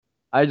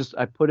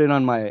I put it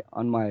on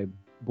my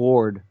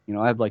board.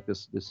 I have like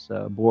this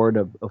board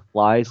of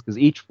flies because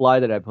each fly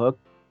that I've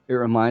hooked, it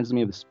reminds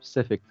me of a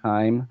specific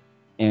time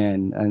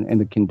and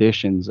the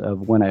conditions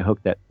of when I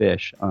hooked that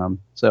fish.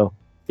 So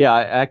yeah,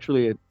 I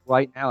actually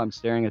right now I'm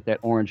staring at that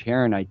orange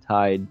heron I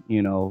tied,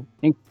 I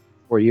think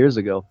 4 years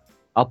ago.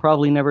 I'll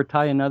probably never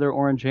tie another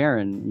orange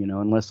heron,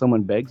 unless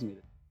someone begs me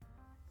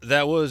to.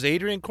 That was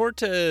Adrian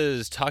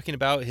Cortes talking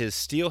about his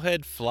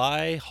Steelhead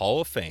Fly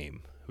Hall of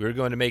Fame. We're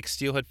going to make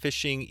steelhead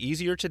fishing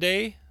easier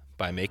today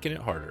by making it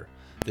harder.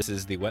 This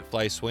is the Wet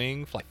Fly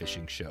Swing Fly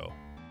Fishing Show.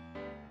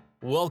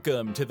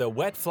 Welcome to the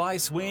Wet Fly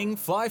Swing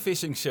Fly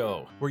Fishing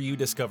Show, where you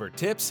discover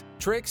tips,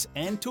 tricks,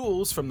 and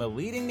tools from the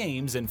leading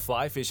names in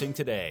fly fishing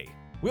today.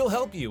 We'll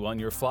help you on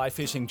your fly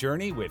fishing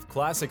journey with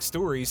classic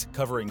stories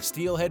covering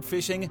steelhead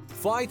fishing,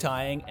 fly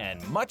tying,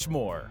 and much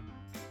more.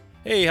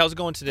 Hey, how's it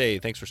going today?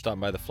 Thanks for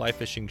stopping by the Fly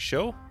Fishing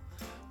Show.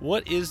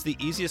 What is the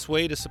easiest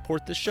way to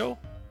support this show?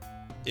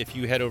 If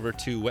you head over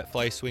to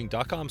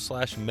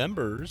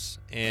wetflyswing.com/members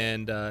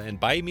and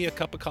buy me a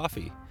cup of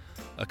coffee.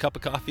 A cup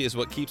of coffee is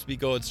what keeps me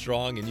going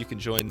strong, and you can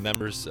join the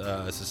members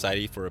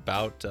society for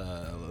about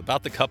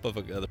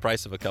the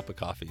price of a cup of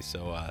coffee.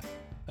 So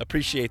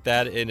appreciate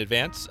that in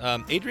advance.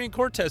 Adrian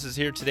Cortes is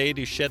here today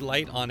to shed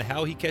light on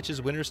how he catches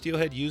winter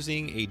steelhead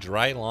using a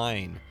dry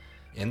line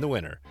in the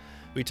winter.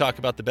 We talk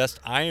about the best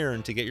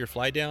iron to get your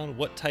fly down,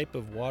 what type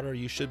of water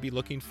you should be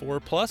looking for,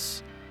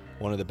 plus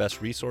one of the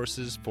best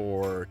resources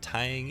for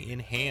tying in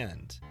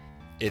hand.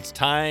 It's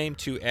time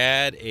to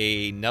add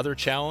another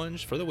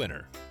challenge for the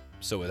winter.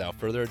 So without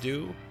further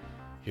ado,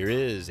 here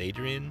is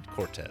Adrian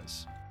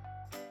Cortes.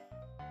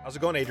 How's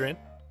it going, Adrian?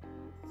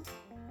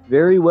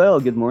 Very well.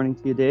 Good morning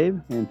to you, Dave,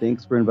 and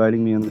thanks for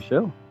inviting me on the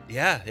show.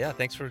 Yeah.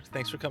 Thanks for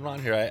coming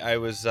on here. I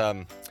was,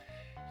 I'm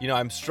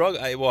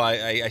struggling.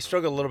 I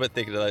struggle a little bit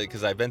thinking about it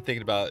because I've been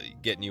thinking about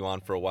getting you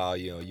on for a while.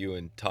 You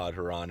and Todd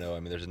Hirano. I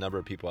mean, there's a number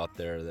of people out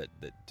there that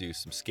do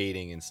some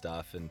skating and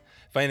stuff. And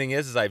funny thing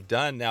is I've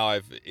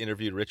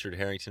interviewed Richard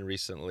Harrington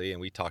recently, and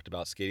we talked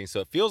about skating.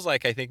 So it feels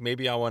like I think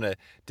maybe I want to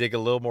dig a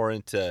little more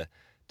into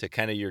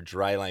kind of your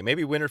dry line,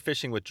 maybe winter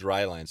fishing with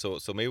dry line. So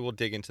maybe we'll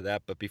dig into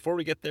that. But before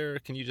we get there,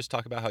 can you just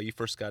talk about how you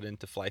first got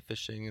into fly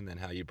fishing and then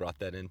how you brought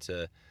that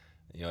into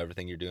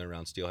everything you're doing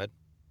around steelhead?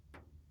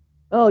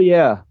 Oh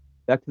yeah,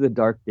 back to the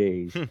dark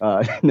days.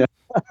 No,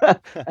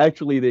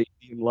 actually, the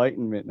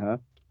Enlightenment, huh?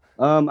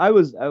 I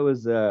was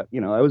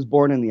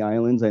born in the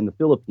islands in the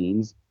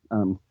Philippines.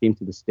 Came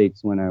to the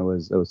States when I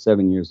was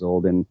 7 years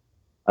old, and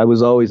I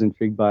was always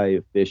intrigued by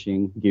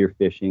fishing, gear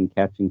fishing,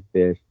 catching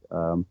fish.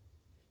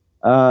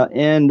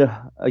 And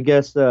I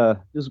guess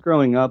just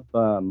growing up,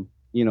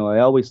 I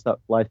always thought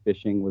fly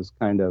fishing was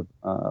kind of,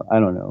 I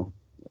don't know,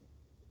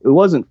 it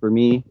wasn't for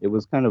me. It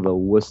was kind of a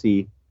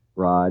wussy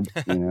rod,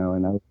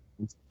 and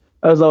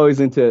I was always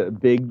into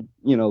big,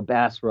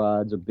 bass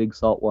rods or big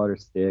saltwater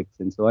sticks.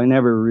 And so I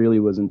never really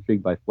was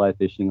intrigued by fly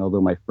fishing,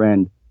 although my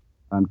friend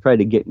tried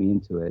to get me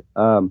into it.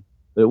 But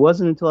it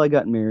wasn't until I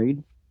got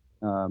married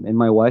and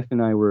my wife and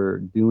I were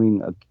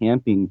doing a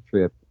camping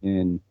trip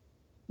in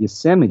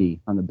Yosemite,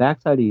 on the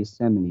backside of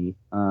Yosemite.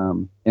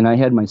 And I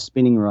had my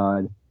spinning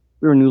rod.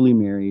 We were newly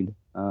married.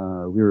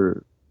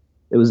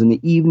 It was in the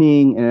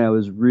evening, and I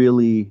was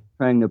really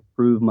trying to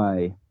prove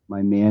my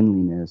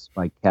manliness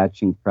by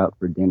catching trout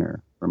for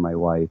dinner for my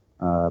wife.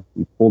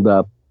 We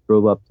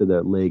drove up to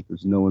the lake.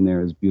 There's no one there.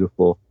 It was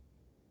beautiful,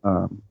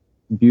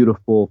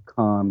 beautiful,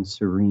 calm,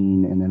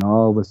 serene. And then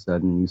all of a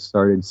sudden, you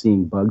started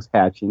seeing bugs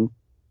hatching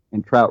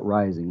and trout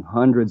rising,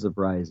 hundreds of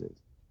rises.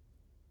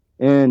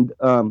 And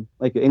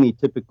like any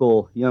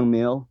typical young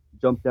male,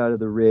 jumped out of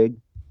the rig,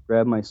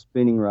 grabbed my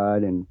spinning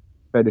rod, and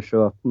tried to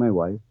show off to my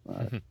wife.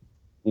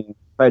 And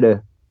tried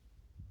to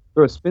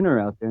throw a spinner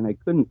out there, and I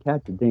couldn't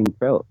catch a dang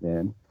trout,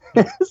 man.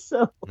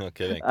 So No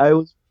kidding. I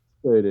was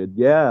frustrated.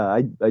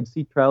 Yeah, I'd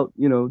see trout,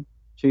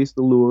 chase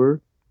the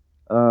lure.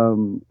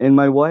 And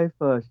my wife,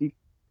 she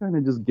kind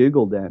of just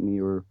giggled at me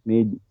or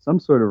made some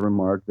sort of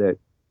remark that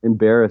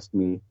embarrassed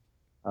me.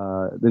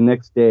 The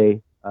next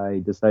day,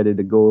 I decided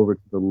to go over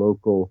to the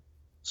local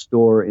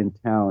store in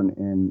town,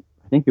 and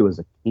I think it was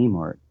a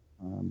Kmart.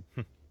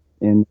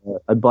 And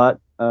I bought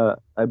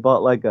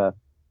like a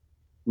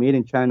made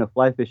in China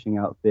fly fishing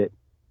outfit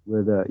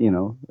with a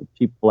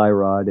cheap fly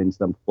rod and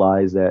some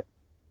flies that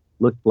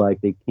looked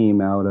like they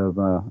came out of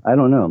I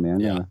don't know, man.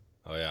 Yeah.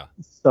 Oh yeah.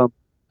 Some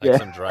Like yeah,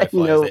 some dry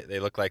flies. They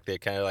look like they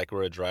kind of like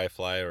were a dry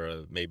fly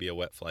or maybe a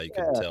wet fly. You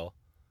couldn't yeah, tell.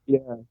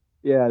 yeah,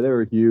 yeah. They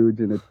were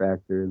huge and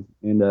attractive,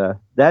 and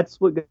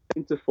that's what got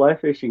me into fly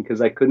fishing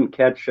because I couldn't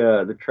catch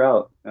the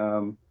trout.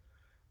 And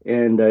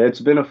it's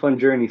been a fun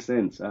journey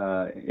since.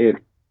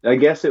 I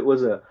guess it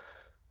was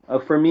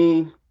for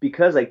me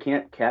because I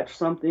can't catch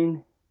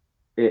something.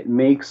 It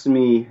makes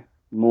me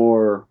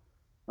more,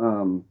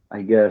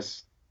 I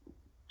guess,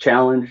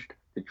 challenged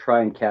to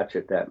try and catch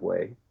it that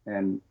way.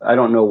 And I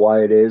don't know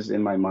why it is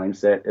in my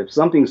mindset. If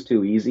something's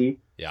too easy,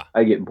 Yeah.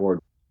 I get bored.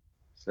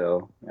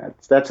 So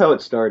that's how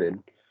it started.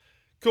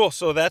 Cool.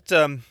 So that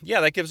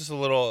that gives us a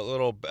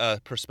little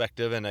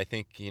perspective, and I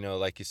think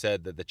like you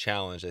said, the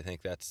challenge. I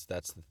think that's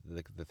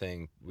the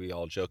thing we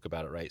all joke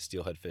about it, right?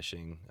 Steelhead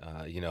fishing.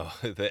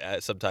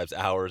 Sometimes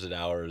hours and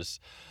hours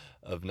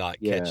of not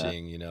Yeah.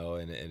 catching,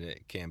 and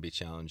it can be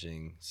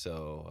challenging.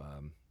 So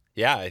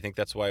yeah, I think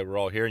that's why we're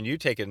all here, and you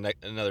take it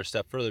another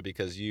step further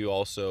because you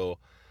also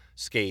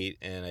skate,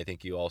 and I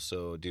think you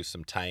also do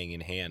some tying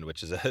in hand,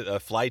 which is a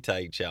fly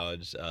tying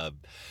challenge.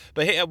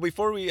 But hey,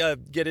 before we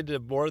get into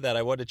more of that,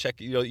 I wanted to check.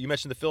 You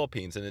mentioned the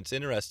Philippines, and it's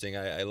interesting.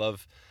 I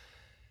love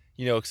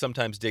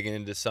sometimes digging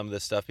into some of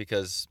this stuff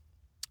because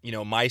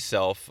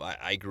myself,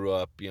 I grew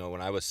up,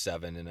 when I was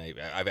 7, and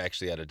I've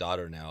actually had a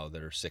daughter now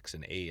that are 6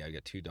 and 8. I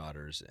got 2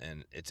 daughters,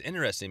 and it's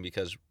interesting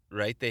because,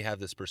 right, they have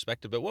this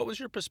perspective. But what was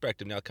your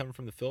perspective now coming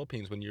from the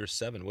Philippines when you were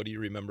 7? What do you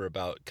remember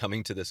about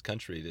coming to this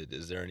country?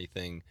 Is there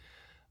anything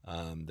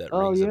that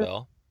Oh rings a yeah.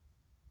 bell?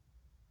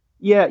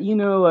 Yeah.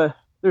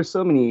 There's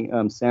so many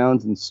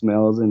sounds and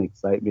smells and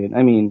excitement.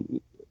 I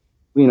mean,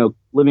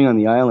 living on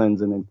the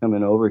islands and then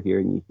coming over here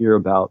and you hear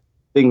about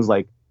things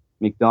like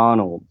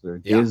McDonald's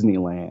or Yeah.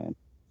 Disneyland,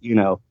 you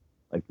know,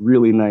 like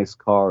really nice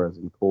cars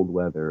in cold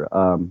weather.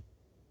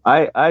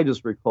 I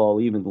just recall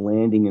even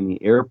landing in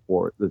the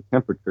airport, the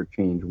temperature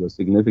change was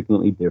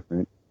significantly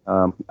different.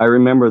 I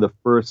remember the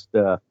first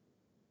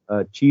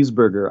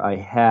cheeseburger I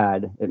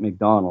had at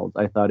McDonald's.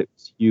 I thought it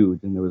was huge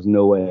and there was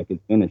no way I could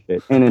finish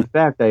it. And in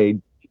fact, I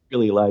didn't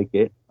really like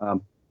it.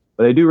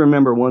 But I do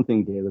remember one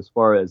thing, Dave, as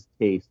far as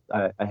taste.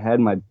 I had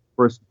my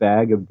first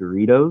bag of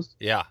Doritos,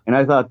 Yeah. and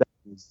I thought that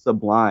was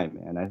sublime,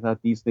 man. I thought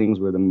these things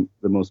were the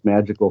most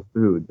magical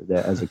food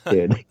that as a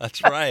kid.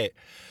 That's right.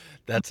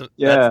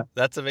 Yeah.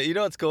 That's amazing. You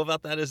know what's cool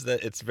about that is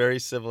that it's very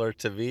similar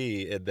to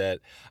me in that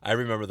I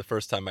remember the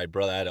first time I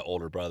had an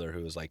older brother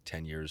who was like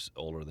 10 years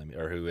older than me,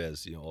 or who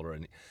is, older,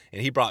 and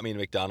he brought me to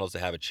McDonald's to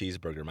have a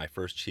cheeseburger, my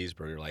first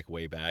cheeseburger, like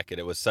way back, and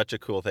it was such a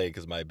cool thing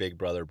because my big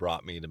brother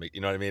brought me to make,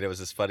 you know what I mean? It was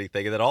this funny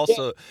thing, and then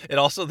also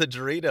the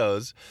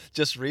Doritos.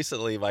 Just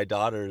recently, my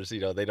daughters,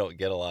 they don't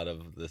get a lot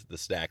of the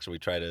snacks, and we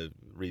try to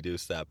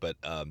reduce that, but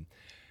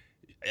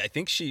I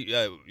think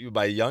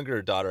my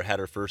younger daughter had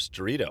her first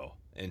Dorito,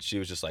 and she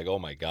was just like, "Oh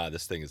my God,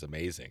 this thing is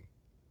amazing."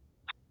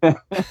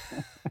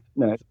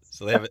 Nice.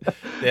 So they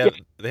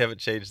haven't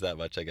changed that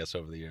much, I guess,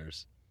 over the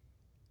years.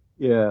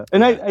 Yeah,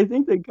 and Yeah, I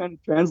think that kind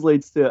of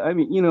translates to, I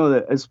mean,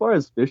 that as far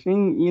as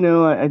fishing,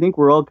 I think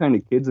we're all kind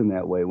of kids in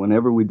that way.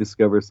 Whenever we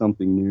discover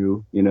something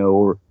new,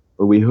 or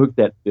we hook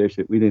that fish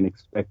that we didn't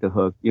expect to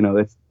hook,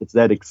 it's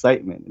that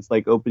excitement. It's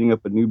like opening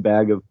up a new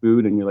bag of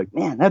food, and you're like,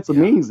 man, that's yeah,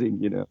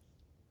 amazing,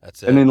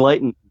 that's and it.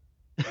 enlightened.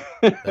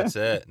 That's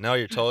it. No,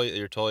 you're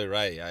totally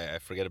right. I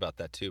forget about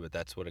that too, but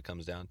that's what it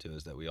comes down to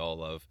is that we all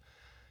love,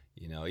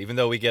 even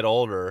though we get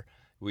older,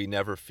 we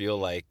never feel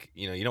like,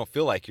 you don't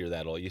feel like you're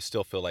that old. You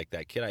still feel like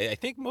that kid. I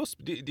think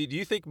do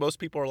you think most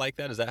people are like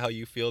that? Is that how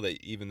you feel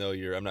that even though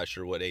I'm not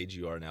sure what age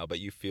you are now, but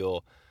you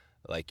feel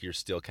like you're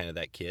still kind of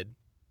that kid?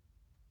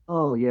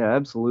 Oh yeah,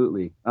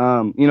 absolutely.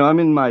 I'm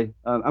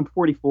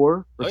 44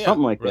 or Oh yeah,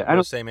 something like that. we're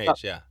the same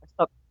age. Yeah, I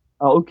stopped.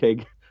 Oh,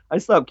 okay. I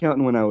stopped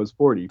counting when I was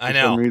 40. I For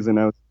some know. reason,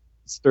 I was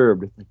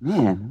disturbed. It's like,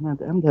 man,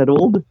 I'm that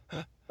old.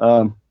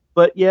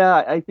 But yeah,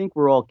 I think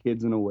we're all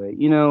kids in a way.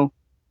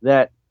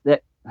 That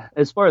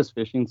as far as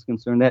fishing is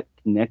concerned, that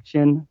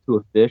connection to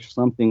a fish,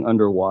 something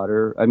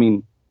underwater. I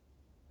mean,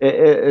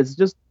 it's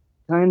just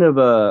kind of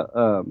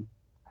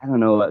I don't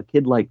know, a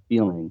kid-like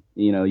feeling.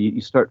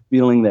 You start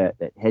feeling that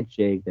head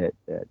shake, that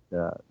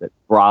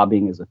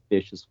throbbing as a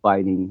fish is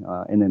fighting,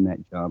 and then that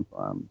jump.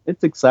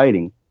 It's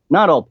exciting.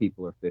 Not all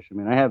people are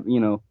fishermen. I have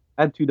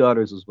 2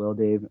 daughters as well,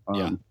 Dave.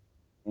 Yeah.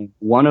 And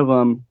one of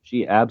them,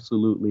 she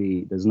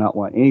absolutely does not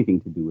want anything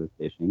to do with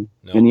fishing,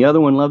 and Nope. the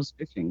other one loves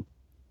fishing.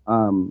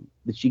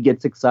 That she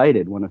gets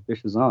excited when a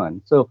fish is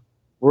on. So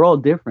we're all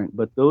different,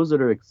 but those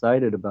that are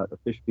excited about a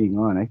fish being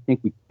on, I think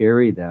we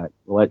carry that.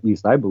 Well, at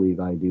least I believe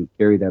I do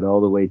carry that all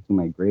the way to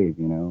my grave.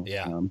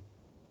 Yeah.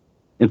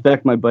 In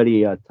fact, my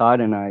buddy Todd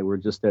and I were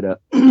just at a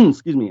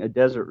excuse me, a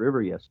desert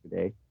river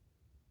yesterday,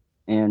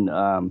 and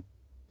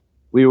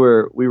we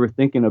were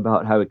thinking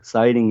about how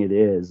exciting it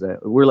is.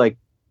 We're like,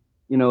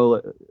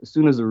 as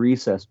soon as the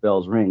recess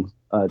bells ring,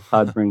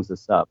 Todd brings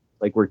this up.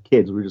 Like we're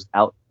kids, we're just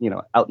out,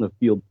 out in the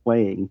field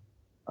playing.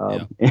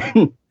 Yeah.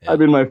 And Yeah.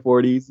 I'm in my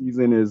 40s, he's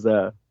in his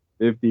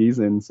 50s,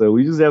 and so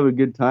we just have a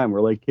good time.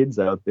 We're like kids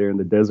out there in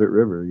the desert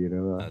river,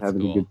 That's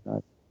having a good cool.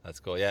 time. That's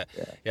cool. Yeah.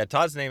 Yeah. Yeah.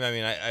 Todd's name. I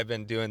mean, I've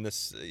been doing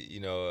this,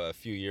 a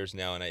few years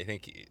now, and I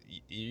think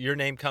your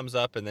name comes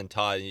up, and then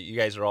Todd. You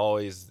guys are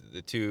always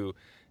the two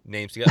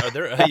names together. Are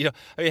there? I mean,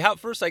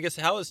 I guess,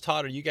 how is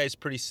Todd? Are you guys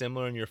pretty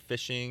similar in your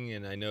fishing?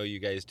 And I know you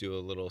guys do a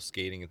little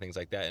skating and things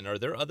like that. And are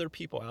there other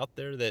people out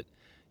there that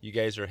you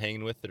guys are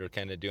hanging with that are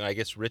kind of doing? I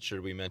guess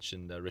Richard. We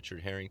mentioned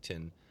Richard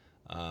Harrington,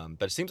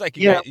 but it seems like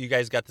you Yeah. guys, you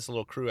guys got this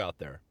little crew out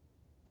there.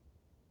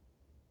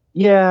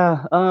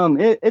 Yeah,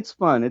 it's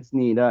fun. It's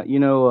neat.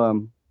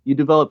 You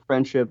develop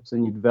friendships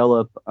and you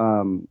develop,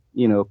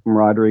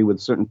 camaraderie with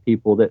certain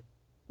people that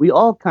we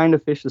all kind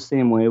of fish the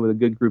same way with a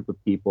good group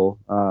of people.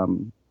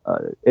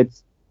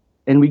 It's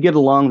and we get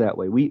along that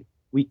way.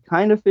 We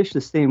kind of fish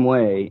the same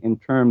way in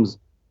terms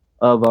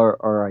of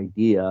our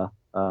idea,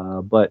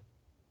 but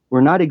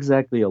we're not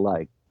exactly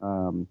alike,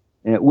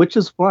 which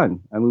is fun.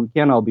 I mean, we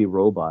can't all be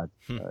robots.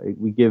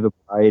 We give a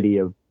variety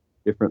of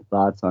different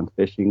thoughts on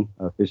fishing,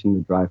 fishing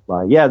the dry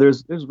fly. Yeah,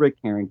 there's Rick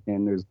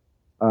Harrington. There's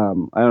I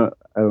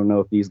don't know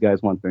if these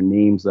guys want their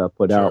names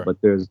put out,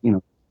 but there's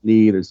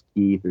Lee, there's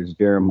Keith, there's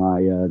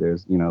Jeremiah,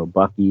 there's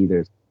Bucky,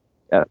 there's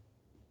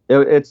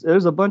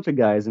a bunch of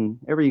guys, and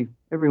every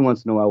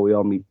once in a while we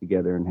all meet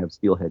together and have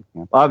Steelhead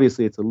camp.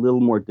 Obviously, it's a little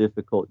more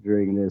difficult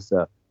during this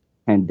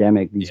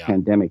pandemic,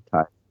 pandemic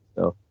times.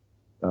 So,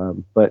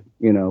 but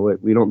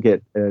we don't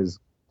get as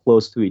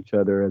close to each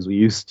other as we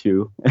used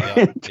to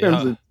in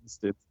terms of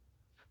distance.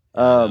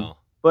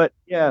 But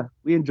yeah,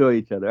 we enjoy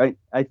each other.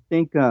 I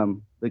think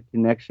the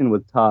connection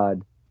with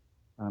Todd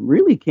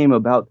really came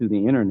about through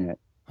the internet.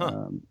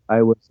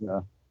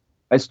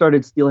 I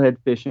started steelhead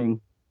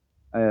fishing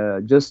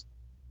just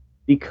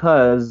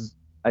because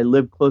I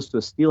lived close to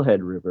a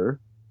steelhead river,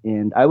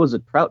 and I was a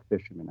trout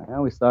fisherman. I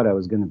always thought I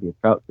was going to be a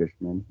trout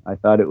fisherman. I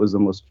thought it was the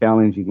most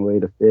challenging way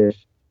to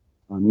fish.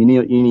 You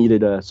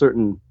needed a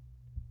certain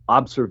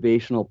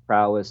observational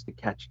prowess to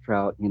catch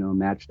trout,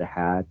 match the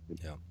hatch.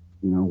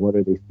 What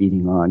are they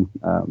feeding on?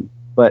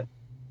 But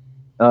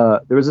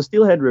there was a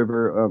steelhead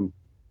river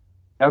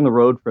down the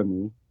road from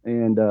me,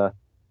 and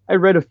I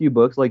read a few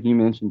books, like you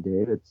mentioned,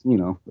 Dave. It's,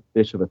 The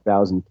Fish of a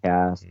Thousand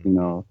Casts,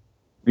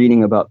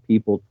 reading about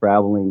people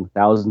traveling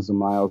thousands of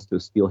miles to a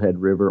steelhead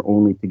river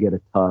only to get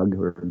a tug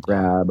or a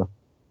grab.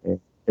 And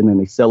then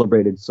they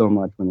celebrated so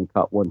much when they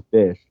caught one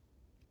fish.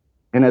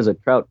 And as a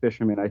trout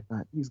fisherman, I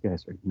thought, these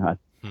guys are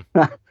nuts.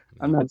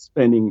 I'm not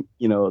spending,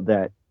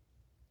 that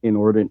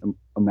inordinate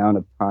amount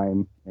of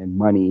time and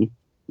money,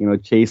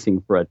 chasing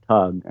for a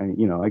tug.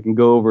 I can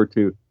go over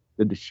to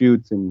the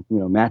Deschutes and,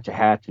 match a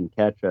hatch and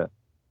catch a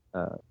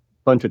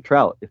bunch of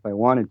trout if I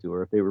wanted to,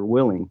 or if they were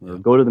willing, or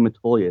go to the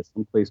Matolia,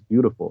 someplace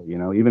beautiful,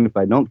 even if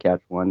I don't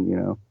catch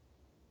one,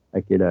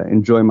 I could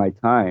enjoy my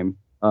time.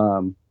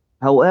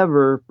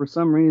 However, for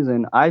some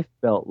reason, I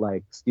felt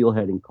like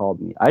steelheading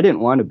called me. I didn't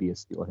want to be a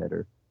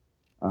steelheader.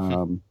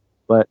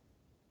 But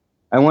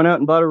I went out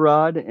and bought a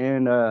rod,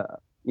 and,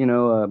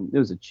 it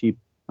was a cheap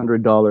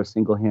 $100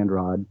 single hand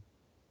rod.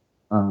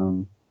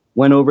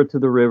 Went over to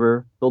the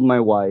river, told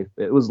my wife,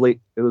 it was late,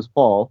 it was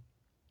fall,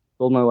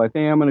 told my wife,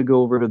 hey, I'm going to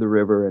go over to the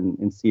river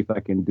and see if I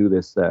can do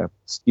this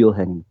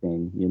steelheading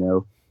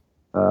thing,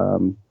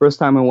 First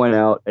time I went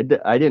out,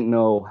 I didn't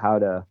know how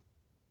to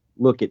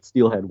look at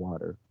steelhead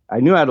water. I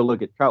knew how to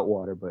look at trout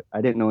water, but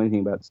I didn't know anything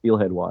about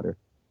steelhead water.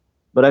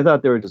 But I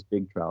thought they were just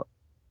big trout.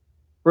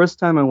 First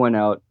time I went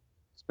out,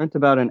 spent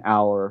about an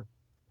hour,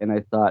 and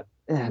I thought,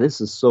 this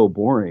is so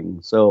boring.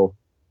 So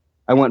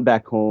I went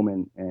back home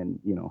and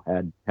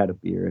had a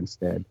beer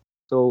instead.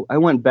 So I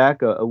went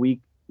back a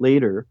week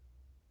later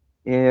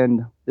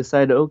and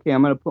decided, okay,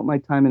 I'm going to put my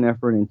time and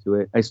effort into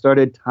it. I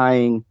started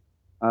tying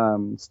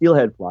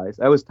steelhead flies.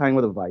 I was tying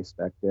with a vise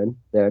back then.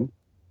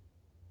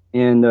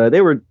 And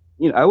they were,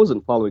 I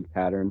wasn't following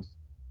patterns.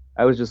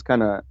 I was just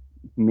kind of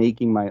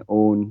making my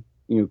own,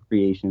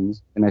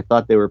 creations, and I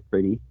thought they were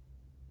pretty.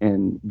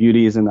 And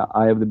beauty is in the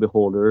eye of the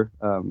beholder.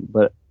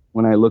 But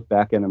when I look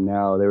back at them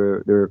now, they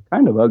were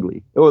kind of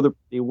ugly.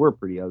 They were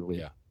pretty ugly.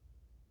 Yeah.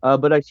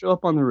 But I show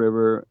up on the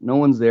river, no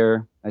one's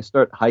there. I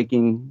start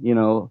hiking,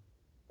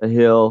 a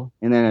hill,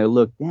 and then I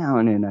look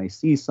down and I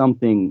see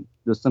something.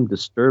 There's some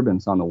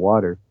disturbance on the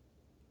water,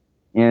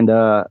 and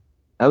I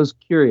was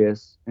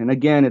curious. And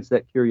again, it's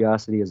that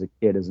curiosity as a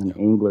kid, as an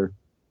angler.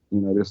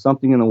 There's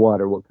something in the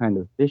water. What kind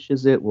of fish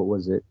is it? What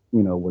was it?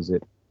 Was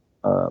it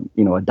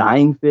a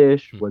dying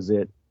fish? Was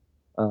it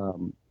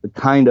the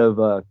kind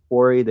of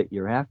quarry that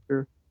you're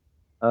after?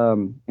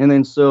 And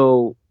then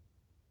so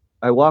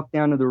I walked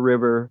down to the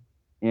river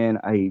and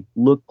I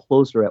looked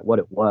closer at what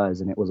it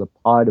was, and it was a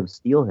pod of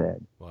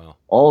steelhead. Wow.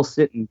 All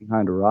sitting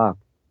behind a rock.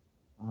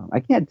 I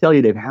can't tell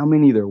you, Dave, how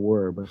many there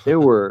were, but there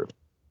were.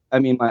 I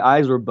mean, my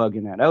eyes were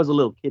bugging out. I was a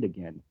little kid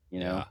again,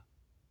 Yeah.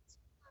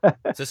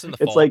 Is this in the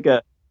fall? It's like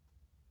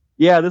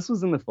yeah, this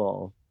was in the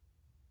fall.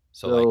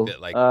 So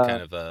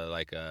kind of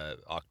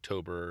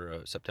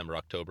October, September,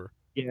 October.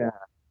 Yeah,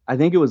 I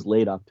think it was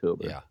late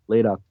October. Yeah.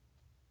 Late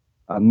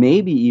October.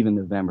 Maybe even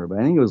November, but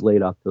I think it was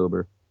late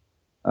October.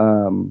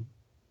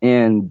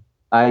 And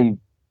I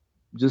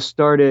just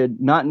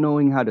started not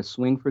knowing how to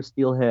swing for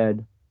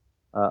steelhead.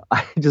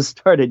 I just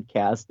started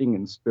casting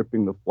and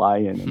stripping the fly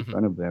in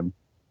front of them,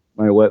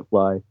 my wet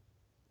fly.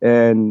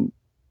 And,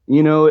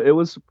 it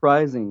was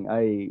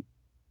surprising.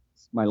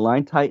 My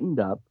line tightened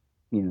up,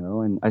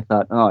 and I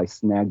thought, I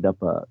snagged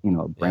up a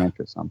branch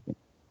or something.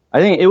 I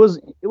think it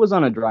was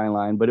on a dry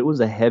line, but it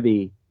was a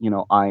heavy,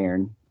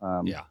 iron.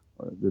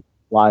 The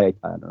fly I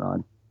tied it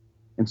on.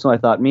 And so I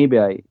thought maybe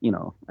I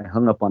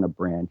hung up on a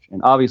branch,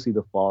 and obviously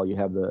the fall, you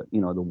have the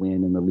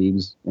wind and the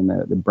leaves and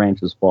the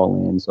branches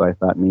fall in. So I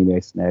thought maybe I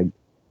snagged,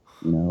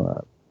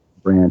 a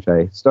branch.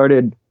 I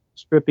started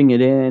stripping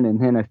it in,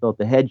 and then I felt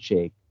the head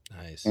shake.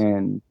 Nice.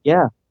 And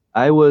yeah,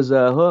 I was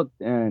hooked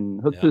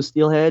to a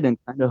steelhead and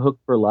kind of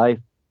hooked for life.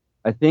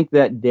 I think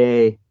that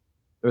day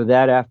or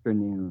that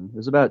afternoon, it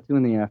was about 2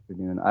 in the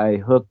afternoon. I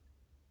hooked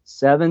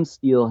 7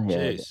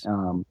 steelhead,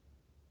 Jeez.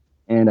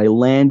 and I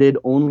landed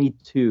only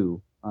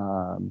two.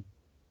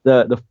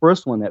 The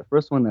first one, that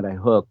first one that I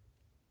hooked,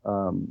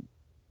 um,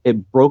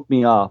 it broke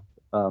me off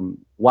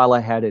while I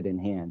had it in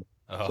hand.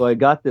 So Oh. I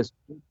got this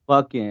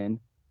buck in.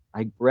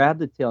 I grabbed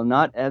the tail,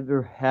 not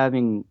ever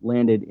having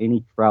landed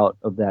any trout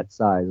of that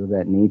size, of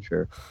that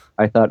nature.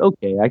 I thought,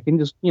 okay, I can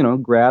just,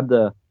 grab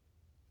the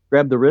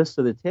wrist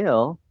of the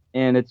tail,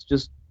 and it's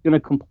just gonna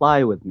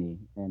comply with me.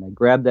 And I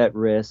grabbed that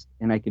wrist,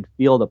 and I could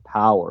feel the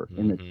power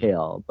in the Mm-hmm.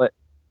 tail. But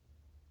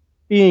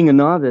being a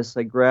novice,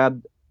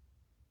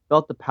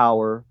 felt the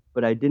power,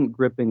 but I didn't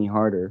grip any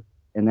harder,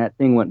 and that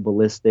thing went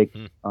ballistic,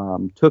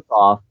 Hmm. took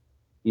off,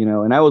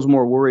 and I was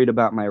more worried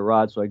about my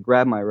rod, so I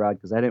grabbed my rod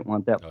because I didn't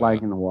want that Oh yeah.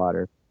 flying in the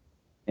water,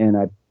 and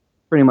I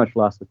pretty much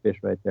lost the fish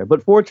right there.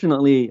 But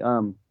fortunately,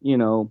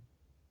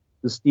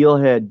 the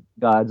steelhead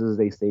gods, as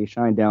they say,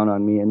 shine down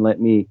on me and let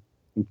me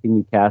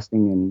continue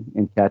casting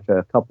and catch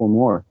a couple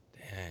more.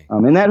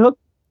 Dang. And that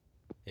hooked.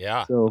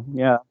 Yeah. So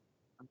yeah,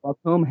 I'm back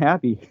home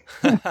happy.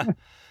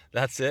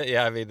 That's it.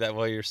 Yeah, I mean that.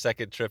 Well, your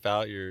second trip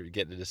out, you're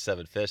getting into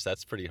 7 fish.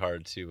 That's pretty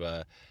hard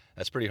to.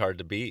 That's pretty hard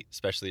to beat,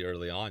 especially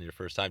early on. Your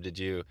first time. Did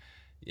you?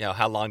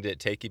 How long did it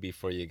take you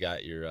before you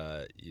got your?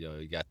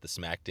 You got the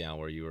smackdown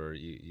where you were.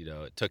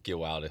 It took you a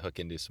while to hook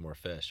into some more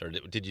fish, or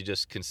did you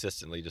just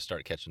consistently just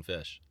start catching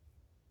fish?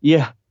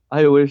 Yeah,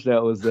 I wish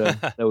that was the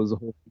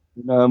whole.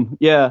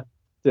 Yeah,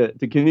 to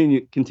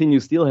continue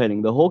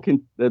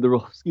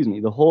steelheading. Excuse me,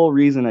 the whole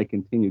reason I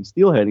continued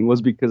steelheading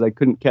was because I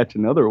couldn't catch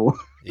another one.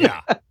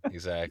 Yeah,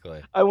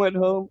 exactly. I went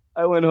home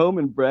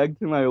and bragged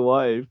to my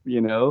wife,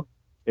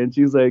 and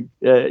she's like,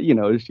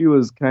 she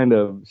was kind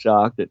of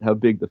shocked at how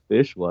big the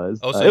fish was.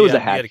 Oh, so It was a you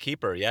had to hatch.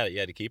 keep her. Yeah, you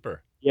had to keep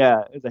her.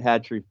 Yeah, it's a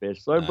hatchery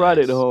fish. So I brought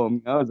it Nice.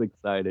 home. I was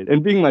excited.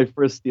 And being my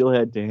first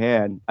steelhead to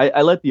hand,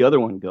 I let the other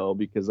one go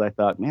because I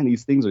thought, man,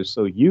 these things are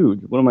so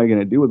huge. What am I going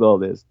to do with all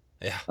this?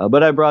 Yeah.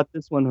 But I brought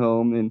this one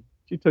home, and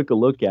she took a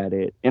look at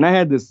it. And I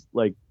had this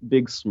like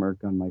big smirk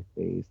on my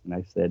face. And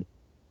I said,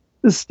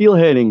 this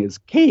steelheading is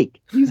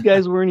cake. These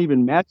guys weren't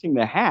even matching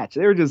the hatch.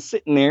 They were just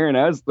sitting there, and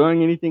I was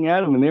throwing anything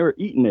at them, and they were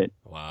eating it.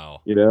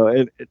 Wow.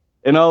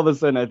 And all of a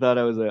sudden I thought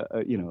I was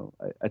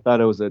I thought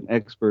I was an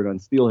expert on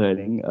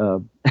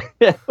steelheading,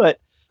 but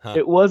Huh.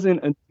 it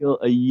wasn't until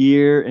a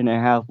year and a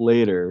half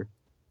later,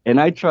 and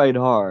I tried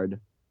hard.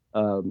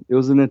 It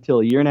wasn't until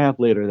a year and a half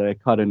later that I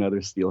caught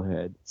another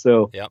steelhead.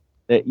 So Yep.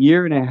 that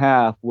year and a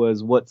half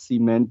was what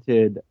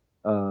cemented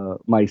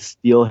my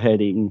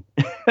steelheading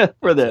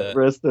for That's the it.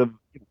 rest of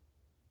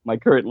my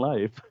current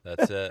life.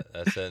 That's it.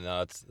 That's it.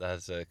 No,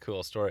 that's a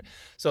cool story.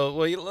 So,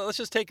 well, let's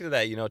just take it to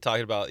that.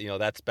 Talking about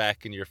that's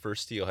back in your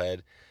first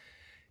steelhead,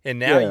 and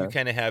now you Yeah.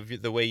 kind of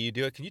have the way you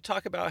do it. Can you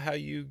talk about how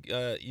you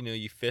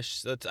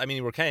fish? I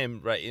mean, we're kind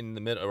of right in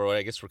the middle, or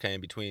I guess we're kind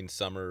of between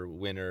summer,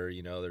 winter.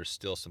 There's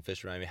still some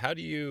fish around. I mean, how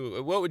do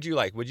you? What would you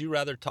like? Would you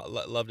rather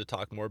love to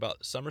talk more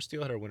about summer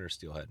steelhead or winter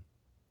steelhead?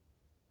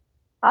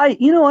 I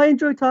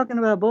enjoy talking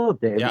about both,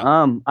 Dave.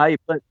 Yeah.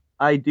 But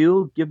I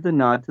do give the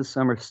nod to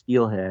summer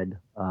steelhead,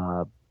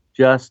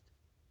 just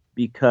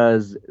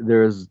because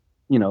there's,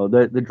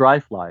 the dry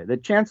fly. The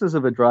chances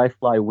of a dry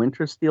fly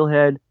winter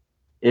steelhead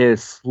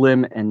is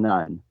slim and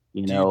none.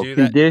 Do you do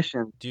that?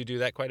 Conditions. Do you do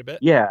that quite a bit?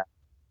 Yeah,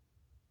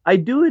 I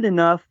do it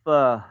enough.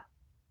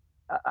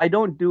 I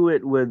don't do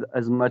it with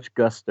as much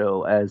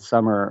gusto as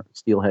summer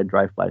steelhead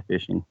dry fly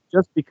fishing,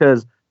 just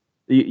because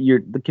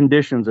the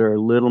conditions are a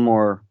little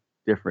more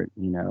different.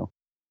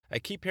 I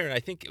keep hearing. I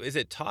think is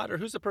it Todd or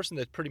who's the person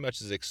that pretty much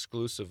is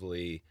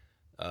exclusively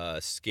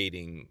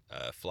skating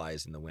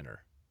flies in the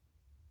winter?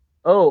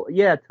 Oh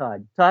yeah,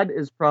 Todd.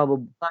 Todd's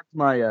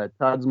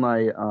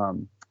my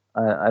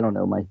I don't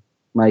know,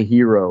 my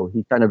hero.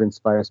 He kind of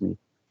inspires me.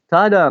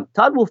 Todd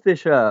will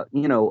fish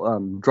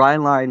dry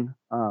line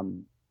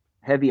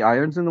heavy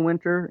irons in the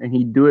winter, and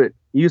he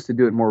used to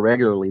do it more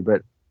regularly,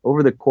 but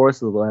over the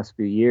course of the last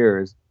few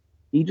years,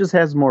 he just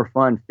has more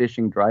fun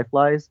fishing dry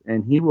flies,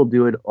 and he will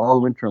do it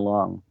all winter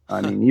long. I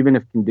mean, even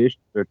if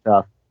conditions are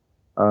tough.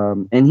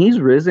 And he's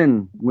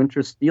risen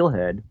winter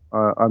steelhead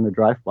on the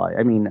dry fly.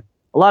 I mean,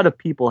 a lot of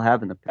people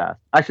have in the past.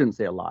 I shouldn't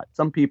say a lot.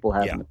 Some people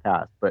have Yeah. in the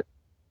past, but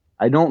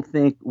I don't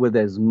think with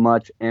as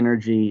much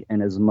energy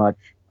and as much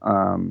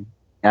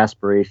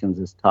aspirations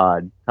as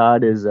Todd.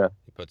 Todd is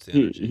He puts the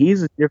energy.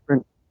 he's a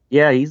different.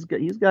 Yeah, he's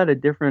got a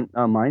different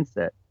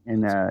mindset,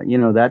 and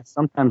that's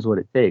sometimes what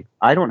it takes.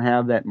 I don't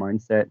have that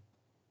mindset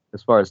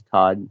as far as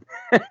Todd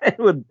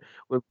with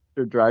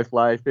the dry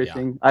fly Yeah.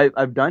 fishing.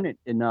 I've done it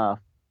enough.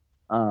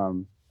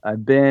 Um,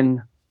 I've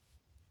been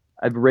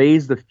I've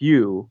raised a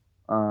few.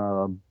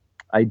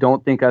 I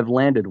don't think I've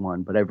landed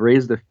one, but I've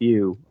raised a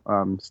few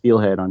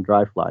steelhead on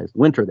dry flies,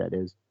 winter that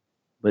is.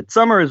 But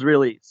summer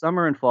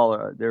and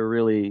fall they're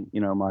really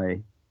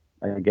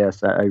I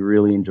guess I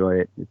really enjoy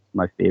it. It's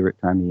my favorite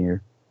time of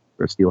year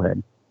for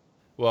steelhead.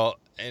 Well,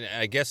 And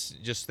I guess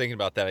just thinking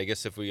about that, I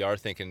guess if we are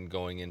thinking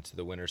going into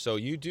the winter, so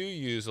you do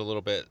use a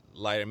little bit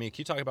lighter. I mean, can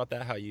you talk about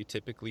that? How you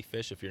typically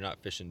fish if you're not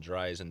fishing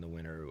dries in the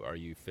winter? Are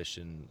you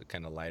fishing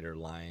kind of lighter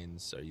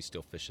lines? Are you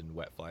still fishing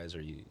wet flies?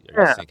 Are you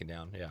Yeah, sinking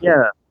down? Yeah.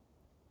 yeah.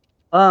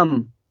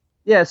 Um,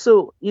 yeah.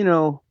 So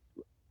I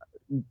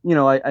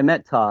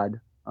met Todd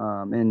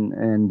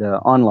and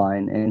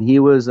online, and he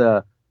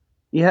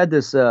had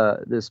this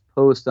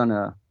post on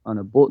a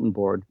bulletin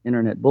board,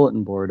 internet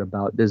bulletin board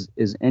about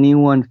is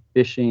anyone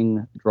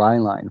fishing dry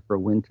line for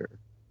winter?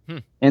 Hmm.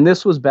 And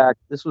this was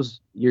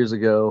years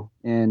ago,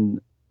 and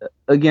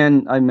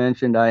again, I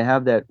mentioned I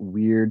have that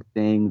weird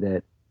thing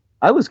that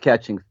I was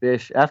catching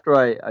fish after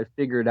I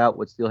figured out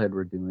what steelhead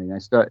were doing.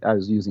 I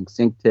was using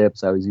sink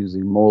tips, I was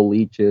using mole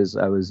leeches,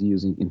 I was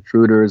using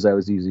intruders, I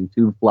was using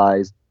tube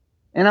flies,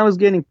 and I was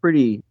getting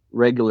pretty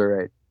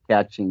regular at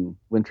catching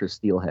winter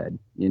steelhead.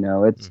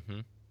 Mm-hmm.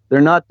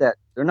 They're not that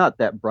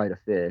bright a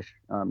fish.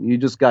 You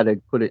just got to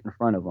put it in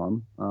front of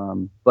them.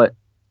 But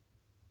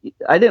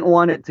I didn't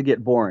want it to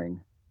get boring,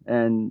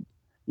 and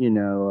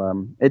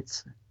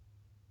it's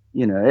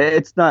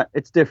it's not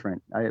it's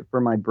different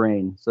for my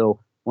brain. So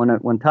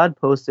when Todd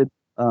posted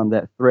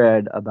that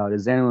thread about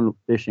is anyone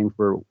fishing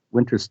for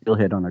winter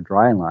steelhead on a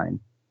dry line,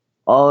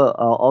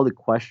 all the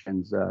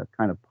questions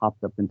kind of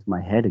popped up into my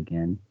head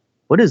again.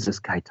 What is this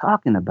guy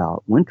talking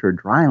about? Winter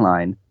dry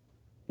line?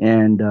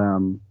 And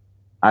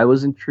I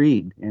was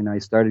intrigued, and I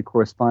started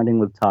corresponding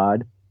with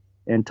Todd.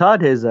 And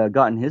Todd has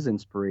gotten his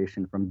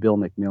inspiration from Bill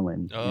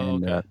McMillan, Oh,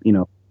 and okay.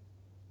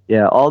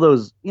 yeah, all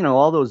those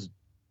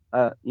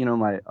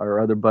my our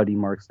other buddy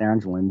Mark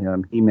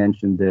Stangelin, he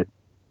mentioned that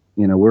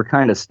we're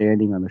kind of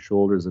standing on the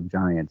shoulders of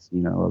giants,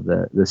 of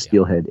the Yeah.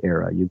 steelhead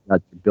era. You've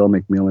got your Bill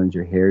McMillans,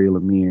 your Harry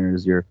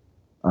Lemire's, your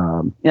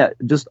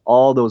just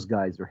all those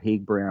guys, your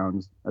Haig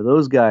Browns.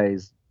 Those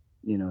guys,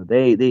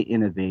 they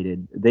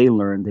innovated, they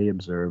learned, they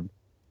observed,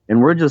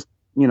 and we're just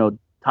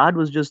Todd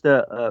was just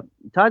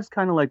Todd's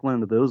kind of like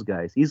one of those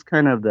guys. He's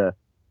kind of the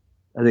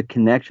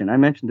connection. I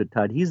mentioned to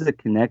Todd, he's the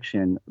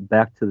connection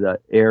back to the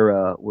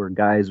era where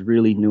guys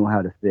really knew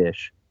how to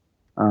fish.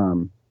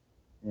 Um,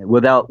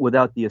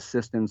 without the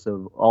assistance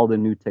of all the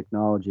new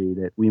technology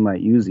that we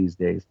might use these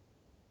days.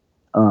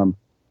 Um,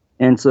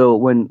 and so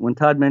when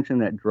Todd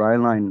mentioned that dry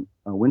line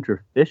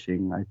winter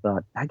fishing, I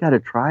thought I got to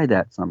try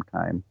that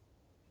sometime.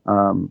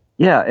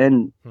 Yeah,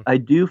 and Hmm. I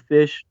do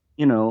fish,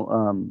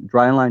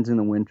 dry lines in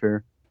the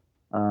winter.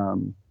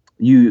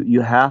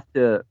 You have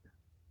to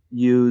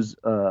use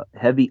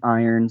heavy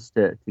irons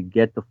to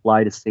get the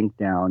fly to sink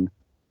down,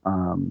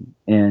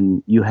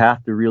 and you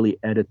have to really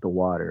edit the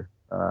water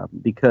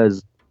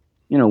because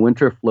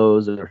winter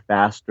flows are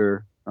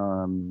faster,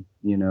 and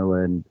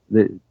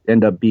they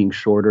end up being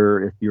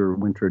shorter if you're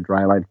winter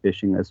dry line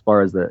fishing as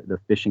far as the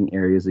fishing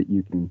areas that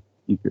you can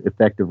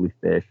effectively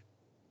fish.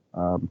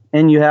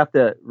 And you have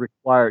to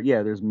require,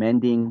 yeah, there's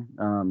mending,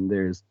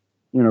 there's,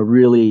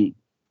 really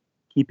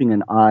keeping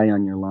an eye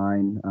on your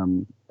line,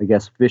 I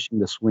guess fishing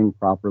the swing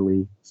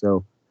properly.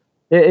 So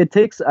I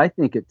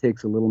think it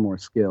takes a little more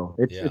skill.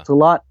 Yeah. It's a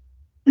lot,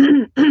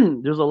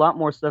 there's a lot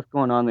more stuff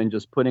going on than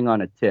just putting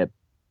on a tip,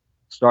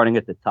 starting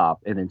at the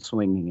top and then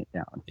swinging it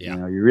down.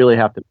 Yeah. You really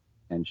have to pay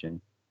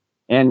attention.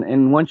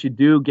 And once you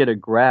do get a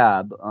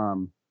grab,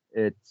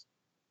 it's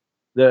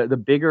the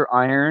bigger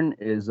iron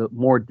is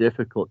more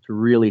difficult to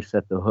really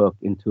set the hook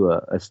into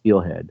a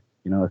steelhead.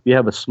 If you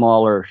have a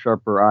smaller,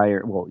 sharper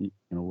iron, well,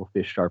 we'll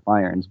fish sharp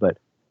irons, but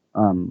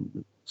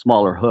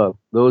smaller hook,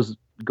 those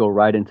go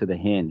right into the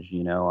hinge.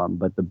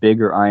 But the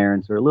bigger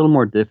irons are a little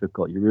more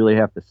difficult. You really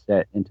have to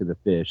set into the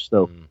fish.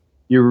 So Mm.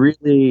 you're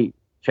really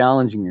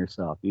challenging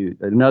yourself.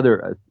 It's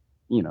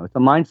a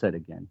mindset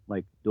again.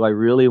 Like, do I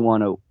really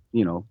want to,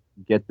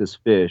 get this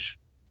fish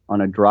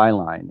on a dry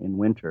line in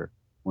winter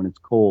when it's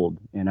cold,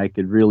 and I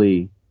could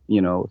really,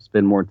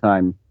 spend more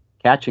time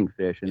catching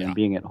fish and then Yeah.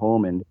 being at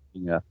home and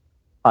having a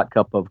hot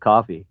cup of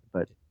coffee.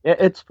 But That,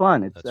 it's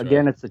fun. that's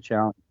right. It's a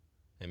challenge.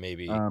 And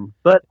maybe.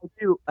 But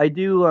I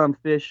do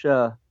fish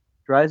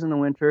dries in the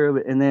winter,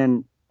 and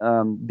then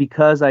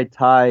because I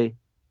tie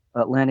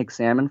Atlantic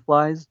salmon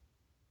flies,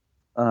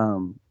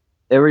 um,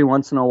 every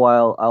once in a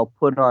while I'll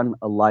put on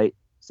a light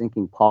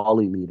sinking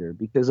poly leader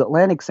because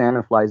Atlantic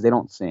salmon flies, they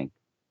don't sink.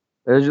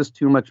 There's just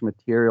too much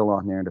material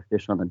on there to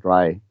fish on the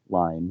dry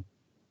line.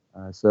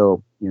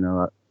 So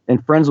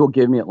and friends will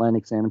give me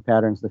Atlantic salmon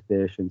patterns to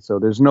fish, and so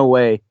there's no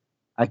way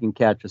I can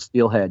catch a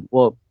steelhead.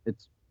 Well,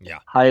 it's Yeah.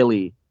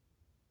 highly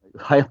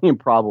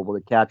improbable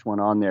to catch one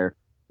on there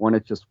when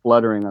it's just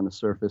fluttering on the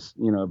surface,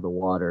 of the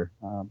water.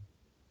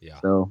 Yeah.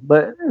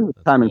 But there's a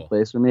That's time and cool.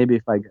 place, or maybe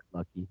if I get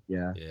lucky,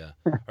 yeah. Yeah.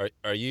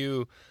 Are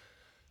you?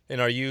 And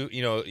are you,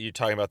 you're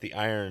talking about the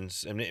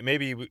irons, and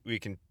maybe we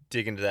can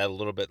dig into that a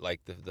little bit,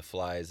 like the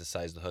flies, the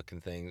size of the hook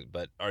and things.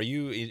 But are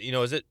you,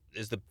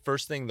 is the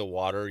first thing the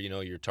water,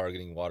 you're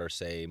targeting water,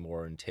 say,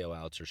 more in tail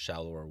outs or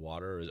shallower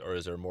water, or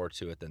is there more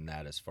to it than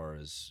that as far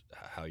as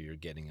how you're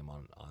getting them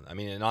on I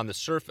mean, and on the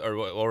surf, or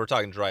well, we're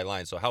talking dry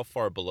line, so how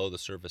far below the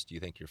surface do you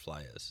think your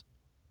fly is?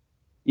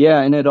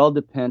 Yeah, and it all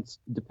depends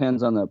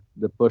on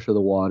the push of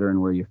the water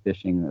and where you're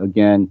fishing.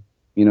 Again,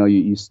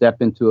 you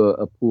step into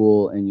a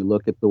pool and you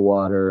look at the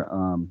water.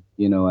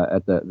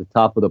 At the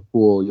top of the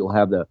pool, you'll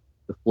have the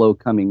flow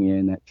coming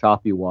in, that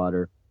choppy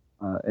water.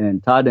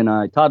 And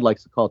Todd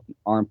likes to call it the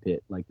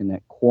armpit, like in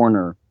that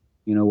corner,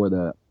 where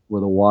the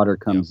water Yep.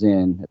 comes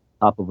in at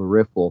the top of a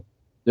riffle.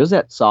 There's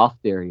that soft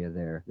area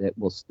there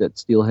that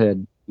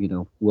steelhead,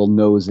 will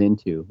nose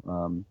into,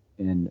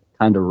 and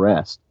kind of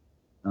rest.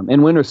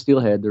 And winter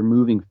steelhead, they're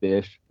moving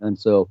fish, and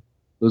so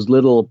those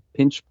little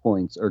pinch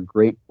points are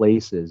great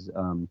places,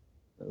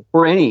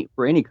 for any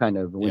kind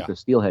of Yeah. winter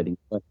steelheading,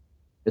 but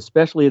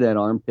especially that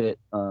armpit.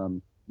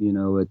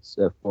 It's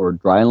for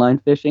dry line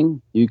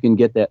fishing. You can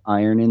get that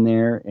iron in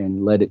there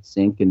and let it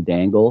sink and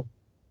dangle,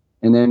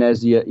 and then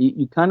as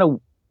you kind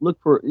of look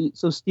for,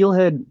 so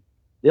steelhead,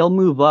 they'll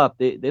move up.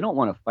 They don't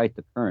want to fight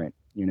the current.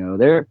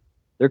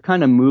 They're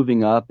kind of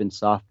moving up in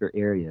softer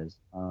areas.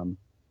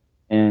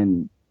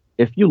 And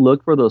if you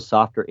look for those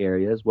softer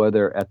areas,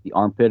 whether at the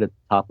armpit at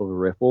the top of a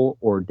riffle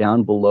or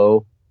down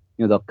below,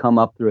 they'll come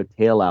up through a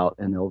tail out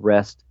and they'll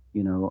rest,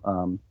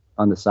 on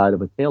the side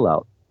of a tail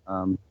out.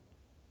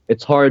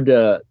 It's hard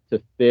to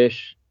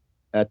fish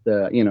at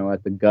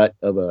the gut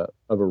of a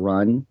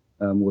run,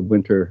 with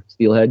winter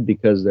steelhead,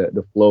 because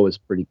the flow is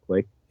pretty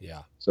quick.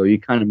 Yeah. So you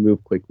kind of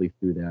move quickly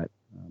through that.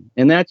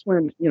 And that's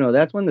when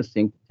the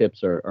sink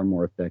tips are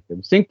more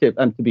effective.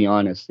 To be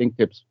honest, sink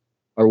tips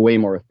are way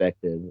more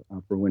effective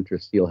for winter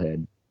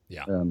steelhead,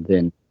 Yeah.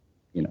 than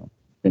you know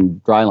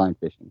than dry line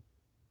fishing.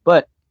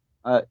 But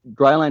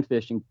dry line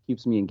fishing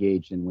keeps me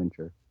engaged in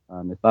winter.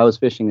 If I was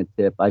fishing a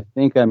tip, I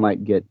think I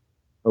might get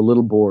a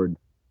little bored.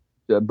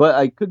 But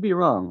I could be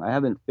wrong. I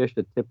haven't fished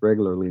a tip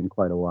regularly in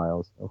quite a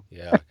while. So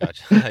Yeah,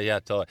 gotcha. Yeah,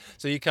 totally.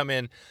 So you come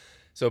in.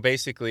 So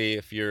basically,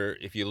 if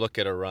you look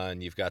at a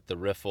run, you've got the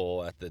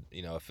riffle at the,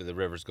 if the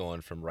river's going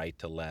from right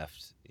to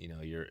left,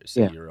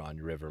 say yeah, you're on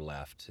river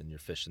left and you're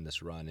fishing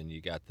this run, and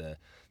you got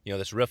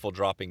this riffle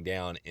dropping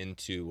down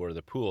into where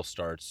the pool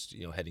starts,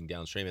 heading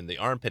downstream, and the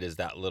armpit is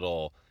that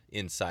little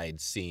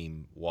inside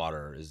seam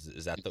water.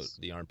 Is that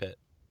the armpit?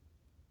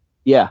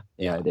 yeah,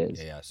 yeah, Yeah, it yeah,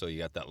 is. yeah. So you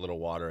got that little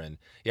water, and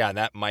yeah, and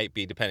that might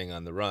be depending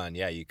on the run.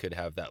 Yeah, you could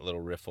have that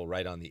little riffle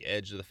right on the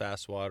edge of the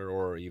fast water,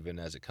 or even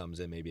as it comes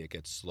in, maybe it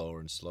gets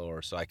slower and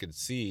slower. So I could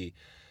see,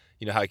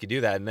 how you could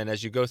do that. And then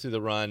as you go through the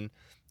run,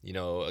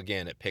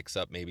 again, it picks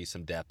up maybe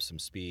some depth, some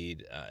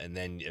speed, and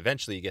then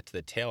eventually you get to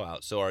the tail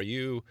out. So are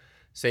you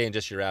saying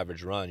just your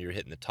average run, you're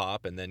hitting the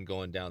top and then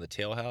going down the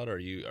tail out, or are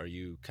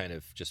you kind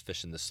of just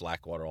fishing the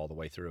slack water all the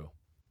way through?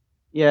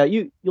 Yeah,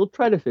 you'll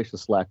try to fish the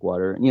slack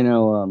water.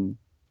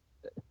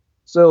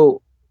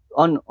 So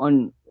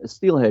on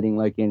steelheading,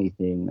 like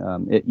anything,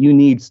 you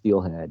need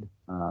steelhead,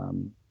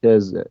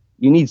 because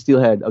you need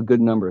steelhead, a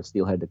good number of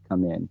steelhead to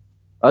come in.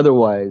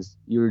 Otherwise,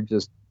 you're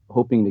just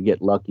hoping to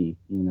get lucky,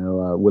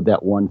 with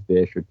that one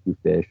fish or two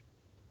fish.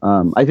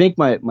 I think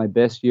my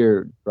best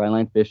year dry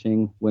line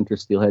fishing, winter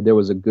steelhead, there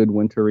was a good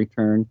winter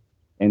return.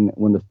 And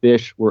when the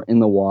fish were in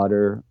the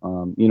water,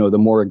 the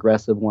more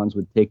aggressive ones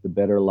would take the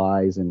better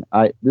lies. And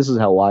this is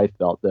how I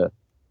felt.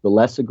 The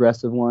less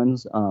aggressive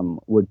ones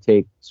would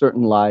take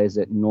certain lies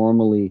that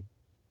normally,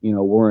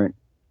 weren't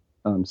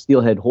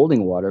steelhead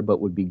holding water,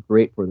 but would be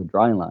great for the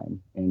dry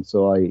line. And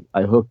so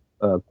I hooked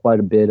quite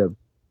a bit of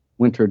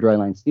winter dry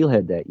line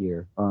steelhead that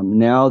year.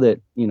 Now that,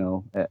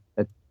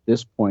 at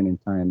this point in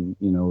time,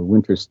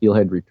 winter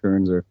steelhead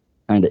returns are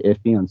kind of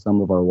iffy on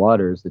some of our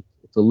waters.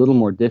 It's a little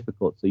more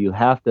difficult. So you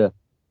have to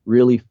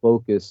really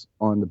focus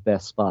on the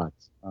best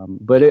spots.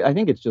 I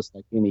think it's just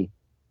like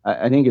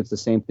I think it's the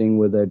same thing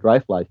with dry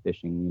fly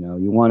fishing.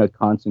 You want to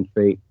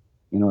concentrate,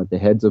 at the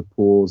heads of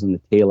pools and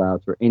the tail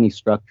outs or any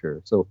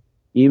structure. So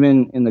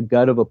even in the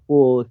gut of a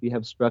pool, if you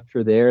have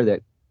structure there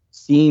that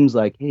seems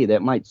like, hey,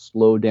 that might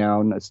slow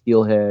down a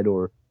steelhead,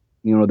 or,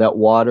 that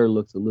water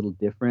looks a little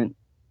different,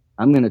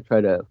 I'm going to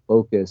try to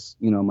focus,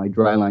 my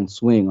dry line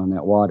swing on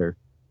that water.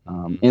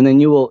 And then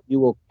you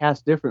will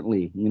cast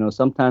differently.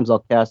 Sometimes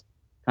I'll cast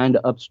kind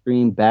of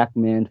upstream,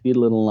 backman, feed a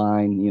little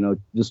line,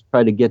 just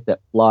try to get that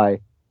fly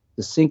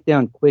to sink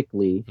down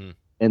quickly Hmm.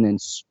 and then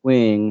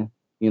swing,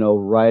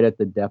 right at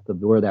the depth of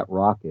where that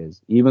rock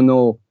is. Even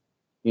though,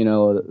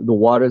 the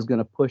water is going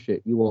to push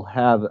it, you will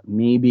have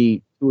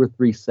maybe 2 or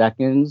 3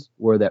 seconds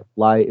where that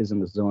fly is in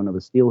the zone of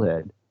a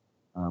steelhead.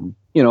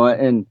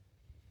 And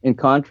in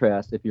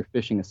contrast, if you're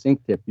fishing a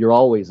sink tip, you're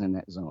always in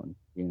that zone,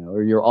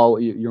 or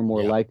you're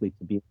more Yeah. likely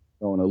to be in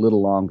the zone a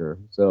little longer.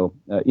 So,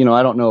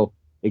 I don't know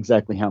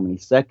exactly how many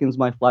seconds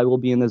my fly will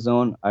be in the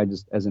zone. I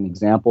just, as an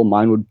example,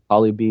 mine would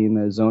probably be in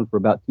the zone for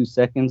about 2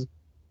 seconds.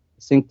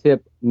 Sink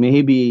tip,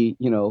 maybe,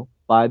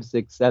 5,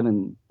 6,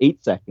 7,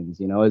 8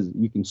 seconds, as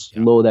you can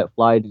Yeah. slow that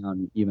fly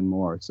down even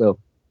more. So,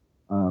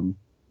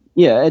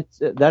 yeah,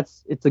 it's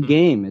a Hmm.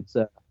 game.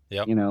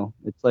 Yep.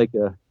 It's like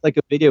a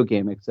video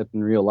game, except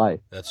in real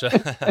life. That's right.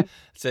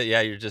 That's it.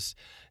 Yeah,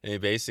 I mean,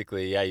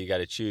 basically, yeah, you got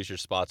to choose your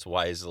spots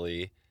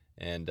wisely,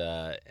 and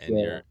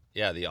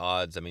Yeah. the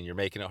odds. I mean, you're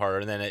making it harder.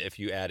 And then if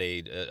you add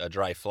a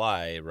dry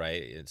fly,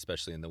 right,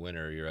 especially in the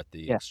winter, you're at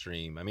the Yeah.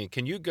 extreme. I mean,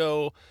 can you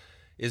go?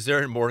 Is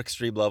there a more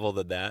extreme level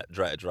than that?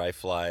 Dry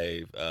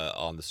fly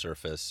on the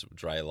surface,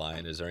 dry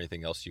line. Is there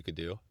anything else you could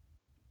do?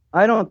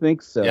 I don't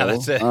think Yeah,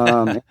 that's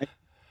so. it.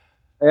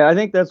 I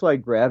think that's why I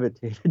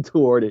gravitated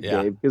toward it,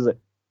 Yeah, Dave, because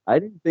I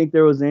didn't think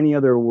there was any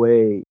other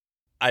way.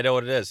 I know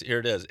what it is. Here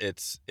it is.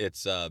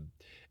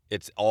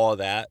 It's all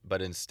that,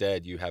 but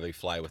instead you have a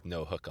fly with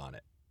no hook on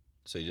it.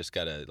 So you just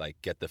gotta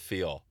like get the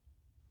feel.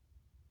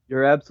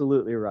 You're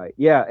absolutely right.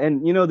 Yeah,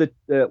 and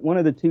the one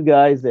of the two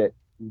guys that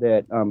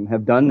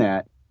have done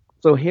that.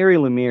 So Harry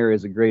Lemire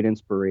is a great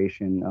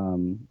inspiration,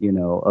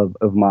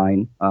 of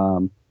mine,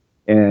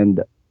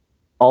 and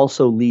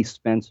also Lee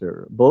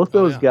Spencer. Both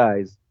Oh those yeah.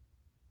 guys,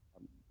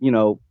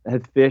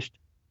 have fished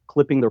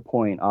clipping their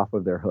point off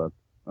of their hook.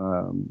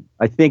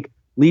 I think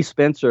Lee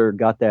Spencer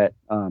got that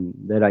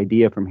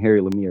idea from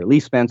Harry Lemire. Lee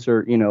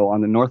Spencer,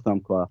 on the North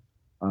Umpqua,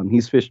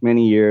 he's fished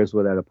many years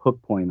without a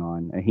hook point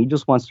on, and he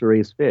just wants to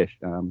raise fish.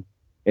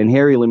 And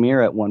Harry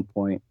Lemire at one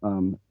point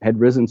had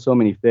risen so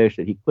many fish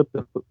that he clipped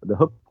the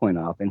hook point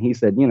off, and he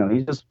said,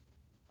 he's just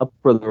up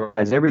for the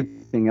rise.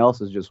 Everything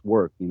else is just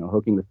work,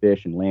 hooking the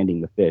fish and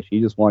landing the fish. He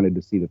just wanted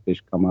to see the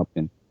fish come up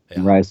and Yeah.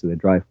 rise to the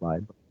dry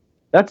fly.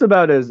 That's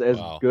about as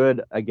Wow.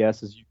 good, I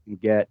guess, as you can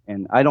get.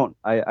 And I don't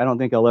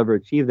think I'll ever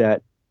achieve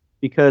that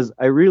because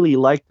I really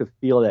like to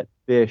feel that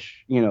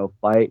fish,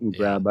 fight and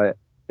Yeah. grab.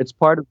 It's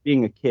part of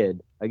being a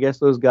kid. I guess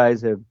those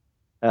guys have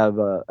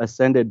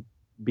ascended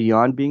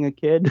beyond being a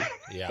kid.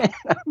 Yeah.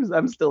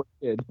 I'm still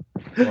a kid.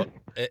 Well,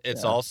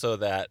 it's Yeah. also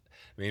that,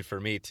 I mean, for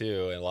me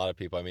too, and a lot of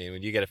people, I mean,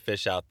 when you get a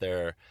fish out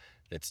there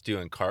that's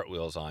doing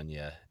cartwheels on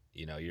you,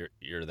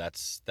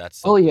 that's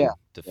Oh yeah. something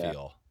to Yeah.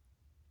 feel.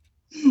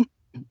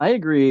 I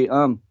agree.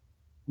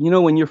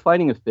 When you're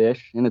fighting a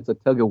fish and it's a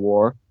tug of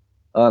war,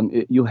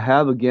 you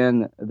have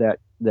again that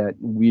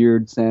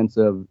weird sense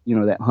of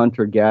that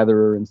hunter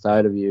gatherer Yep.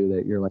 inside of you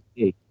that you're like,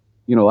 hey,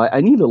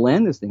 I need to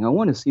land this thing. I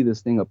want to see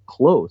this thing up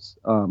close.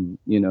 And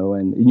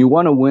you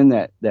want to win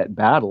that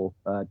battle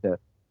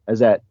as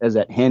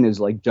that hen is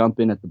like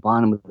jumping at the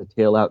bottom of the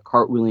tail out,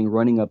 cartwheeling,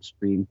 running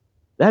upstream.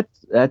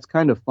 That's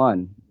kind of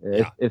fun. If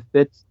Yeah. if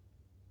it's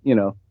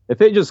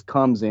if it just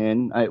comes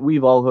in,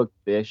 we've all hooked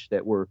fish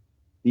that were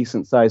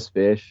decent sized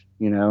fish,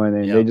 and then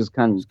they Yep. just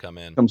kind of Just come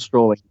in. come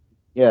strolling.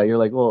 Yeah, you're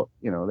like, well,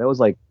 that was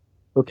like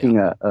Yeah. hooking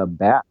a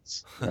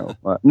bass,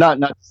 not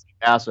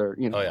bass or,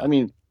 Oh yeah. I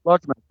mean,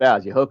 largemouth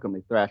bass, you hook them,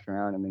 they thrash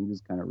around, and then you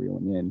just kind of reel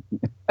them in.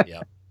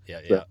 Yep. Yeah.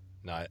 So, Yeah.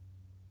 No,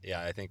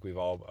 yeah, I think we've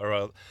all, or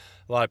a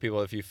lot of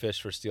people, if you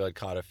fish for steelhead,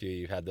 caught a few,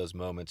 you've had those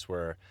moments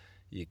where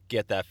you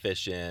get that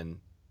fish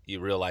in, you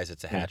realize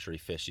it's a yeah. hatchery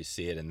fish, you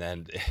see it, and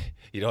then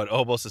it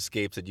almost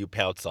escapes, and you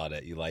pounce on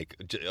it. You like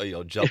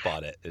jump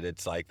on it, and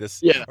it's like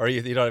this, Yeah. or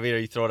you know what I mean, or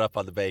you throw it up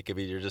on the bank. I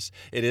mean,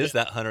 it is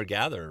that hunter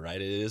gatherer,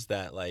 right? It is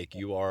that like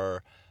you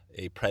are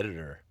a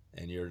predator,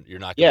 and you're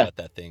not going to Yeah. let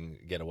that thing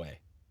get away.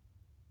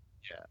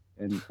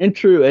 And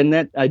true, and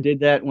that I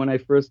did that when I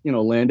first,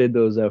 landed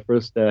those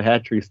first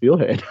hatchery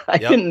steelhead. I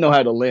Yep. didn't know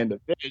how to land a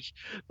fish,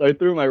 so I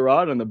threw my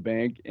rod on the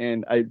bank,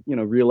 and I,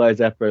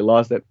 realized after I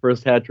lost that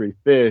first hatchery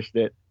fish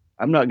that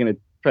I'm not going to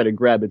try to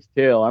grab its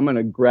tail. I'm going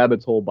to grab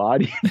its whole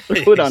body and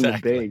throw it on the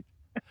Exactly. bank.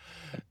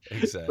 So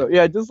Exactly.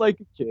 yeah, just like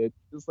a kid,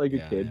 just like a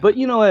Yeah. kid. Yeah. But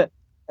you know what?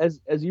 As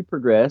you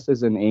progress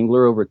as an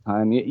angler over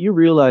time, you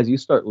realize you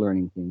start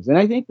learning things, and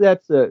I think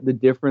that's the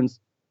difference.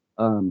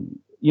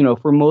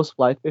 For most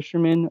fly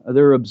fishermen,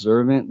 they're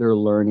observant, they're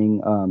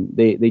learning.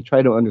 They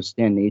try to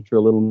understand nature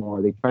a little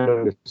more. They try to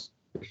understand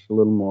fish a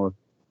little more.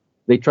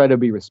 They try to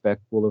be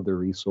respectful of their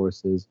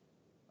resources,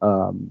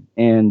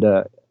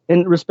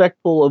 and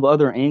respectful of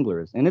other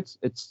anglers. And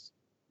it's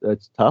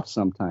tough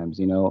sometimes.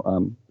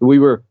 We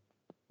were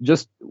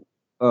just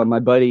my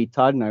buddy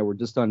Todd and I were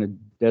just on a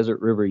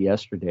desert river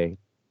yesterday.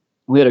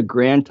 We had a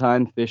grand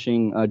time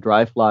fishing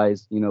dry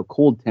flies,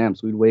 cold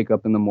temps. We'd wake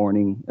up in the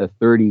morning at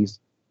 30s.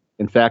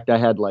 In fact, I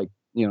had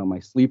my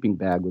sleeping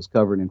bag was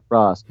covered in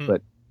frost, Hmm.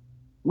 but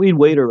we'd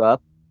wait her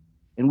up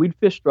and we'd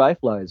fish dry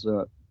flies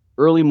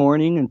early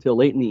morning until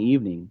late in the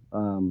evening.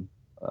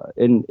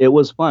 And it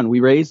was fun. We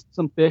raised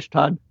some fish.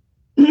 Todd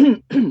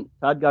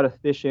got a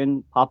fish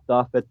in, popped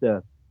off at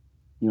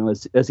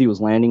as he was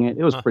landing it.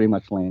 It was Huh. pretty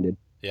much landed.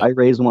 Yep. I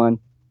raised one.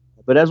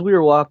 But as we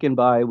were walking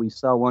by, we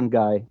saw one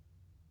guy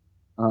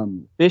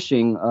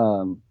fishing,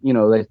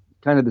 like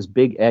kind of this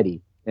big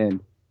eddy.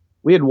 And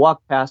we had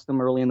walked past him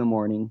early in the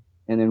morning.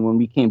 And then when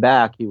we came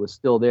back, he was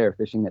still there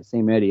fishing that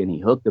same eddy. And he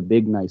hooked a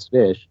big, nice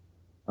fish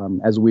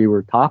as we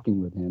were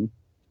talking with him.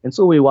 And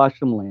so we watched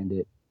him land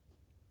it.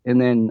 And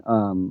then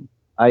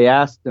I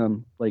asked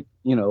him,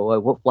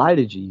 what fly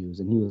did you use?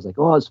 And he was like,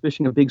 oh, I was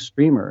fishing a big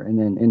streamer. And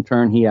then in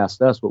turn, he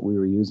asked us what we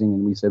were using.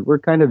 And we said, we're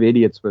kind of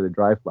idiots for the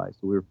dry flies.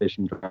 So we were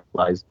fishing dry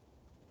flies.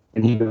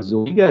 And he goes,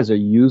 well, you guys are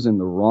using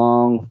the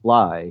wrong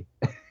fly.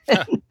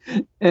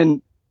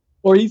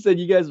 Or he said,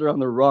 you guys are on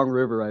the wrong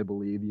river, I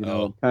believe,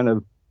 Oh. kind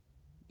of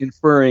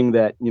inferring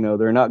that,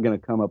 they're not going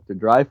to come up to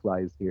dry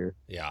flies here.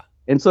 Yeah.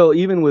 And so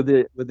even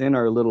within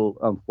our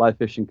little fly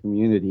fishing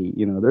community,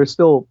 there's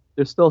still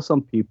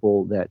some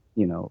people that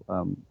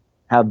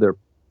have their,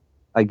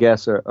 I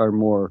guess, are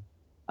more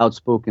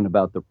outspoken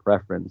about their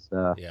preference.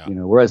 Yeah.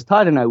 Whereas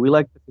Todd and I, we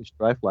like to fish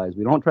dry flies.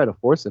 We don't try to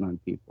force it on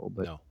people,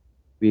 but No.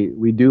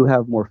 we do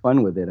have more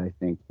fun with it, I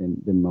think,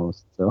 than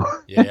most. So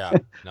Yeah. Yeah.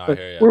 No, I but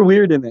hear you. we're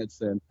weird in that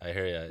sense. I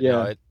hear you.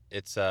 No,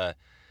 Yeah.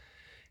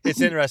 it's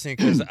interesting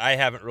because I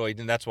haven't really,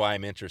 and that's why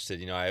I'm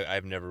interested.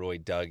 I've never really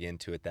dug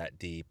into it that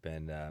deep,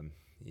 and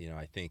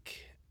I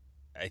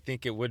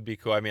think it would be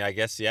cool. I mean, I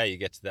guess yeah, you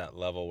get to that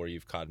level where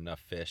you've caught enough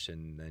fish,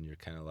 and then you're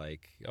kind of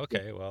like,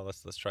 okay, well,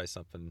 let's try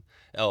something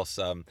else.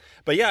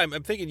 But yeah,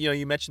 I'm thinking,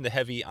 you mentioned the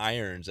heavy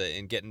irons,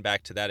 and getting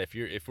back to that,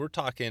 if we're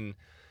talking,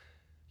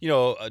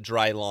 a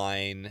dry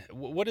line,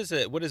 what is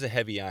it? What is a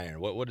heavy iron?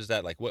 What is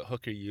that like? What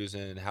hook are you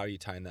using? How are you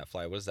tying that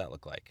fly? What does that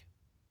look like?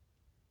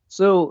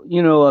 So,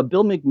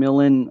 Bill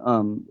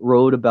McMillan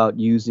wrote about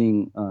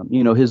using,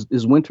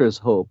 his winter's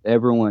hope.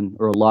 Everyone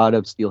or a lot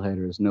of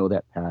steelheaders know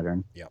that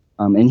pattern. Yeah.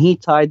 And he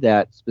tied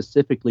that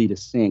specifically to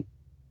sink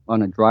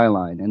on a dry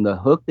line. And the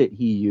hook that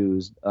he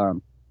used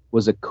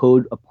was a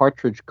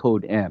partridge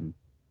code M,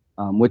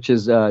 which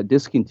is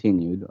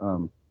discontinued.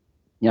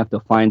 You have to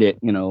find it,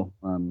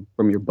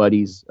 from your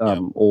buddy's Yep.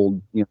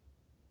 old,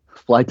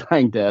 fly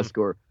tying desk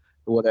or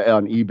what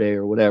on eBay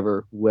or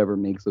whatever, whoever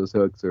makes those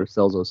hooks or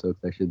sells those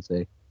hooks, I should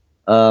say.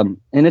 And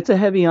it's a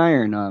heavy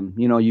iron.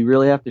 You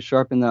really have to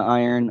sharpen the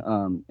iron,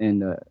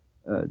 and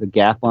the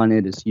gap on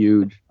it is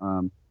huge.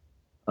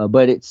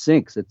 But it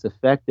sinks. It's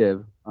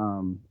effective.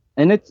 And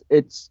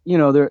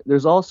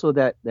there's also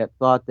that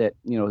thought that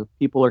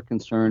people are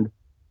concerned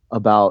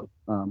about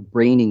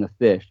braining a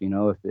fish.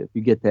 If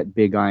you get that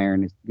big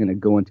iron, it's going to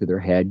go into their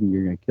head and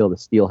you're going to kill the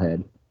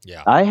steelhead.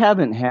 Yeah. I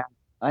haven't had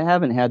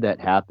that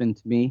happen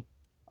to me,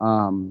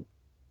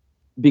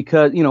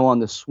 because on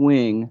the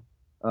swing,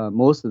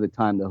 most of the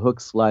time the hook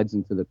slides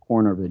into the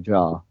corner of the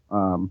jaw.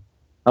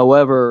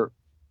 However,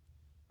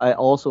 I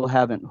also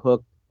haven't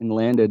hooked and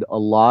landed a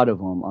lot of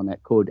them on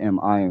that Code M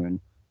iron.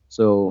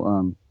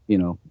 So,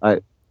 I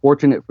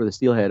fortunate for the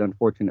steelhead,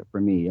 unfortunate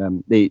for me.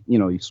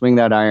 You swing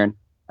that iron,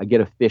 I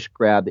get a fish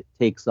grab, it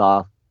takes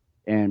off,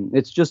 and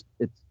it's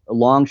a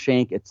long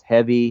shank, it's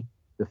heavy.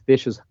 The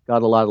fish has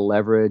got a lot of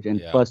leverage, and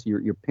Yeah. plus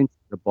you're pinching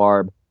the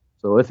barb.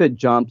 So if it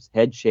jumps,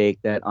 head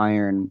shake, that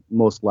iron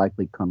most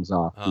likely comes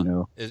off.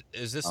 Huh.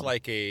 Is this Um,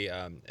 like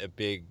a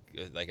big,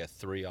 like a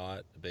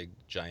 3/0, a big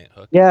giant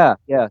hook? yeah,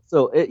 yeah.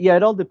 So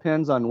it all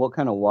depends on what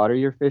kind of water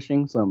you're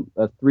fishing. So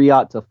a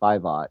 3/0 to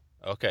 5/0.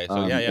 Okay,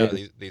 so yeah, yeah,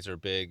 Is these are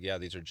big. Yeah,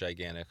 these are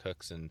gigantic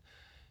hooks, and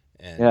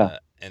yeah.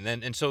 uh,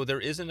 and so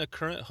there isn't a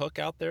current hook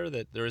out there,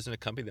 that there isn't a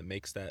company that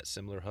makes that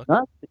similar hook.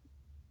 Not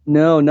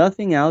No,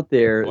 nothing out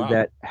there Wow.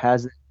 that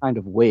has that kind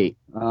of weight.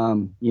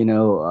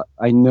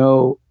 I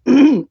know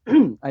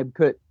I've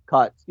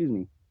caught, excuse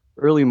me,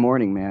 early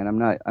morning, man.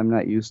 I'm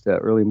not used to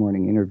early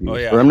morning Oh interviews, or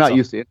yeah, I'm it's not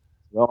used to it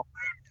at all.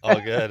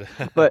 all good.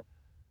 But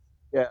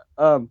yeah,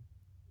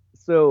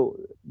 so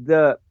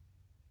the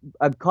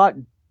I've caught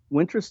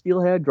winter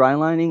steelhead dry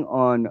lining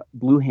on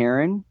blue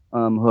heron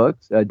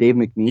hooks, Dave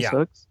McNeese Yeah.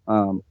 hooks,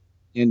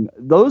 and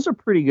those are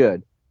pretty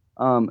good.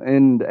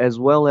 And as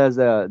well as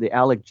the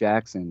Alec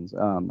Jacksons,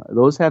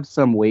 those have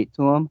some weight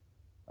to them.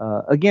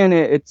 Again,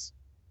 it's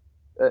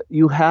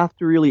you have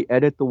to really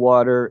edit the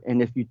water,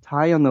 and if you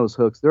tie on those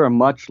hooks, they're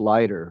much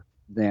lighter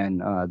than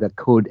the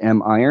Code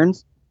M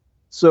irons.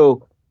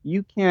 So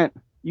you can't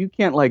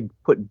like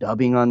put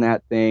dubbing on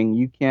that thing.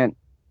 You can't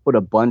put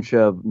a bunch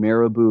of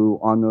marabou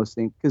on those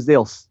things because they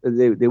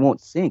won't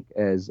sink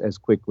as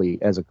quickly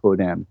as a Code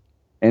M.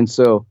 And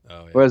so,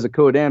 Oh yeah. whereas a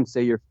Code M,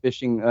 say you're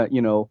fishing,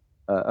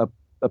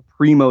 a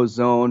primo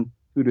zone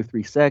 2 to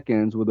 3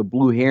 seconds with a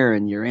blue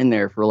heron, you're in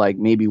there for like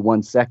maybe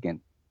 1 second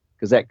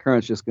because that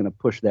current's just going to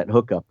push that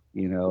hook up.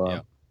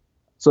 Yeah.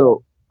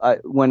 So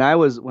when I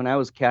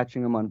was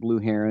catching them on blue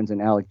herons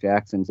and Alec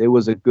Jacksons, it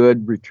was a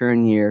good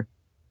return year,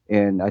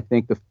 and I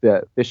think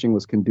the fishing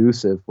was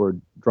conducive for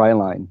dry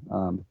line.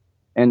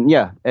 And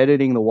yeah,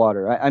 editing the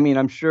water. I mean,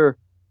 I'm sure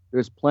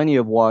there's plenty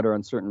of water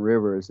on certain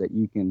rivers that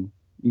you can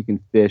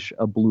fish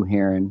a blue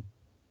heron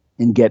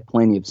and get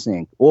plenty of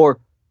sink. Or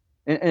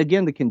and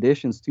again, the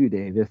conditions too,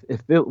 Dave.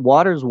 If the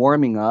water's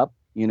warming up,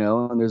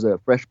 and there's a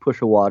fresh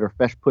push of water,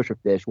 fresh push of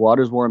fish,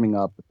 water's warming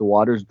up, but the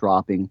water's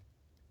dropping,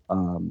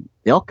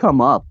 they'll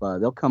come up.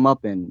 They'll come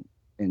up and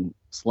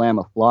slam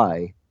a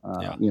fly,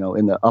 Yeah.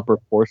 in the upper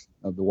portion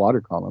of the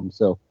water column.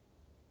 So,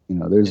 In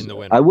there's the I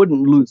winter.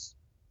 wouldn't lose.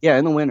 Yeah,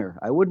 in the winter,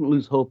 I wouldn't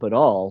lose hope at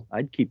all.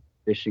 I'd keep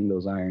fishing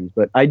those irons,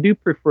 but I do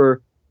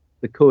prefer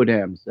the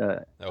Codems.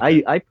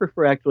 Okay. I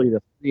prefer actually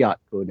the 3/0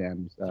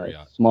 Codems,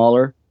 3/0.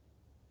 smaller.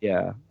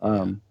 Yeah.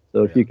 Yeah.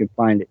 So if Yeah. you can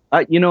find it,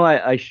 I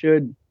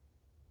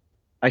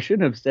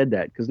shouldn't have said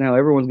that because now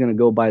everyone's going to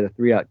go buy the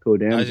 3/0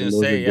 Code I M's, was gonna and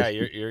those are say, yeah,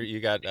 just you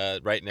got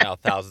right now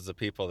thousands of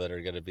people that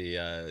are gonna be,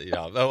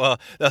 well,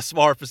 a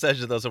smaller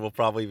percentage of those will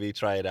probably be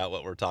trying out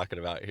what we're talking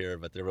about here,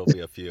 but there will be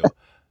a few.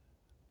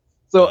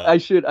 so Uh, I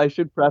should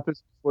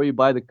preface before you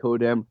buy the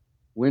Code M.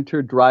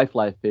 winter dry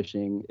fly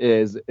fishing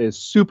is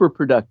super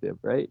productive,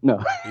 right?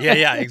 No.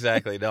 Yeah,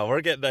 exactly. No,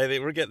 I think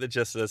we're getting the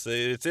gist of this.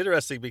 It's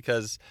interesting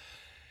because,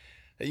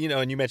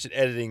 and you mentioned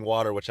editing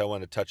water, which I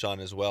want to touch on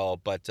as well.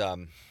 But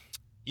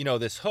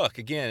this hook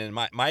again, in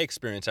my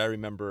experience, I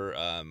remember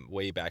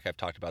way back. I've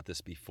talked about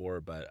this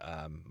before, but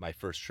my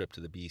first trip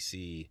to the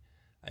BC,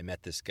 I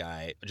met this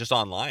guy just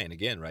online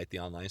again, right? The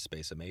online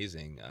space,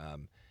 amazing.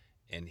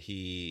 And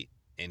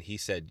he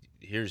said,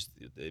 "Here's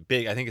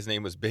big." I think his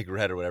name was Big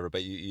Red or whatever.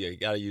 But you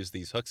got to use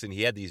these hooks, and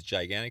he had these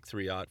gigantic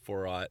 3/0,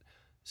 4/0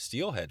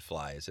 steelhead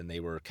flies, and they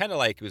were kind of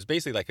like, it was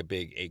basically like a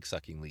big egg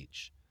sucking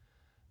leech.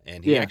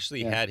 And he Yeah,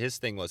 actually yeah, had, his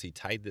thing was he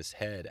tied this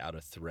head out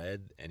of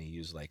thread, and he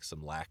used like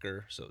some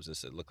lacquer, so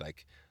it looked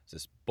like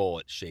this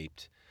bullet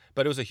shaped,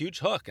 but it was a huge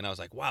hook, and I was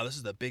like, wow, this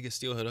is the biggest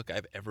steelhead hook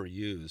I've ever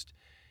used,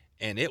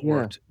 and it yeah.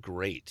 worked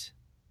great.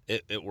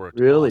 It worked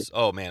Really? awesome.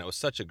 Oh man, it was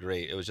such a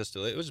great. It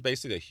was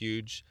basically a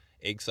huge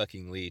egg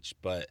sucking leech,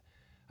 but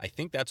I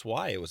think that's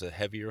why it was a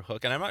heavier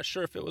hook, and I'm not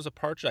sure if it was a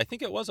partridge. I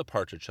think it was a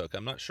partridge hook.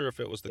 I'm not sure if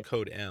it was the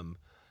code M.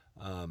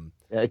 Um,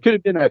 Yeah, it could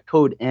have been a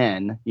code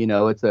N.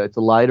 It's a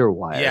lighter Yeah,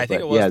 wire, I think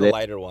but it was yeah, the that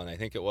lighter one. I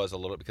think it was a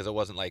little because it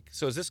wasn't like,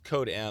 so is this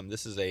code M?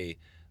 This is a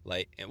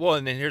like, well,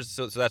 and then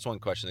so that's one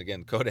question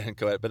again, code M,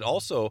 code, but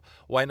also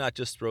why not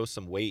just throw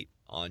some weight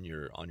on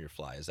your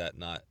fly? Is that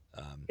not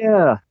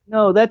yeah.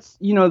 No, that's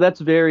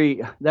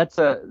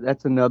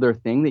another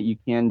thing that you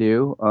can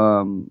do.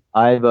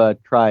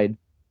 I've tried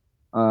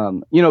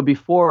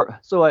before.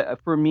 So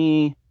for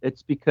me,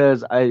 it's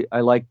because I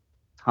like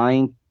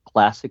tying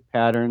classic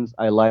patterns.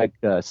 I like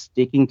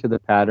sticking to the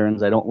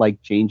patterns. I don't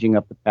like changing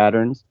up the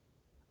patterns.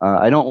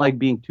 I don't like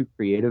being too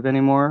creative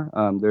anymore.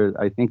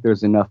 I think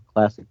there's enough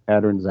classic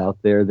patterns out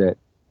there that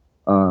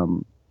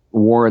um,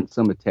 warrant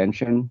some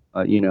attention,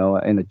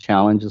 and a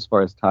challenge as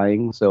far as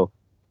tying. So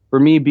for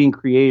me, being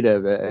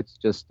creative, it's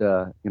just,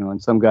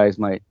 and some guys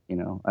might,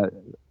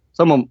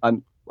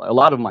 a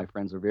lot of my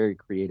friends are very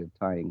creative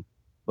tying,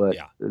 but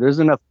yeah. there's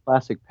enough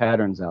classic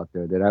patterns out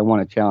there that I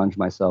want to challenge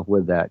myself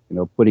with that,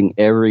 putting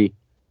every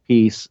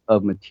piece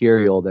of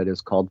material that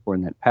is called for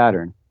in that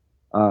pattern.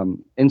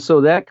 And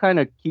so that kind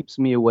of keeps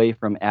me away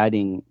from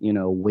adding,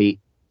 weight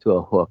to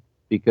a hook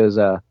because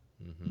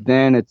Hmm.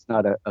 then it's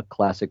not a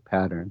classic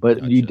pattern.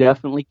 But you Gotcha.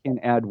 definitely can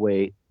add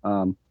weight.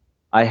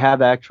 I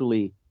have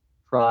actually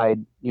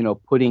tried,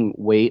 putting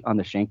weight on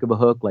the shank of a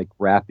hook, like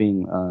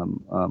wrapping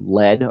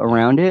lead Yeah,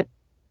 around it,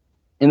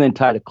 and then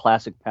tied a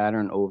classic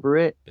pattern over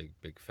it.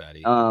 big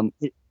fatty. Um,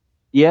 it,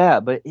 yeah,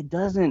 but it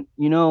doesn't,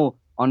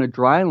 on a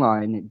dry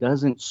line, it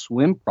doesn't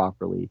swim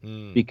properly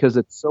Mm, because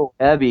it's so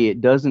heavy.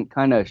 It doesn't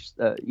kind of,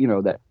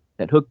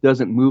 that hook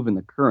doesn't move in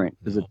the current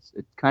because no,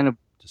 it's kind of,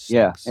 just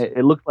yeah, sinks.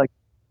 it looks like,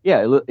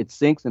 yeah, it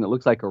sinks and it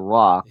looks like a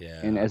rock.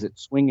 And Yeah, as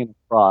it's swinging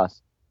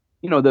across,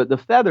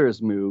 the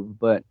feathers move,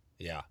 but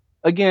yeah,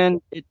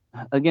 again,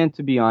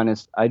 to be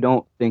honest, I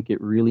don't think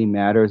it really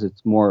matters.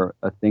 It's more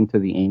a thing to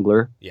the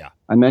angler. yeah.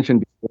 I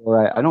mentioned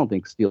before, I don't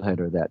think steelhead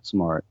are that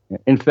smart.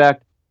 In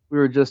fact, we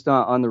were just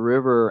on the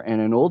river,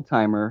 and an old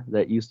timer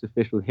that used to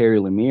fish with Harry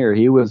Lemire,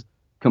 he was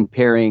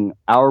comparing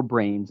our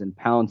brains in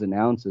pounds and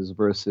ounces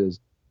versus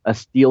a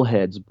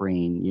steelhead's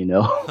brain,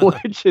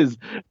 which is,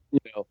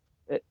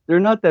 they're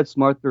not that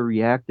smart. They're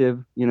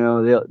reactive.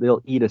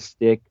 They'll eat a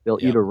stick, they'll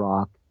eat Yep, a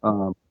rock.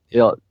 yep.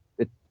 They'll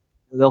it,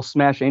 they'll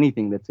smash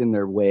anything that's in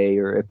their way,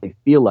 or if they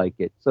feel like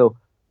it. So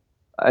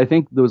I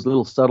think those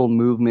little subtle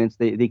movements,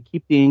 they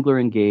keep the angler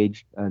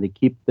engaged. They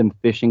keep them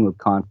fishing with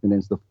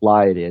confidence. The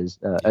fly it is,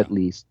 Yeah. at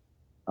least.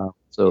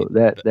 So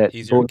that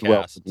Easier to bodes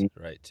well for cast, me.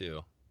 right?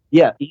 Too.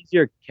 Yeah,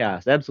 easier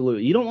cast.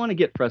 Absolutely. You don't want to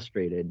get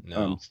frustrated.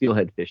 No.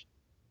 Steelhead fishing.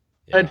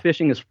 Steelhead Yeah.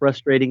 fishing is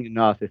frustrating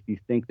enough if you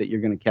think that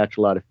you're going to catch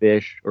a lot of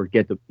fish or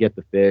get the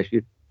fish.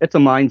 It's a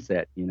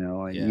mindset, and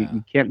Yeah.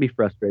 you can't be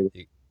frustrated.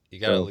 You you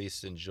got to at So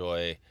least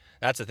enjoy.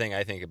 That's the thing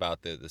I think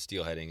about the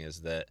steelheading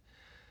is that,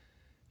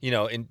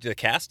 in the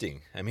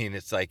casting. I mean,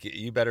 it's like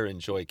you better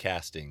enjoy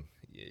casting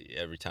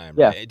every time,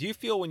 yeah, right? Do you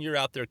feel when you're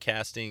out there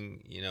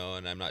casting,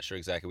 and I'm not sure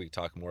exactly, we can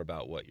talk more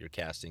about what you're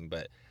casting,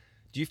 but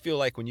do you feel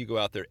like when you go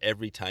out there,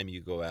 every time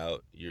you go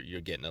out, you're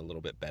getting a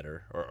little bit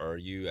better, or are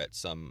you at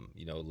some,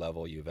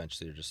 level you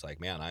eventually are just like,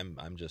 man,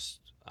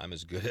 I'm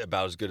as good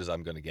about as good as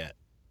I'm going to get.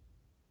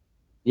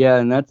 yeah,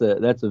 and that's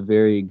a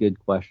very good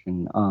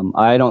question.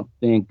 I don't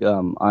think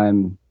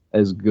I'm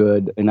as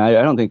good, and I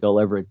don't think I'll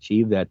ever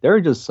achieve that. There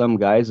are just some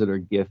guys that are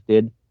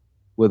gifted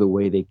with the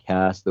way they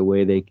cast, the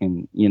way they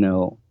can,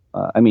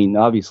 I mean,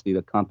 obviously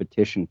the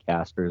competition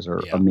casters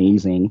are Yeah.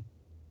 amazing.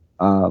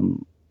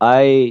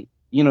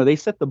 They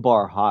set the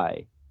bar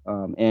high,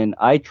 and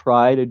I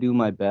try to do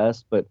my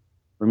best, but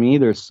for me,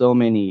 there's so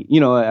many.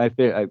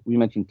 We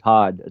mentioned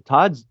Todd.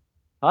 Todd's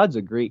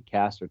a great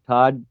caster.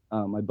 Todd,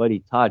 my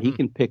buddy Todd, he Hmm.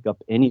 can pick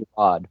up any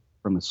rod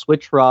from a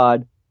switch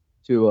rod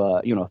to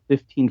a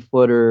 15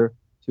 footer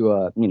to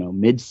a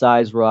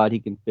mid-size rod. He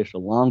can fish a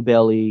long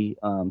belly.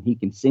 He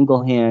can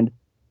single hand,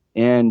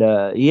 and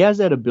he has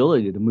that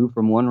ability to move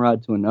from one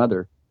rod to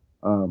another.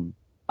 Um,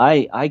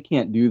 I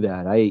can't do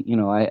that.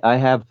 I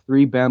have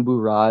 3 bamboo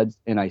rods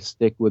and I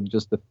stick with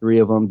just the 3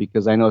 of them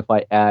because I know if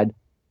I add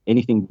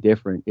anything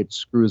different, it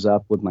screws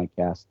up with my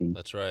casting.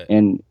 That's right.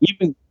 And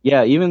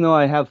even though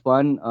I have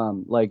fun,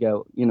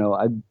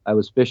 I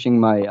was fishing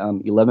my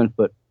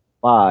 11-foot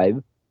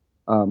 5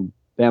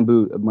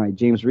 bamboo, my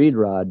James Reed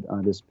rod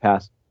this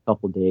past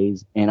couple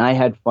days, and I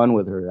had fun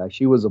with her.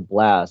 She was a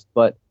blast,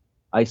 but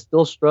I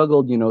still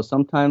struggled.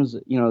 Sometimes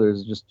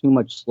there's just too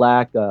much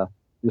slack.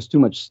 There's too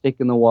much stick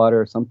in the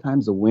water.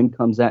 Sometimes the wind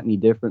comes at me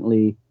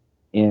differently,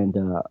 and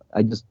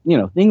I just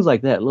things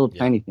like that, little Yeah.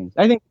 tiny things.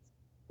 I think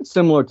it's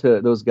similar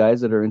to those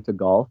guys that are into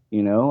golf. I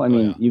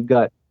mean, yeah. you've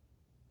got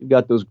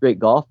those great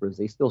golfers.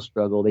 They still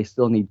struggle. They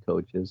still need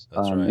coaches.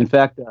 That's right. In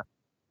fact,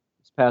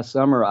 this past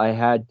summer, I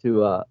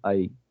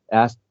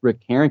asked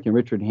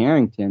Richard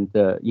Harrington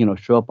to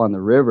show up on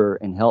the river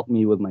and help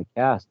me with my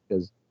cast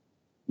because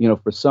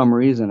for some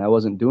reason I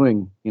wasn't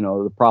doing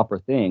the proper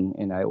thing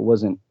and I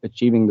wasn't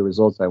achieving the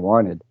results I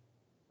wanted.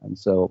 And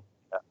so,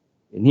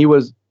 and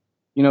you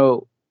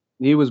know,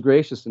 he was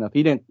gracious enough.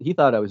 He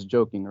thought I was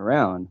joking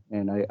around.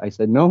 And I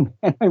said, no,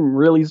 man, I'm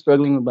really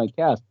struggling with my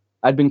cast.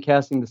 I'd been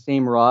casting the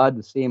same rod,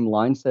 the same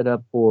line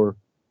setup for,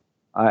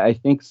 I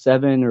think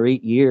 7 or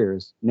 8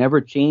 years,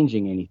 never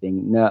changing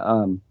anything.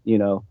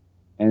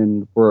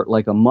 And for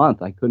like a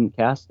month, I couldn't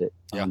cast it.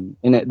 Yeah.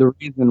 The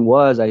reason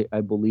was,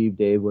 I believe,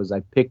 Dave, was I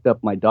picked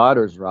up my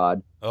daughter's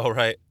rod. Oh,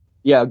 right.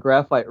 Yeah, a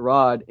graphite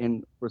rod,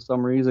 and for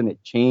some reason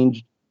it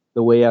changed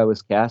the way I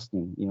was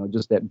casting.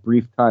 Just that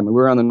brief time. We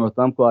were on the North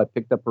Umpqua. I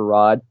picked up her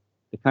rod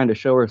to kind of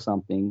show her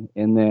something,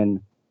 and then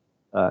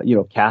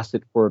cast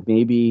it for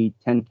maybe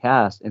 10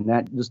 casts, and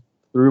that just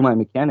threw my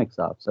mechanics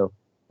off. So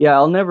yeah,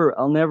 I'll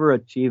never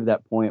achieve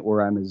that point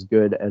where I'm as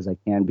good as I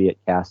can be at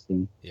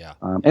casting. Yeah.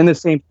 And the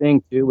same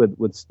thing too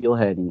with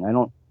steelheading.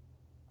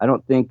 I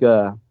don't think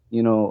Todd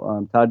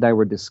and I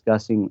were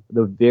discussing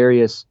the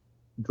various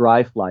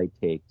dry fly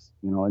takes,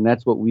 and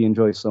that's what we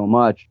enjoy so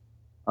much.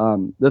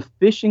 The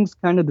fishing's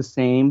kind of the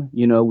same.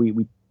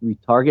 We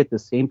target the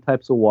same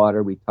types of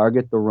water. We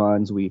target the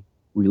runs. We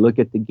look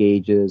at the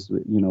gauges.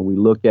 We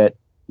look at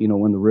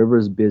when the river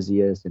is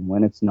busiest and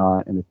when it's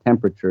not, and the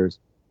temperatures.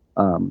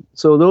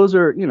 So those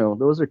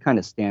are kind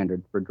of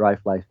standard for dry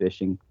fly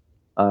fishing.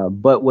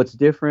 But what's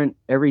different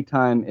every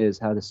time is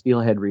how the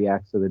steelhead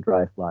reacts to the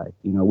dry fly.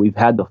 We've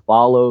had the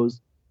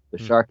follows, the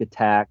shark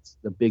attacks,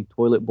 the big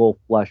toilet bowl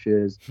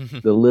flushes,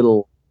 the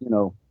little,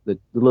 the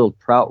little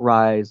trout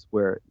rise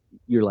where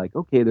you're like,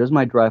 okay, there's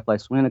my dry fly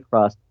swimming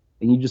across,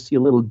 and you just see a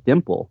little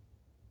dimple,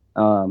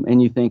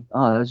 and you think,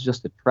 oh, that's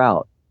just a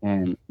trout,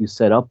 and you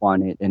set up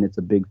on it, and it's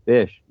a big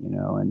fish,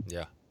 and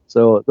Yeah.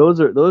 so those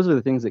are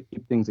the things that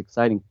keep things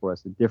exciting for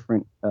us, the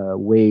different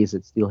ways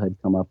that steelhead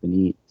come up and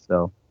eat.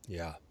 So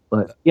Yeah.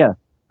 but yeah,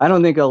 I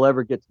don't think I'll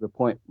ever get to the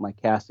point my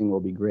casting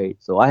will be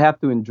great. So I have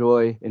to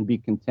enjoy and be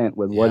content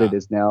with what it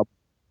is now.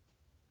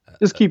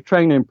 Just keep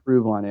trying to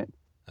improve on it.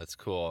 That's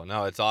cool.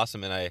 No, it's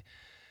awesome. And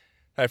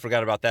I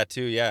forgot about that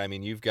too. Yeah. I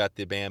mean, you've got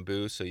the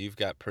bamboo, so you've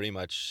got pretty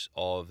much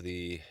all of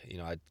the,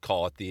 I'd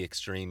call it the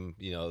extreme,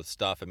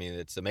 stuff. I mean,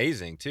 it's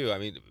amazing too. I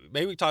mean,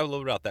 maybe we talk a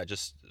little bit about that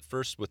just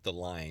first with the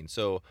line.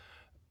 So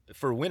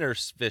for winter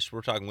fish,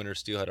 we're talking winter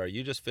steelhead. Are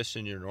you just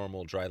fishing your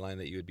normal dry line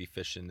that you would be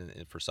fishing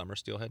for summer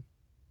steelhead?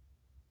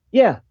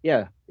 Yeah,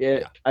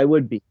 I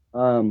would be.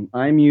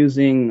 I'm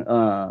using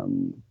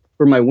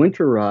for my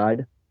winter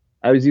rod,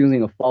 I was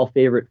using a fall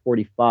favorite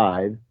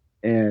 45,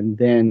 and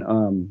then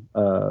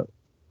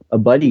a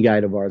buddy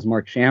guide of ours,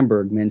 Mark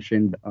Schamberg,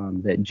 mentioned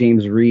that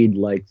James Reed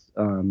likes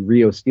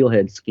Rio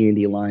Steelhead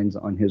Scandy lines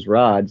on his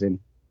rods, and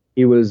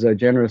he was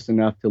generous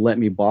enough to let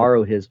me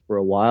borrow his for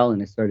a while,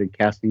 and I started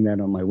casting that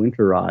on my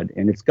winter rod,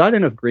 and it's got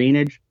enough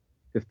grainage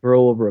to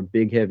throw over a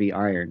big heavy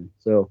iron.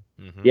 So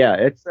yeah,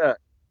 it's a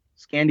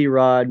Scandy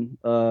rod.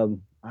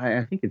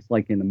 I think it's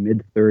like in the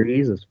mid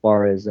 30s as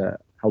far as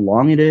how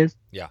long it is.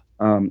 Yeah.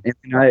 And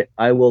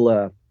I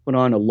will put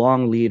on a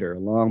long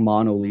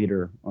mono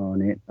leader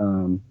on it.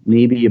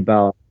 Maybe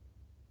about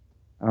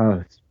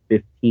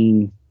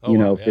 15,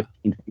 15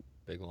 feet.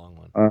 Big long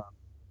one.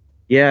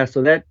 Yeah.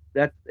 So that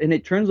and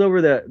it turns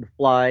over the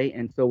fly,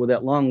 and so with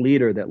that long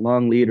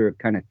leader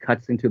kind of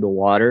cuts into the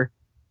water,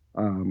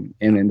 and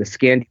then the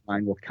Scandy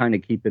line will kind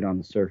of keep it on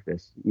the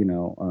surface.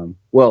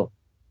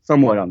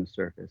 Somewhat on the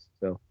surface.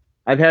 So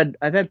I've had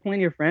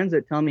plenty of friends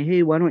that tell me,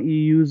 hey, why don't you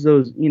use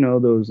those,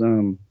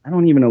 I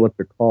don't even know what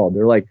they're called.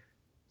 They're like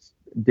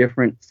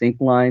different sink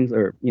lines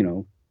or,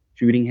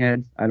 shooting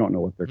heads. I don't know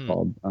what they're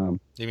called.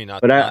 You mean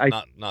not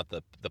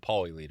the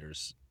poly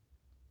leaders?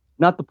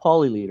 Not the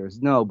poly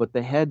leaders, no, but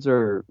the heads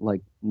are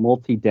like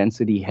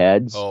multi-density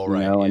heads. Oh,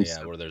 right.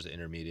 Where there's an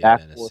intermediate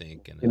and a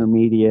sink. And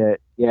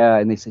intermediate. Yeah.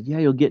 And they said, yeah,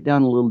 you'll get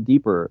down a little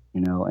deeper,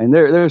 and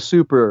they're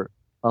super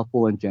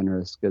helpful and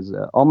generous because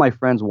all my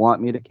friends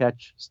want me to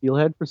catch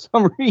steelhead for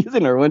some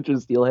reason, or winter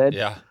steelhead.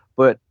 Yeah.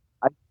 But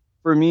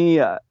for me,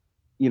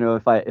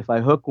 if I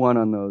hook one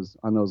on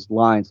those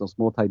lines, those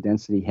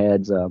multi-density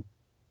heads,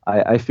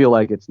 I feel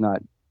like it's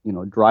not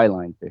dry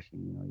line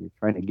fishing. You're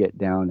trying to get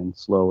down and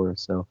slower.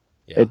 So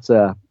it's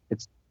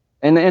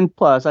And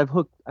plus I've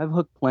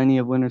hooked plenty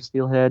of winter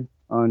steelhead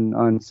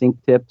on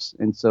sink tips,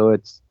 and so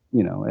it's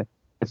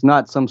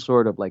not some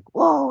sort of like,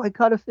 whoa, I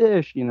caught a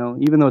fish,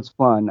 even though it's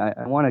fun.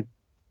 I want to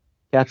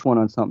catch one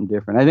on something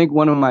different. I think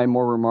one of my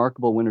more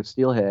remarkable winter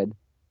steelhead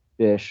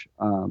fish,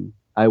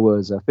 I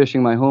was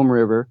fishing my home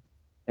river,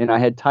 and I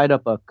had tied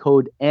up a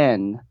code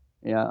N,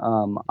 yeah,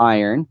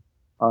 iron.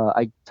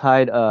 I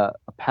tied a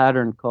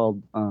pattern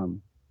called,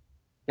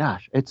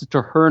 gosh, it's a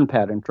Traherne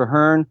pattern,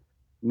 Traherne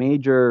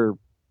Major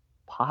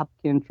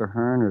Popkin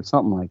Traherne or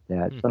something like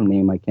that. Some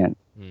name I can't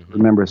Mm-hmm.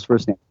 remember his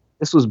first name.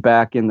 This was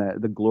back in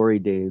the glory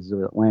days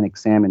of Atlantic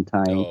salmon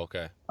tying. Oh,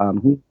 okay.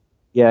 He,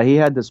 yeah, he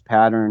had this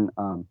pattern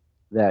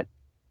that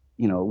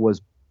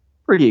was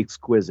pretty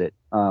exquisite.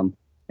 And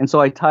so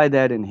I tied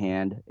that in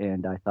hand,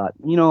 and I thought,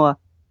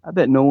 I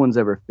bet no one's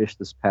ever fished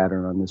this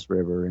pattern on this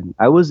river, and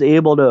I was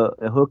able to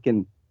hook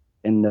and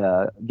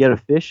get a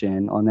fish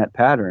in on that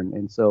pattern.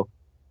 And so,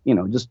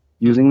 just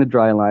using the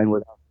dry line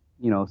without,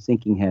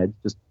 sinking heads,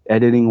 just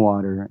editing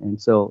water, and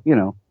so,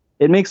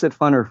 it makes it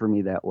funner for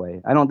me that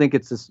way. I don't think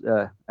it's this.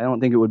 I don't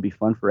think it would be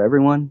fun for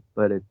everyone,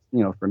 but it's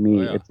for Oh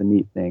me, yeah. it's a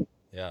neat thing.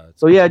 Yeah. It's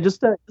So yeah, cool.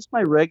 just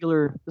my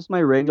regular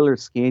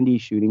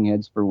Scandi shooting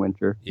heads for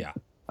winter. Yeah.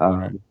 All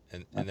right.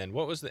 Um, And then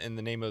what was the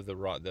name of the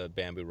rod, the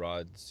bamboo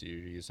rods you're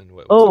using?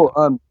 What's it oh,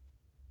 called?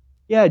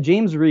 yeah,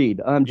 James Reed.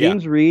 Yeah.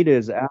 James Reed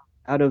is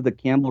out of the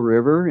Campbell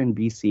River in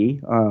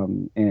BC.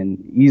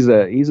 And he's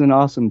an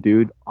awesome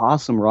dude,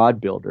 awesome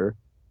rod builder,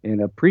 and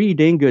a pretty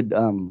dang good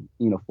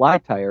fly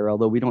tire.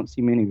 Although we don't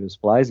see many of his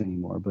flies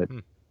anymore, but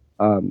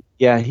Hmm.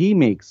 yeah, he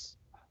makes.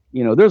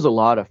 There's a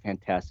lot of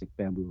fantastic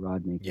bamboo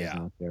rod makers Yeah.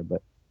 out there,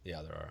 but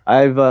Yeah, there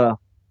are.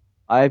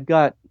 I've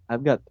got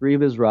three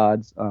of his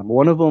rods.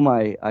 One of them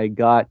I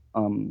got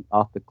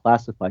off the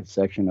classified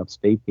section of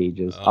Spay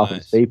Pages, Oh, off of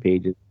nice. Spay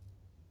Pages,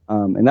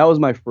 and that was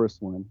my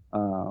first one.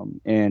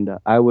 And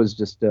I was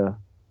just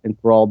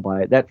enthralled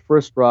by it.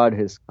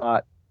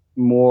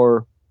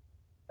 More.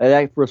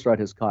 That first rod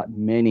has caught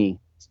many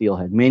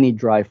steelhead, many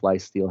dry fly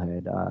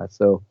steelhead.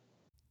 So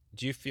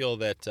Do you feel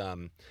that,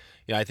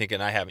 I think,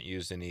 and I haven't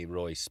used any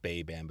really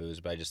spay bamboos,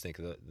 but I just think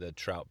of the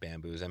trout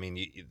bamboos. I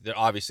mean,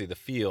 obviously the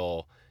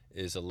feel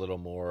is a little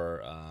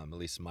more, at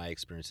least in my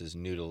experience, is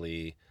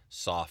noodly,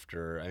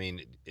 softer. I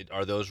mean,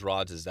 are those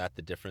rods, is that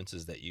the difference,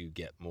 is that you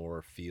get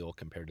more feel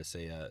compared to,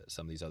 say,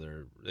 some of these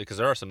other, because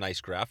there are some nice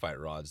graphite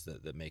rods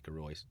that make a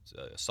really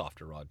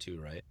softer rod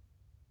too, right?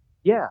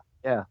 yeah,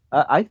 yeah,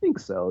 I think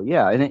so.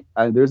 Yeah, I think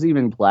there's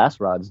even glass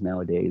rods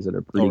nowadays that are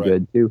Oh, pretty right.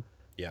 good too.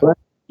 Yeah. But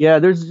yeah,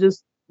 there's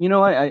just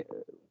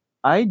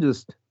I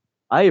just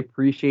I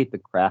appreciate the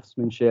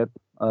craftsmanship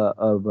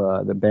of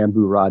the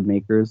bamboo rod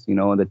makers,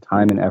 and the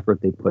time and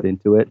effort they put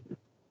into it.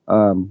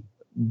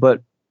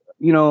 But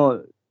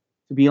to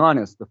be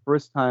honest, the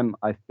first time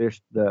I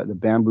fished the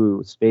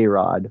bamboo spay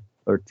rod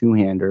or two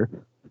hander,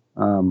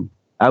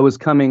 I was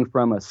coming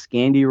from a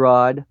Scandi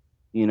rod,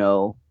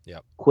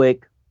 Yep.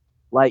 quick,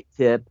 light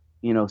tip,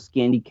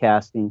 Scandi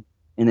casting,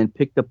 and then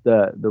picked up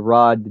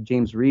the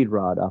James Reed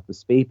rod off the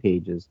Spay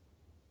Pages,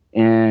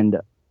 and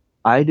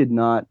I did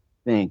not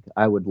think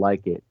I would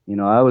like it.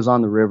 I was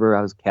on the river,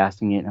 I was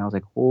casting it, and I was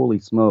like, holy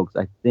smokes,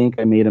 I think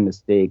I made a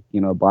mistake,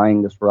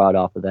 buying this rod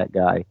off of that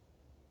guy.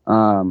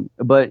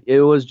 But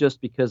it was just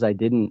because I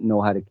didn't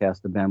know how to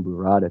cast a bamboo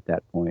rod at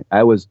that point.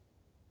 I was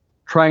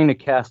trying to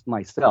cast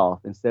myself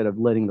instead of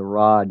letting the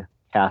rod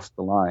cast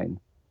the line.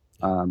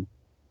 Um,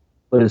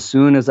 but as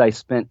soon as I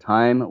spent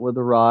time with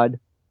the rod,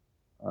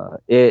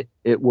 it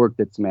worked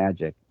its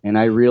magic, and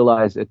I Mm,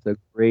 realized it's a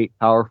great,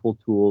 powerful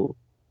tool.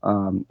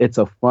 It's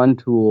a fun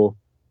tool,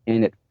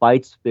 and it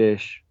fights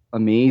fish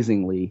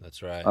amazingly.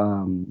 that's right.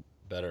 Um,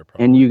 Better,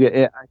 and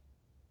probably.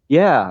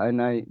 yeah,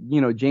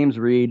 and James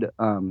Reed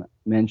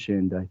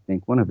mentioned, I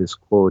think one of his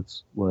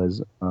quotes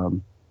was,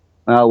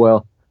 oh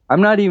well,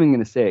 I'm not even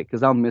going to say it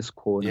because I'll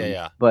misquote Yeah, him,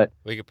 yeah. but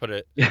We could put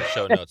it in the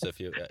show notes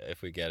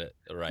if we get it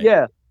right.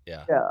 yeah,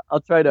 Yeah. yeah,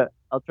 I'll try to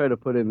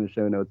put it in the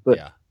show notes. But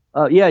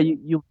Yeah. yeah,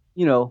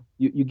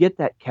 you get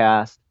that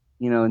cast,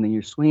 and then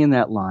you're swinging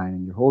that line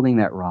and you're holding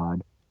that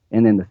rod,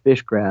 and then the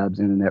fish grabs,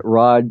 and then that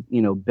rod,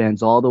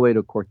 bends all the way to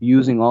a cork,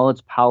 using all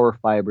its power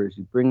fibers.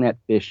 You bring that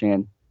fish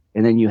in,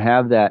 and then you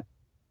have that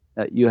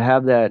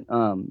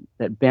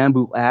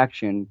bamboo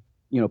action,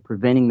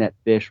 preventing that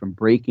fish from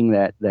breaking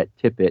that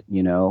tippet,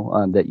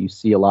 that you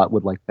see a lot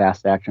with like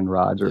fast action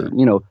rods, Yeah.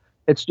 or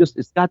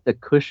it's got the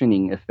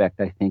cushioning effect,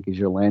 I think, as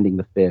you're landing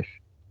the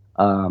fish.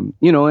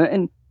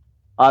 And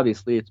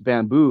obviously it's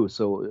bamboo,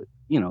 so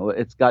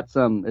it's got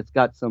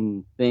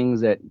some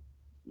things that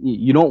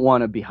you don't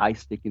want to be high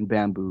sticking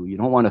bamboo. You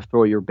don't want to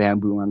throw your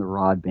bamboo on the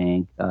rod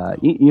bank. No.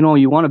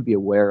 You want to be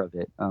aware of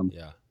it.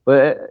 Yeah.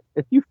 But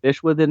if you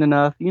fish with it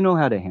enough, you know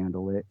how to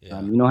handle it.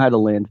 Yeah. You know how to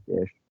land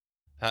fish.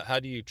 How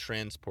do you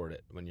transport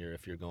it when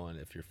if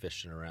you're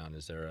fishing around?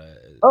 Is there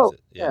is Oh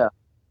it, yeah. yeah,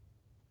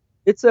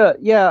 it's a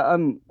yeah.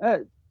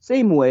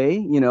 Same way.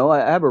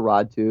 I have a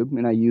rod tube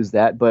and I use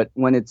that. But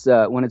when it's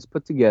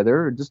put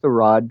together, just a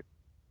rod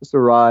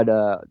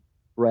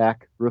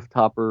rack, roof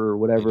topper or You do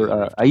whatever. the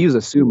roof I use topper.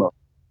 a sumo.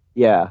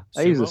 Yeah,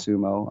 I use a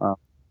Sumo? sumo.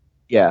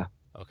 Yeah,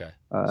 Okay.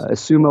 a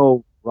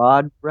sumo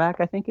rod rack,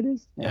 I think it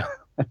is. Yeah.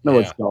 I don't know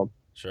what it's called.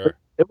 Sure.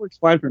 It works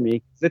fine for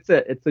me. It's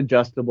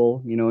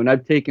adjustable, and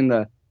I've taken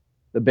the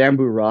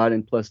bamboo rod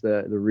and plus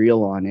the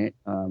reel on it,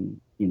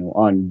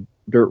 on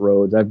dirt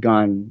roads. I've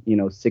gone,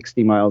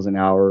 60 miles an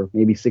hour,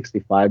 maybe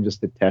 65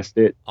 just to test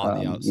it. On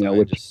the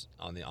outside, just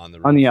on the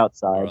roof, on the or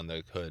outside, on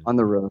the hood, on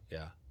the roof.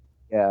 Yeah.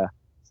 Yeah.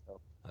 So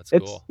That's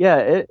cool.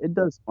 it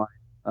does fine.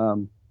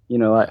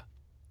 Yeah.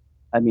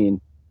 I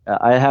mean,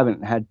 I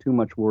haven't had too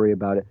much worry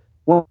about it.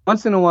 Well,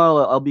 once in a while,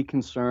 I'll be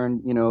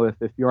concerned,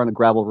 if you're on a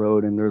gravel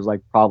road and there's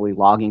like probably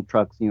logging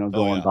trucks,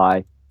 going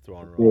by.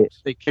 Throwing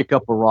rocks. They kick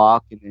up a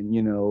rock and then,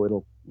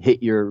 it'll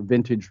hit your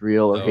vintage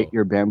reel or hit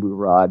your bamboo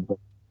rod. But,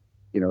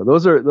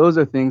 those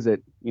are things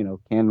that,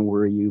 can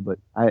worry you, but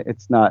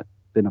it's not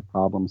been a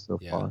problem so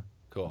far.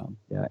 Cool.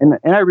 And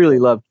I really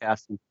love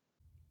casting.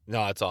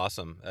 No, it's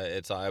awesome.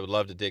 I would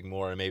love to dig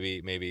more, and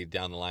maybe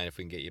down the line if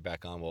we can get you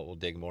back on, we'll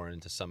dig more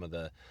into some of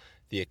the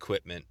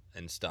equipment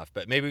and stuff.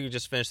 But maybe we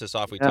just finish this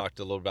off. We talked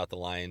a little about the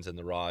lines and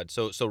the rod.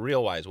 So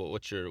reel wise,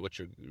 what's your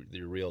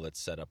reel that's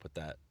set up with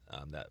that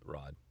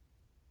rod?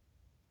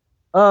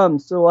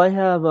 So I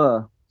have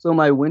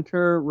my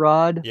winter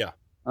rod. Yeah.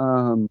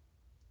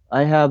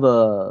 I have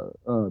a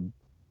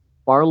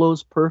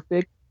Barlow's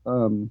Perfect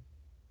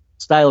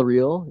style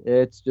reel.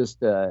 It's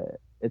just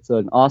it's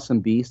an awesome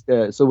beast.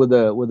 So with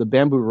the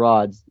bamboo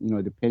rods,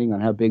 depending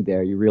on how big they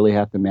are, you really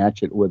have to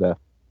match it with a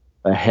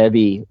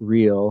heavy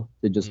reel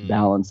to just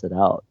balance it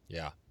out.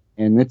 Yeah.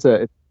 And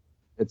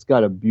it's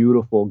got a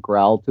beautiful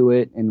growl to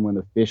it, and when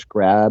the fish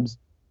grabs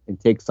and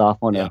takes off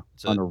on a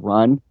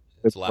run,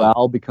 the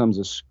growl becomes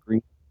a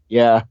scream.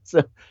 Yeah,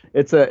 so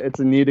it's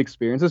a neat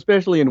experience,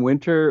 especially in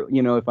winter.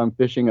 If I'm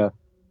fishing a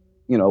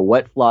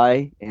wet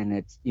fly and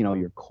it's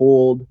you're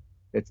cold,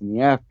 it's in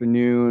the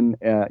afternoon,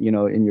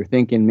 and you're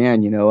thinking,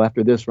 man,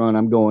 after this run,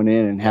 I'm going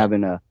in and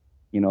having a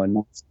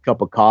nice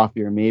cup of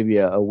coffee or maybe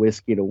a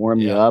whiskey to warm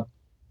you up.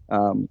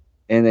 And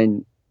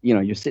then,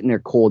 you're sitting there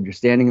cold, you're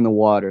standing in the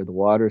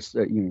water's,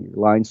 your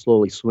line's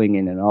slowly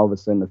swinging, and all of a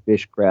sudden the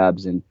fish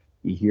grabs and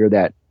you hear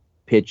that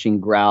pitching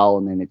growl,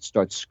 and then it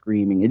starts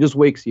screaming. It just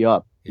wakes you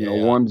up,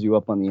 warms you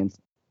up on the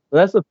inside. So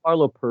that's the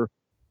Farlow Perfect.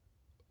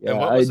 Yeah. And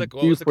what was the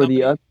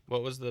company?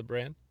 What was the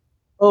brand?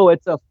 Oh,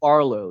 it's a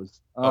Farlow's.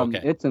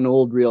 Okay. It's an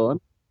old reel.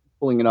 I'm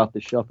pulling it off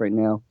the shelf right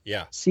now.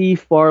 Yeah. C.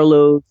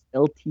 Farlow's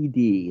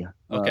Ltd.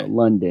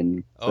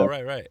 London. So,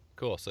 right.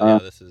 Cool. So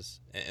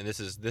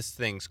this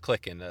thing's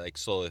clicking, like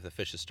slowly the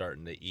fish is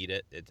starting to eat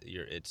it.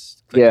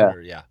 It's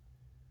clicking.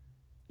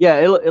 Yeah,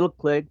 it'll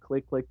click,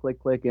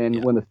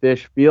 and when the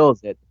fish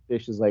feels it, the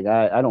fish is like,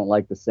 I don't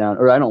like the sound,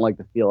 or I don't like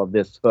the feel of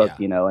this hook,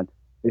 and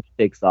fish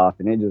takes off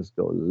and it just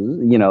goes,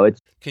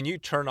 it's. Can you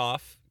turn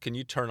off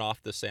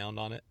the sound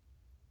on it?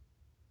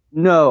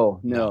 No.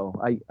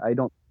 I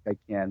don't think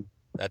I can.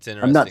 That's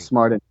interesting. I'm not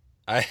smart enough.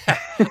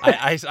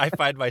 I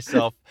find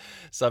myself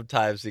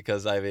sometimes,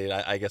 because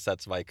I guess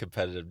that's my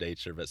competitive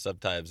nature, but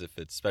sometimes if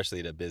it's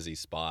especially in a busy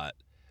spot,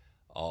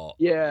 I'll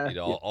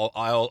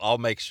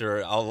make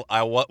sure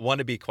I want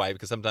to be quiet,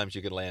 because sometimes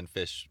you can land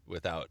fish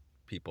without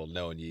people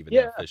knowing you even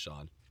have fish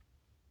on.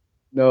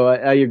 No,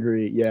 I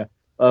agree. Yeah.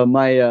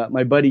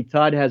 My buddy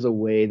Todd has a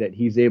way that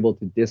he's able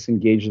to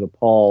disengage the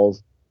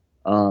pawls,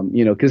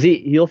 because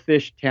he'll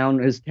fish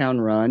his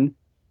town run,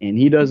 and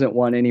he doesn't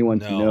want anyone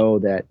to know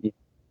that.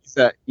 He's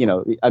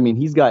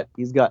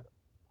got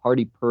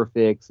Hardy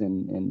Perfects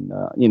and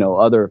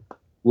other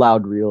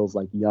loud reels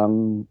like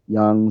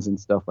Youngs and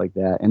stuff like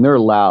that, and they're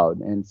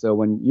loud. And so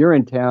when you're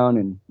in town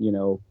and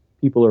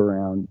people are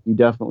around, you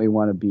definitely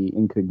want to be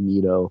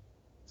incognito.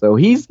 So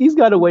he's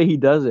got a way he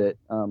does it.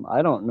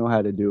 I don't know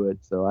how to do it,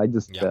 so I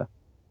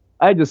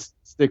just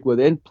stick with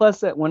it. And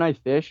plus, that when I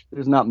fish,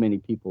 there's not many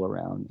people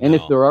around, and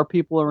if there are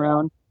people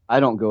around,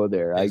 I don't go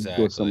there.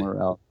 Exactly. I go somewhere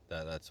else.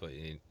 That's what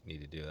you need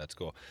to do. That's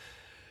cool.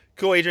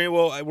 Cool, Adrian.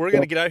 Well, we're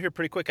going to get out of here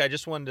pretty quick. I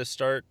just wanted to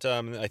start.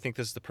 I think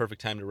this is the perfect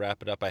time to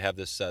wrap it up. I have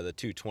this the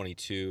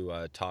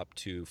 222 top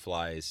 2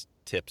 flies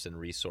tips and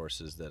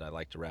resources that I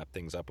like to wrap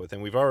things up with.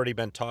 And we've already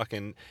been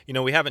talking.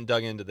 We haven't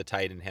dug into the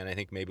Titan Hen. I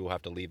think maybe we'll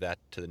have to leave that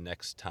to the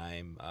next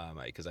time,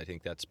 because I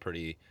think that's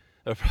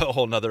a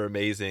whole nother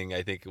amazing.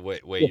 I think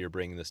way you're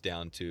bringing this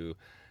down to,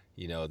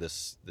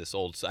 this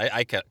old.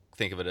 I can't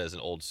think of it as an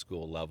old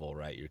school level,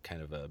 right? You're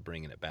kind of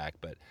bringing it back,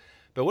 but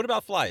what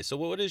about flies? So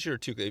what is your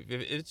two? If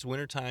it's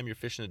wintertime, you're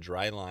fishing a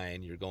dry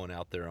line, you're going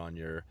out there on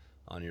your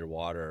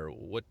water.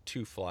 What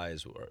 2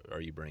 flies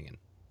are you bringing?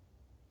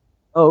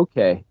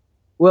 Okay.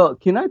 Well,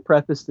 can I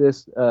preface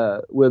this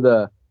with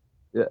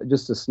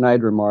just a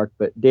snide remark?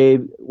 But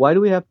Dave, why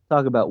do we have to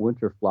talk about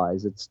winter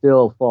flies? It's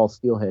still fall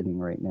steelheading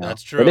right now.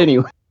 That's true. But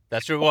anyway.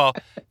 That's true. Well,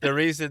 the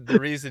reason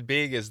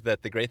being is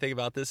that the great thing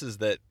about this is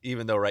that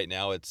even though right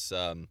now it's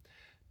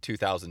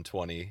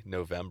 2020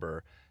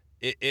 November.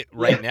 It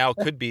right now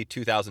could be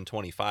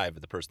 2025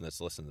 with the person that's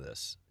listening to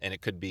this, and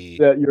it could be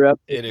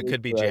it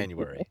could be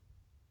January.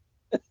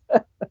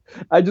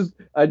 I just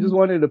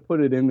wanted to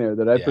put it in there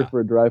that I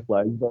prefer dry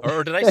flies. But...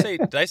 Or did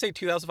I say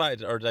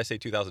 2005 or did I say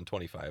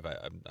 2025?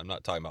 I'm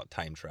not talking about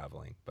time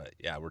traveling, but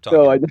yeah, we're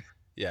talking.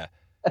 Yeah.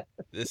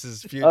 This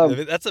is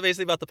Um, that's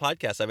amazing about the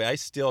podcast. I mean, I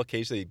still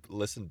occasionally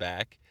listen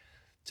back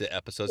to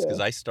episodes yeah, because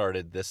I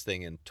started this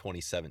thing in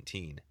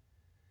 2017.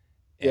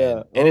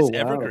 yeah. And Oh, it's wow.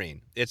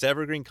 evergreen. It's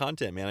evergreen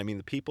content, man. I mean,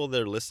 the people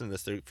that are listening to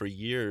this for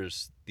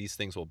years, these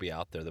things will be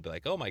out there. They'll be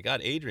like, "Oh my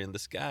God, Adrian,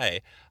 this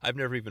guy! I've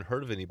never even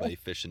heard of anybody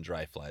fishing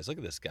dry flies. Look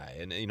at this guy!"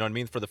 And you know what I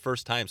mean. For the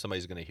first time,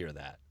 somebody's going to hear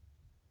that.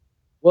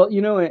 Well,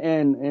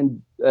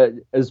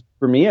 as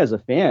for me as a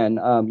fan,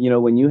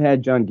 when you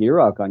had John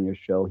Gierach on your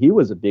show, he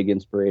was a big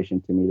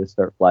inspiration to me to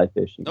start fly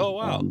fishing. Oh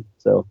wow,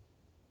 So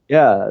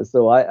yeah,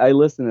 so I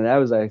listened and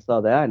I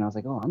saw that and I was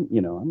like, oh, I'm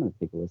gonna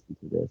take a listen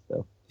to this.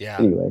 So yeah,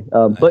 anyway,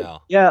 I but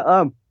know.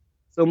 yeah,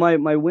 so my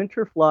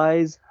winter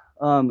flies,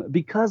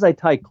 because I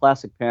tie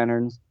classic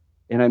patterns,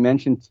 and I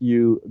mentioned to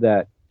you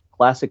that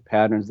classic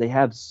patterns, they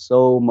have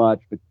so much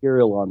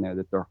material on there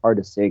that they're hard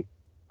to sink.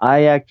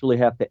 I actually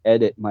have to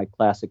edit my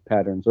classic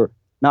patterns, or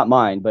not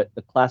mine, but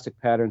the classic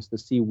patterns, to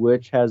see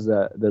which has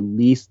the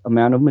least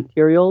amount of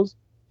materials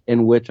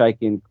in which I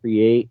can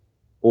create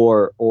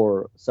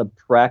or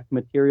subtract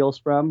materials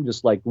from,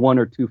 just like one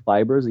or two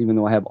fibers, even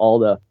though I have all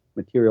the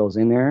materials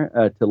in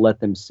there, to let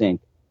them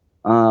sink.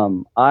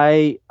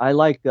 I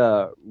like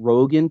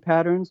Rogan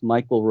patterns,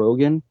 Michael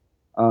Rogan.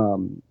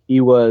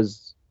 He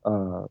was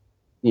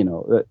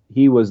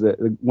he was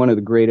one of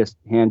the greatest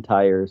hand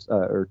tires,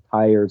 or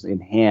tires in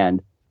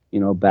hand,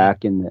 Hmm.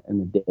 back in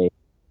the day.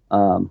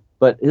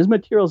 But his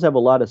materials have a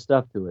lot of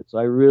stuff to it, so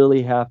I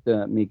really have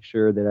to make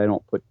sure that I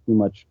don't put too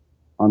much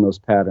on those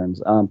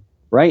patterns.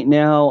 Right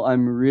now,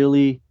 I'm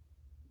really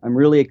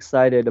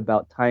excited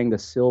about tying the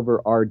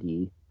silver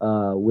RD,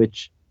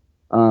 which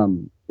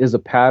is a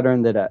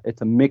pattern that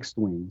it's a mixed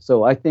wing.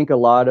 So I think a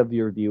lot of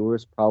your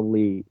viewers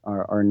probably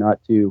are not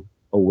too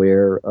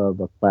aware of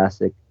a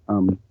classic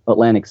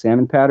Atlantic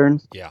salmon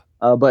patterns, Yeah.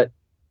 but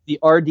the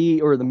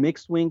RD or the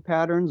mixed wing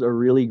patterns are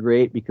really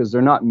great because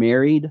they're not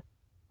married.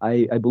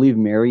 I believe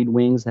married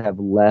wings have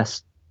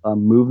less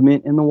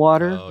movement in the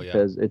water Oh yeah.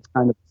 because it's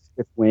kind of a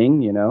stiff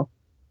wing,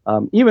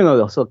 even though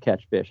they'll still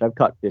catch fish. I've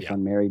caught fish Yeah.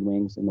 on married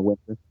wings in the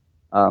winter.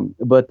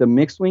 But the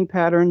mixed wing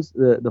patterns,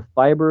 the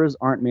fibers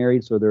aren't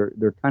married, so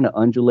they're kind of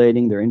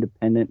undulating. They're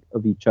independent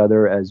of each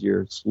other as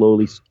you're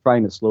slowly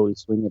trying to slowly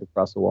swing it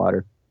across the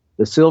water.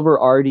 The silver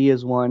RD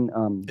is one,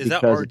 Is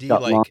that because it's RD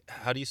got long. like?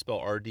 How do you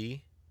spell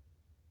RD?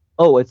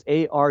 Oh, it's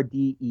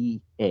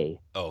ARDEA.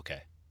 Oh,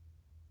 okay.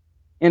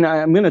 And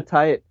I'm going to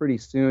tie it pretty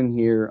soon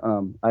here.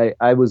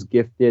 I was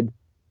gifted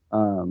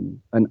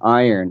an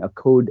iron, a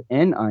Code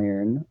N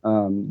iron,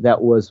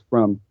 that was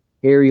from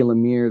Harry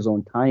Lemire's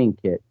own tying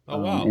kit. Oh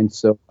wow. And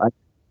so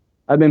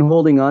I've been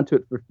holding on to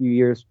it for a few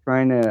years,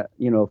 trying to,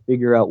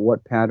 figure out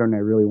what pattern I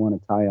really want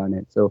to tie on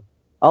it. So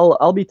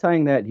I'll be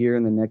tying that here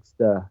in the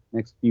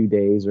next few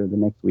days or the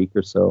next week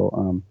or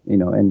so.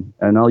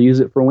 And I'll use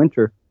it for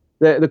winter.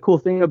 The cool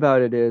thing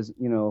about it is,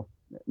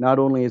 not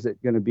only is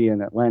it going to be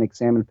an Atlantic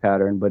salmon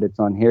pattern, but it's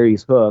on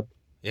Harry's hook,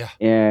 Yeah.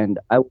 and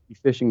I will be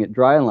fishing it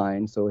dry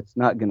line, so it's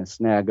not going to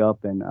snag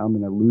up and I'm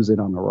going to lose it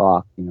on the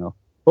rock.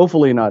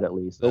 Hopefully not, at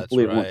least. That's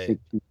Hopefully it won't right. sink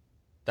too.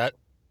 That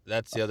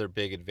that's the other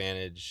big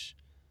advantage.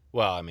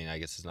 Well, I mean, I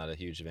guess it's not a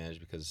huge advantage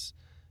because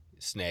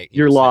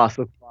You're lost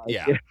with flies.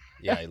 yeah,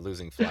 yeah,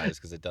 losing flies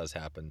because it does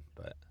happen.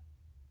 But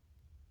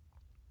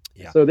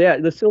yeah, So yeah,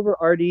 the silver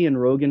RD and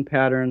Rogan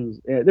patterns.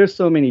 There's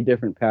so many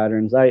different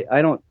patterns. I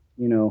don't,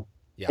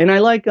 yeah, and I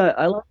like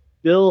Bill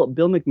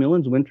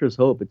McMillan's Winter's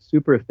Hope. It's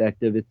super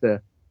effective.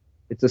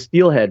 It's a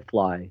steelhead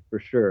fly for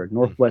sure, hmm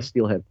Northwest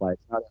steelhead fly.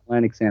 It's not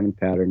Atlantic salmon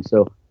pattern.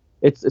 So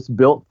it's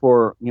built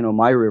for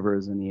my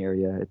rivers in the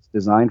area. It's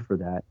designed for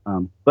that.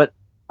 But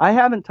I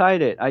haven't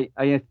tied it.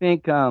 I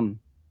think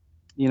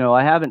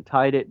I haven't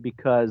tied it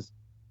because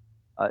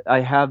I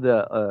have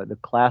the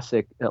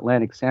classic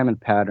Atlantic salmon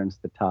patterns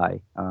to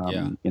tie.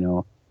 yeah.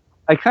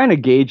 I kind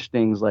of gauge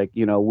things like,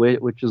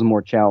 which is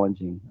more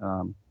challenging.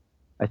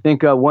 I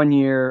think one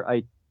year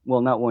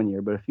well, not one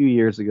year, but a few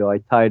years ago, I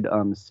tied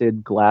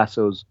Sid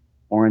Glasso's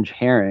orange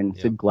heron.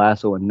 Yep. Sid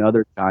Glasso,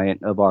 another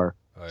giant of our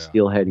Oh yeah.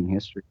 steelheading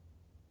history.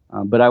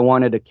 But I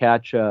wanted to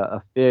catch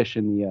a fish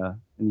in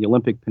the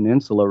Olympic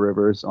Peninsula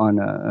rivers on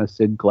a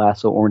Sid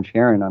Glasso orange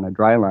heron on a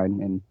dry line,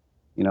 and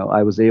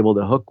I was able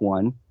to hook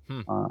one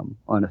Hmm.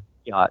 on a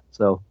yacht.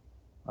 So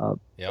uh,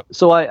 Yep.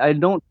 so I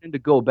don't tend to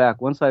go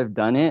back once I've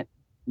done it.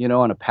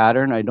 On a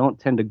pattern, I don't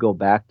tend to go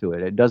back to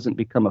it. It doesn't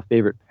become a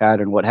favorite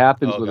pattern. What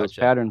happens Oh, with those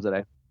gotcha. patterns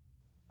that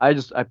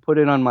I put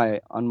it on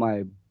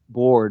my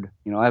board.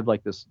 I have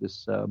like this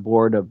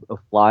board of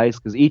flies,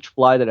 because each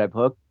fly that I've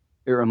hooked,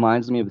 it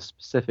reminds me of a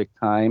specific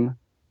time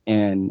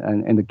and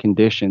the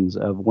conditions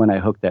of when I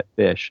hooked that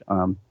fish.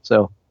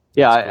 So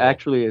yeah, That's I cool.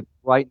 actually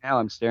right now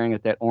I'm staring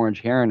at that orange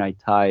heron I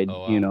tied,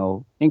 Oh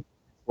wow. I think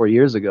 4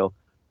 years ago.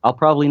 I'll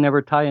probably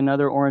never tie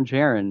another orange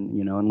heron,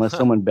 unless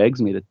someone begs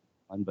me to tie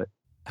one. But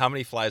How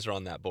many flies are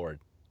on that board?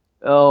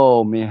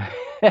 oh man,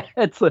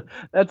 that's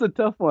a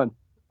tough one.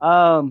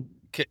 Um,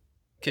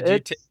 Could,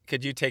 it's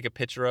could you take a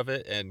picture of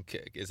it and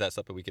is that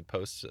something we could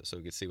post so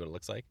we could see what it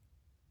looks like?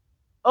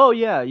 Oh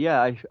yeah,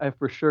 yeah, I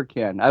for sure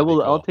can. That'd be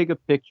I'll cool. take a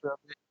picture of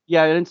it.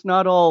 Yeah, and it's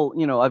not all,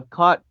 I've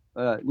caught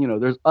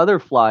there's other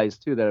flies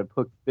too that I've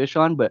hooked fish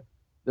on, but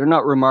they're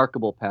not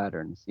remarkable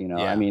patterns. I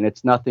Yeah. mean,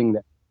 it's nothing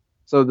that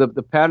so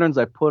the patterns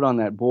I put on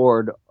that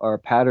board are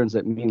patterns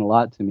that mean a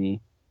lot to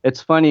me.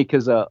 It's funny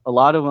because a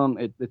lot of them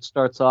it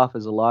starts off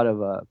as a lot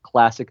of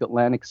classic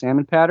Atlantic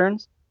salmon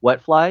patterns,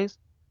 wet flies,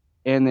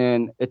 and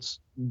then it's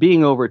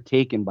being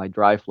overtaken by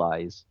dry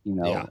flies,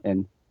 Yeah.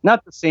 and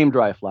not the same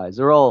dry flies.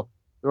 They're all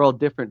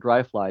different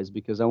dry flies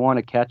because I want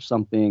to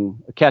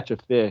catch a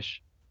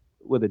fish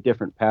with a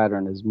different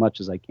pattern as much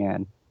as I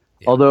can.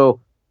 Yeah. Although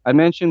I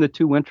mentioned the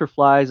two winter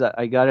flies,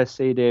 I gotta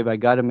say, Dave, I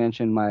gotta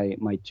mention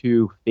my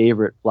two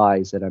favorite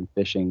flies that I'm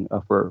fishing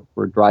for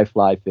dry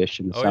fly fish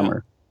in the Oh yeah.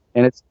 summer,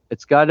 and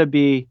it's got to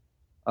be.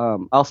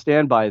 I'll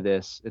stand by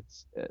this.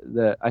 It's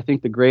the I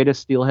think the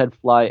greatest steelhead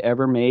fly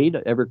ever made,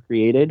 ever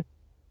created,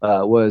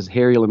 was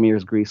Harry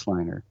Lemire's grease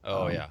liner.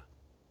 Oh yeah.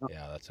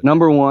 Yeah, that's a good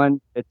Number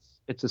one. one,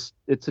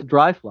 it's a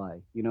dry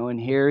fly,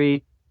 and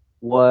Harry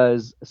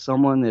was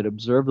someone that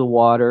observed the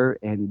water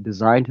and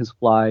designed his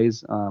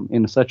flies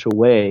in such a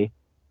way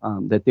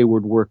that they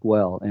would work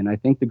well. And I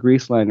think the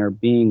grease liner,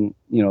 being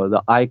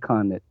the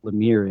icon that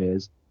Lemire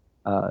is,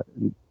 uh,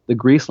 the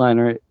grease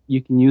liner,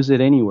 you can use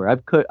it anywhere.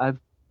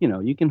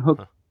 You can hook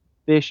Huh.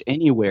 fish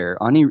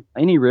anywhere on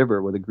any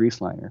river with a grease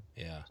liner.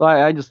 Yeah. So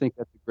I just think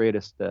that's the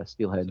greatest It's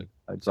steelhead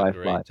a it's a dry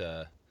fly.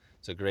 great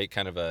it's a great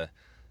kind of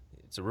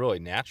it's a really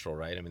natural,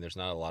 right? I mean, there's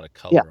not a lot of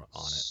Yeah, color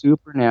on it.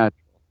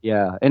 supernatural.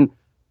 Yeah, and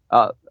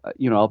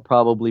I'll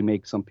probably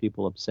make some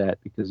people upset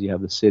because you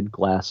have the Sid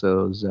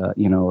Glassos,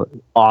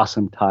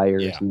 awesome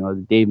tires, Yeah.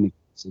 the Dave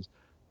McKee's.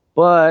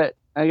 But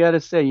I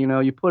gotta say,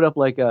 you put up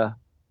like the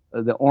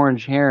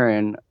orange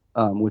heron,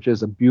 which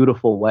is a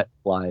beautiful wet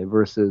fly,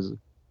 versus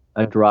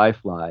a dry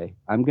fly.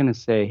 I'm gonna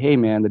say, hey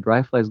man, the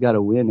dry fly's got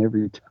to win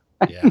every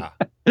time. Yeah.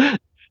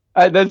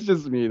 That's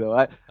just me though.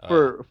 Oh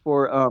yeah.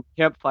 For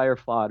campfire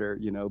fodder,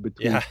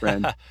 between Yeah.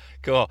 friends.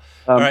 Cool.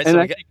 All right, And so we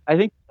I got think I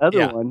think the other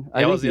yeah. one,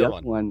 I Yeah, what was think the the other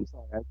other one? one,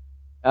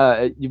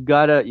 sorry, you've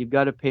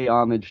gotta pay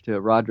homage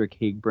to Roderick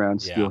Haig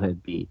Brown's Yeah.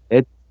 Steelhead Beat.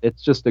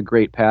 It's just a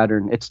great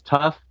pattern. It's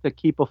tough to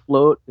keep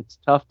afloat. It's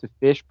tough to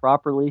fish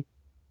properly.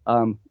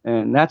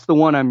 And that's the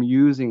one I'm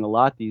using a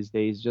lot these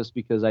days, just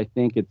because I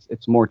think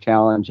it's more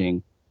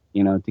challenging,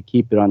 to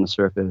keep it on the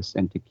surface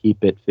and to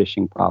keep it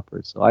fishing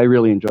proper. So I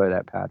really enjoy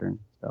that pattern.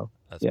 So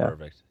That's yeah.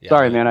 perfect. Yeah,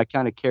 Sorry, no. man, I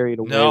kind of carried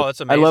away. No,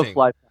 it's I love amazing.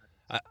 fly.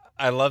 I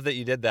I love that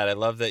you did that. I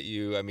love that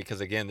I mean,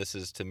 because again, this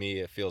is to me,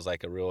 it feels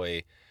like a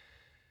really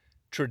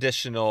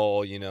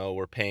traditional,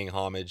 we're paying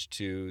homage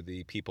to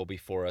the people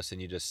before us,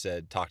 and you just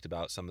talked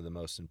about some of the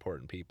most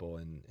important people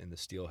in the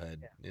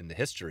steelhead in the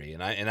history,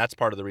 and that's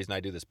part of the reason I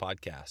do this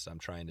podcast. I'm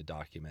trying to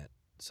document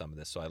some of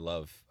this, so I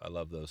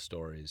love those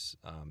stories.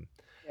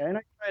 Yeah, and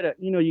I try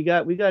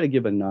to, we got to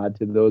give a nod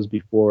to those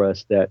before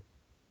us that,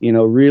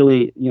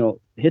 really,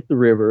 hit the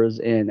rivers,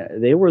 and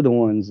they were the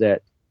ones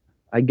that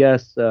I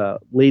guess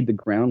laid the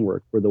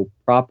groundwork for the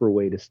proper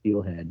way to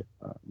steelhead.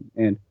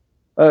 And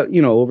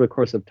over the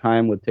course of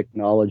time, with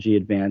technology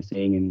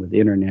advancing and with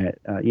internet,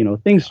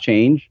 things Yeah,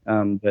 change.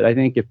 But I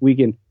think if we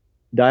can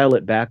dial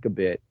it back a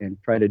bit and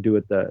try to do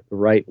it the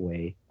right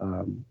way,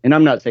 and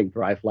I'm not saying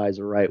dry fly is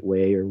the right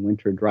way or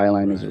winter dry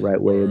line is the right.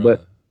 right way, Or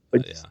but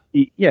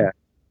yeah, yeah,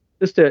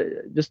 just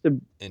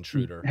to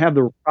intruder. have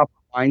the proper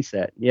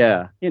mindset.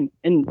 Yeah. And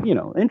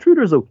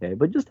intruder's okay,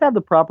 but just have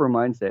the proper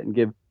mindset and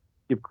give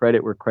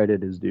credit where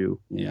credit is due,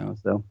 you Yeah, know.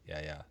 So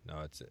yeah.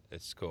 No,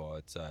 it's cool.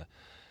 It's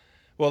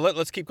well,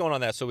 let's keep going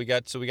on that. So we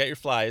got your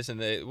flies,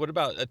 and what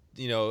about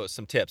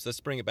some tips? Let's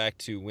bring it back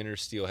to winter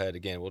steelhead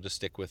again. We'll just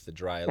stick with the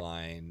dry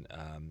line,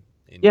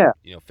 in yeah,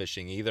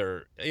 fishing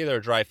either a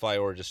dry fly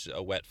or just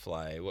a wet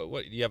fly.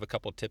 What you have a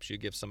couple tips you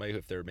give somebody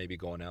if they're maybe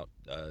going out,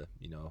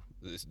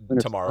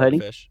 winter tomorrow to steelheading.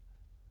 fish?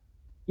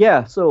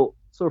 Yeah, so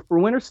for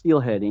winter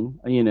steelheading,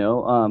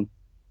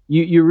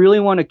 you really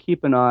want to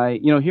keep an eye.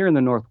 Here in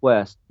the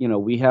Northwest,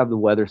 we have the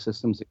weather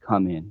systems that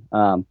come in.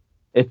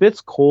 If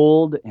it's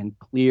cold and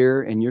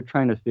clear and you're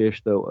trying to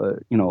fish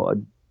a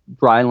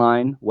dry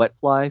line wet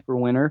fly for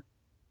winter,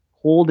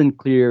 cold and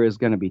clear is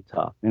going to be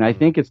tough, and I Mm,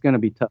 think it's going to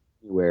be tough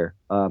everywhere.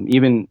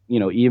 Even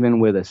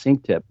with a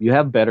sink tip, you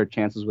have better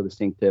chances with a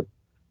sink tip.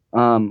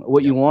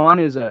 What you yep. want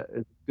is a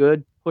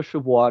good push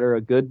of water,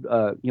 a good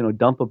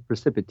dump of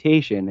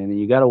precipitation, and then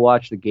you got to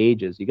watch the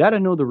gauges. You got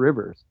to know the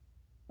rivers.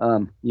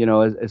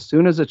 As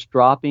soon as it's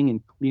dropping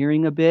and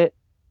clearing a bit,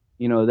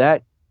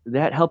 that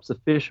helps the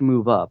fish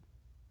move up.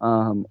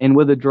 And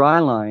with a dry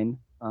line,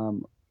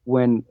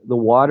 when the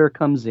water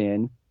comes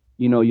in,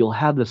 you'll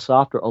have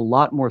a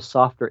lot more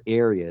softer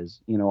areas,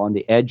 on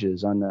the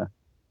edges, on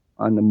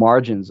the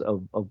margins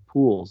of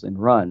pools and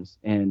runs,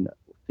 and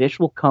fish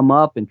will come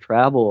up and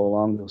travel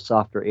along those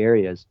softer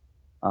areas.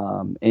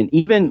 And Yeah.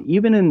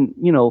 even in,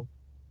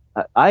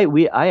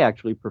 I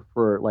actually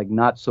prefer like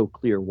not so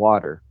clear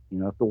water. If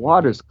the Mm-hmm.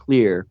 water's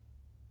clear,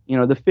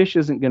 the fish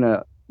isn't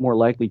gonna more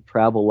likely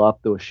travel up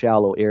those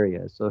shallow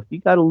areas. So if you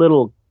got a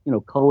little,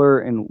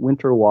 color in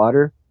winter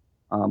water,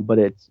 but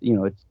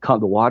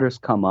the waters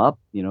come up,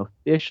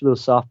 fish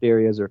those soft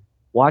areas or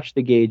watch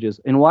the gauges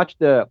and watch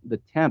the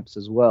temps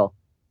as well.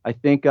 I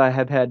think I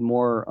have had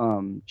more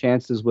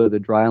chances with a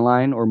dry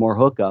line or more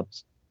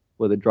hookups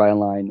with a dry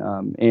line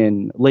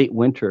in late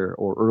winter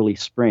or early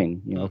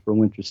spring, for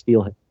winter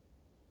steelhead.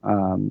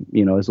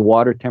 As the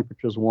water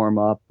temperatures warm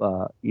up,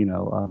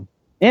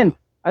 and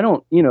I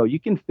don't, you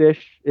can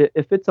fish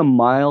if it's a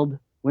mild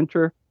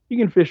winter, you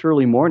can fish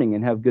early morning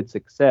and have good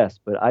success.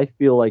 But I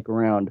feel like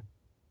around,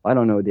 I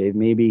don't know, Dave,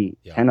 maybe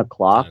 10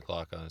 o'clock, 10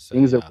 o'clock, honestly,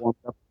 things have warmed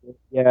up.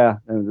 Yeah,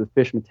 and the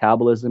fish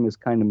metabolism is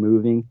kind of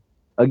moving.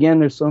 Again,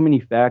 there's so many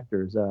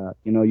factors.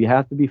 You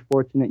have to be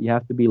fortunate, you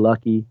have to be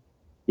lucky,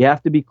 you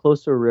have to be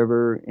close to a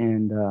river,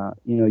 and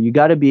you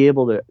got to be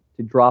able to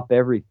drop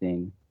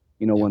everything.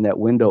 When that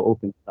window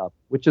opens up,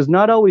 which is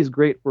not always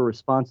great for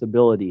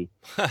responsibility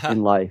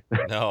in life.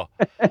 No.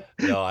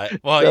 So,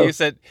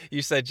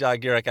 you said John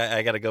Garrick.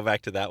 I got to go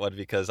back to that one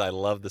because I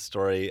love the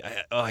story.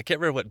 I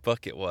can't remember what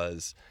book it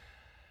was,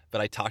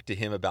 but I talked to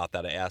him about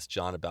that. I asked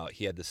John about,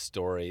 he had this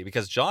story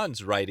because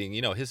John's writing,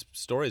 his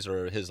stories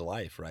are his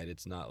life, right?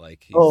 It's not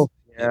like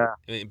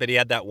but he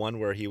had that one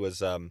where he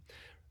was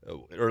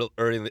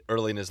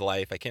early in his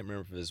life. I can't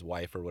remember if it was his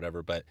wife or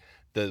whatever, but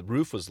the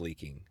roof was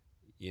leaking.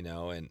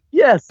 And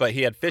yes, but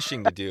he had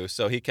fishing to do,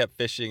 so he kept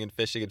fishing, and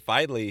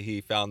finally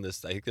he found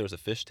this. I think there was a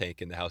fish tank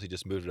in the house. He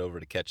just moved it over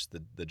to catch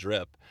the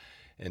drip,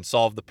 and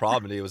solved the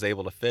problem. And he was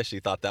able to fish.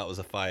 He thought that was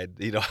a fine,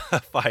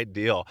 a fine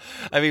deal.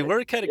 I mean,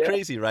 we're kind of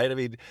crazy, right? I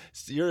mean,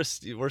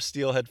 we're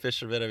steelhead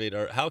fishermen. I mean,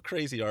 how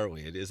crazy are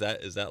we? Is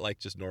that like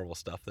just normal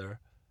stuff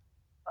there?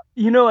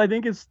 I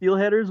think as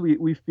steelheaders,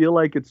 we feel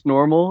like it's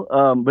normal.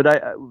 But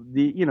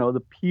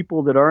the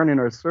people that aren't in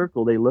our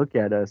circle, they look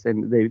at us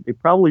and they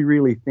probably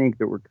really think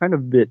that we're kind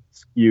of a bit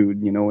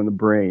skewed, in the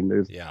brain.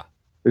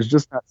 There's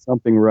just not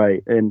something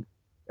right. And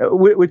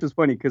which is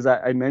funny because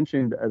I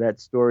mentioned that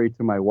story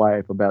to my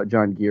wife about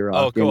John Gierock.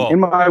 Oh, cool.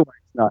 And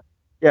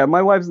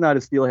my wife's not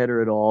a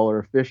steelheader at all or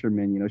a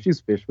fisherman.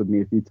 She's fished with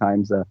me a few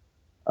times.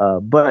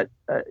 But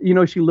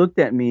she looked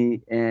at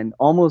me and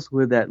almost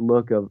with that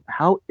look of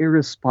how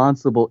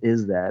irresponsible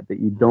is that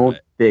you don't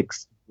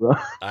fix.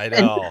 I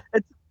know.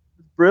 It's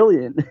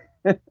brilliant.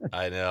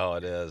 I know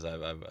it is.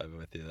 I'm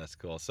with you. That's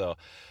cool. So,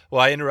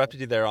 well, I interrupted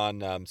you there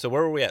on. So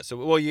where were we at? So,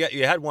 well,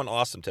 you had one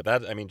awesome tip.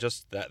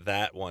 Just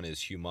that one is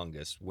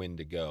humongous. When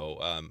to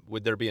go.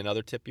 Would there be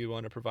another tip you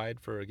want to provide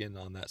for, again,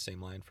 on that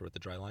same line with the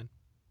dry line?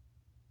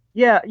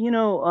 Yeah,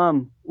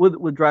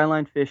 with dry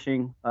line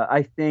fishing,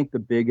 I think the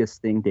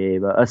biggest thing,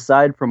 Dave,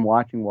 aside from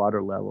watching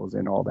water levels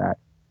and all that,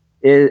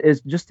 is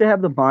just to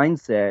have the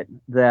mindset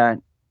that,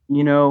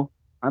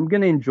 I'm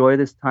going to enjoy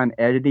this time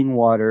editing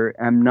water.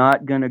 I'm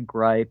not going to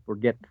gripe or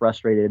get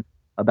frustrated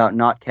about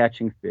not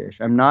catching fish.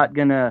 I'm not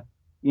going to,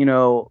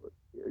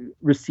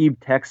 receive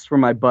texts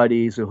from my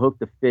buddies who hooked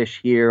the fish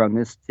here on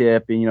this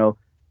tip,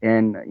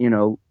 and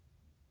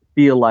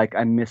feel like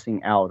I'm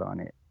missing out on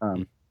it.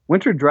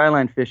 Winter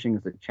dryline fishing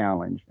is a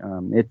challenge.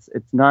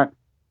 It's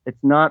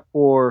not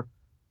for,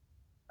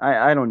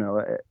 I don't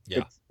know.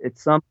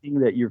 It's something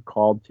that you're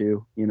called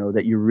to,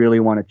 that you really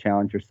want to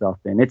challenge yourself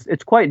in.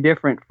 It's quite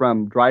different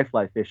from dry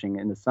fly fishing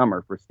in the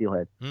summer for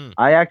steelhead.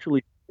 I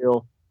actually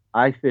feel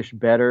I fish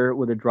better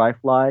with a dry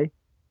fly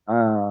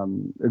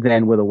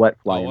than with a wet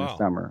fly in the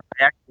summer.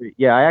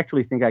 I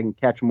actually think I can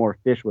catch more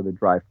fish with a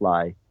dry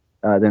fly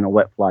than a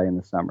wet fly in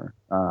the summer.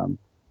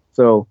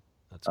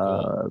 That's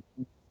cool.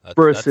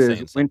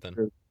 Versus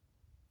winter.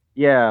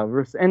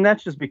 And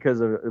that's just because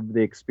of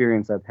the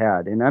experience I've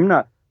had. And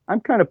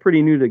I'm kind of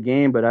pretty new to the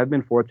game, but I've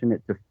been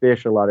fortunate to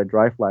fish a lot of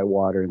dry fly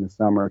water in the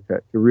summer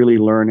to really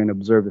learn and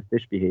observe the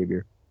fish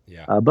behavior.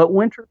 But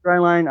winter dry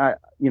line,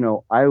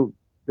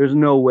 there's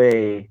no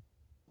way,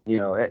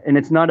 and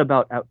it's not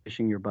about out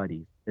fishing your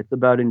buddies. It's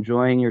about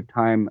enjoying your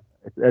time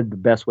the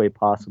best way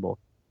possible.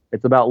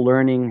 It's about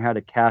learning how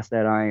to cast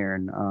that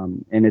iron.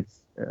 And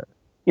it's,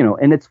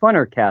 and it's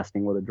funner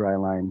casting with a dry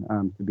line,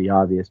 to be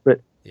obvious.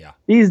 But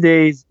these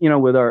days,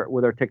 with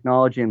our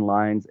technology and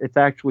lines, it's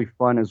actually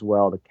fun as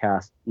well to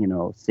cast,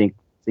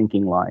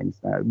 sinking lines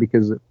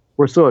because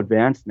we're so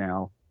advanced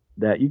now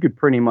that you could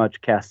pretty much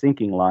cast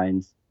sinking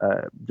lines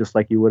just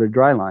like you would a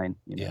dry line.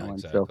 Exactly.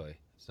 And so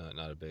it's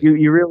not a big.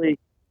 You really,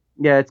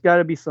 it's got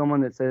to be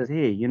someone that says,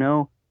 hey,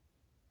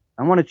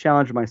 I want to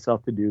challenge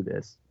myself to do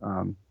this,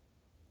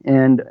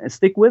 and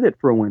stick with it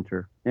for a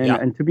winter.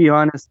 And to be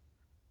honest.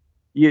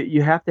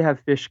 You have to have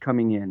fish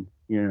coming in.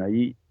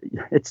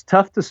 It's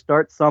tough to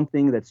start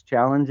something that's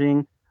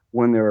challenging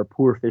when there are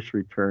poor fish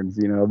returns.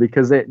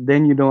 Because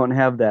then you don't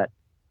have that.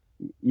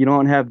 You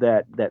don't have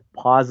that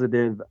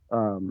positive.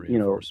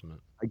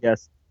 Reinforcement. I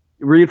guess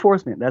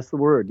reinforcement. That's the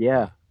word.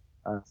 Yeah.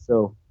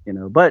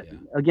 But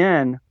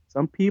again,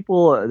 some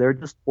people they're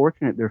just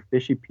fortunate. They're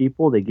fishy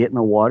people. They get in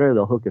the water.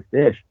 They'll hook a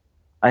fish.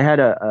 I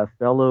had a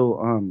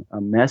fellow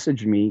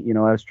message me.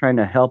 I was trying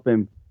to help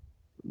him.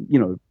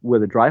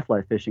 With a dry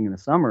fly fishing in the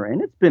summer,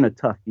 and it's been a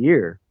tough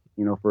year,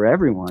 for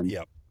everyone.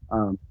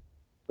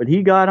 But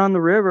he got on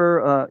the river,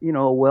 a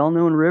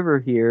well-known river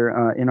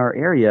here in our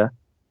area,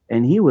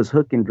 and he was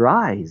hooking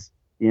dries.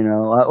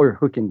 or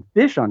who can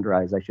fish on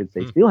dries, I should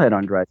say, steelhead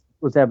on dries,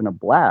 was having a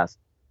blast.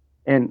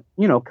 And,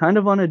 kind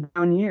of on a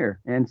down year.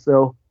 And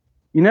so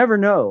you never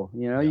know,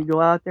 Yeah. you go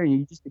out there and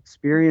you just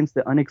experience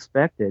the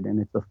unexpected, and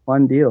it's a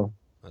fun deal.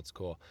 That's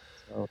cool.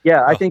 So,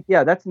 yeah, I Well, think,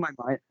 yeah, that's my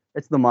mind.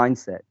 That's the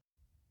mindset.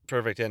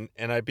 perfect. And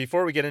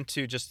before we get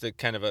into just the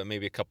kind of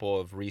maybe a couple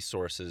of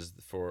resources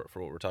for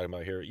what we're talking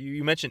about here,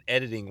 you mentioned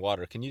editing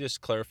water. Can you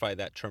just clarify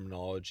that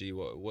terminology?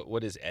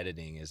 What is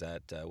editing? Is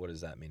that what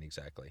does that mean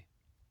exactly?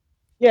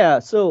 Yeah.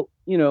 So,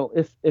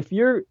 if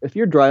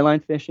you're dry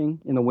line fishing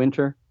in the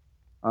winter,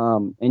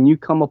 and you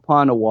come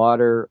upon a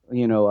water,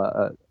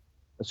 a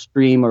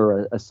stream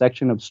or a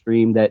section of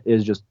stream that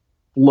is just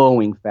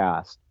flowing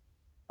fast,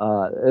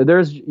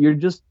 you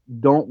just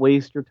don't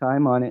waste your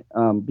time on it,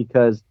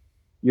 because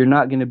you're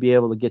not going to be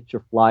able to get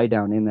your fly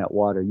down in that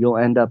water. You'll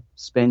end up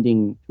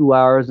spending 2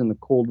 hours in the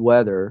cold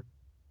weather,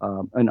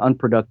 in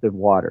unproductive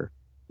water.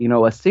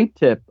 A sink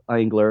tip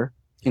angler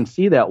can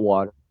see that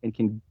water and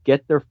can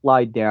get their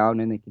fly down,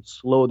 and they can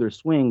slow their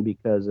swing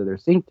because of their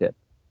sink tip.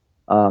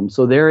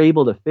 So they're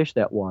able to fish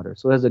that water.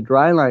 So as a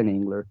dry line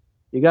angler,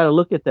 you got to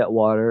look at that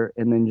water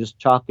and then just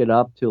chalk it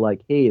up to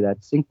like, hey,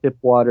 that sink tip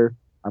water,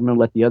 I'm going to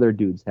let the other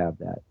dudes have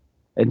that.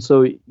 And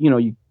so,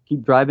 you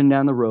keep driving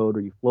down the road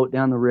or you float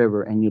down the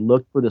river and you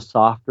look for the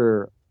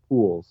softer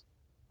pools.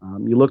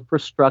 You look for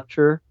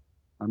structure.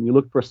 You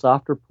look for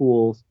softer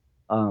pools,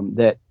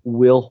 that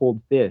will hold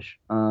fish.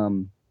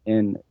 And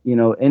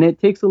it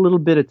takes a little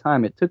bit of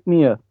time. It took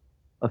me a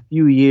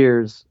few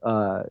years,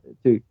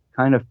 to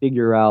kind of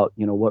figure out,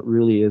 what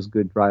really is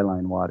good dry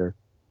line water.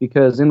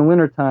 Because in the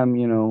wintertime,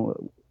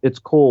 it's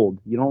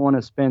cold. You don't want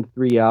to spend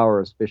 3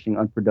 hours fishing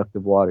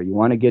unproductive water. You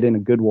want to get in a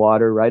good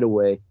water right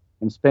away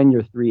and spend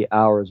your 3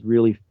 hours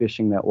really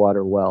fishing that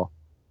water well.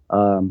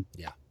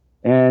 Yeah.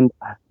 And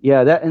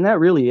yeah, that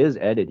really is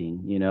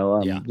editing,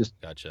 just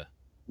Gotcha.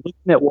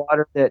 looking at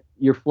water that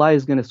your fly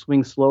is going to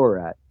swing slower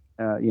at.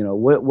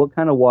 What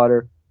kind of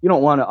water? You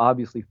don't want to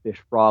obviously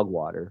fish frog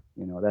water.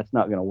 That's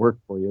not going to work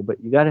for you.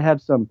 But you got to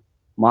have some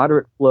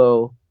moderate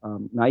flow,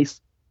 nice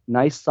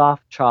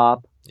soft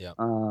chop. Yeah.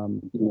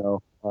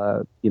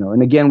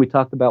 And again, we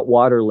talked about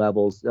water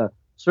levels.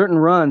 Certain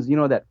runs,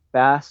 that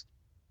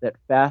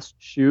fast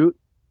shoot,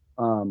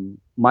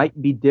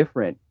 might be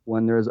different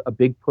when there's a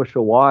big push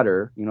of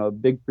water, a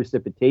big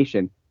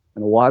precipitation,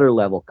 and the water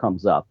level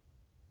comes up.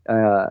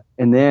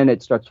 And then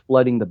it starts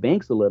flooding the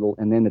banks a little,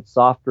 and then it's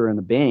softer in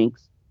the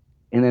banks.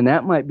 And then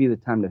that might be the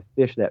time to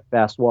fish that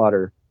fast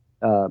water,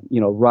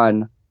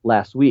 run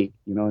last week,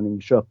 and then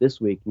you show up this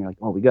week and you're like,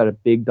 oh, we got a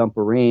big dump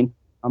of rain.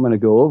 I'm going to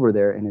go over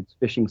there, and it's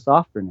fishing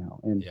softer now.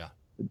 And, Yeah.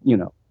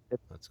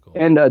 That's cool.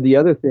 And the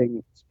other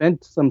thing,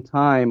 spend some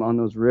time on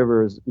those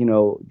rivers,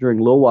 during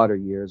low water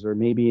years, or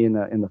maybe in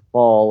the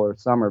fall or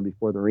summer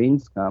before the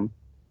rains come,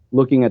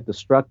 looking at the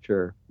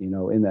structure,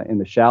 in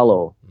the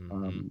shallow,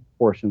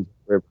 portions of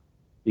the river,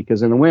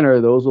 because in the winter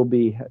those will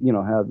be,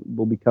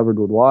 will be covered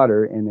with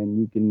water, and then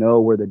you can know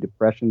where the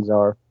depressions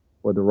are,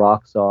 where the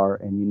rocks are,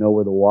 and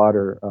where the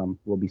water,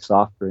 will be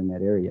softer in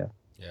that area.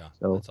 Yeah.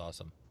 So that's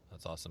awesome.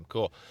 That's awesome.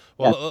 Cool.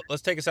 Well,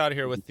 let's take us out of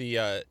here with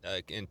the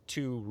in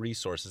two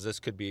resources. This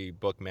could be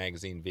book,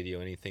 magazine,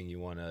 video, anything you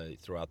want to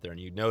throw out there.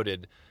 And you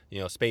noted,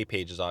 Spay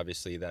Pages,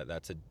 obviously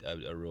that's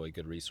a really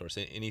good resource.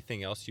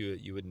 Anything else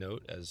you would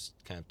note as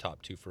kind of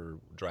top two for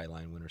dry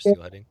line winter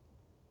steelheading?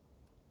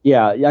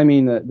 Yeah, I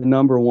mean, the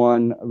number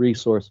one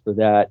resource for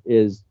that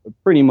is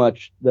pretty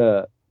much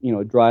the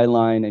dry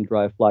line and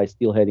dry fly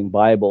steelheading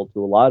Bible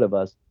to a lot of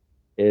us,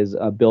 is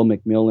Bill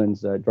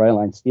McMillan's Dry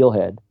Line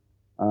Steelhead.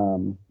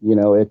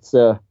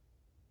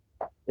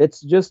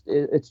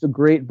 It's a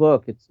great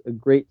book. It's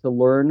great to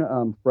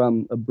learn,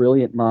 from a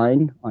brilliant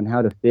mind on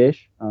how to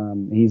fish.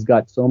 He's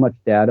got so much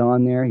data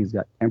on there. He's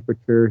got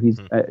temperature. He's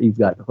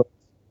got hooks.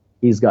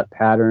 He's got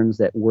patterns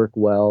that work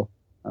well.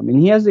 And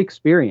he has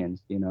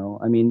experience.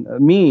 I mean,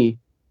 me,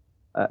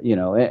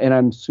 and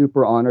I'm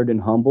super honored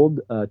and humbled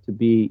to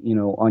be,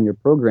 on your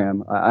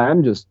program.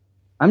 I'm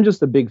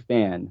just a big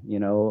fan.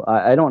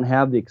 I don't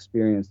have the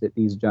experience that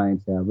these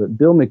giants have, but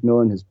Bill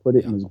McMillan has put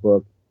it in his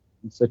book.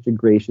 He's such a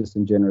gracious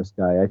and generous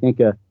guy. I think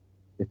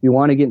if you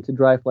want to get into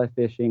dry fly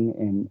fishing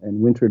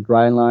and winter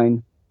dry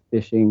line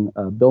fishing,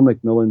 Bill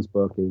McMillan's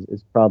book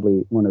is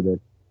probably one of the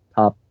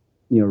top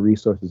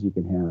resources you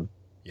can have.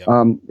 Yep.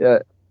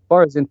 As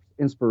far as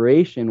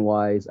inspiration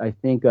wise, I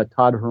think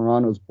Todd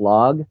Hirano's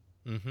blog,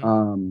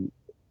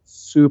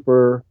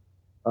 super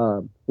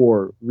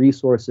for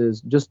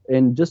resources, just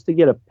to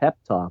get a pep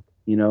talk.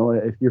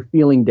 If you're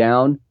feeling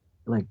down,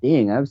 you're like,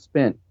 dang, I've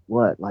spent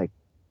like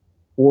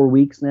 4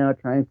 weeks now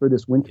trying for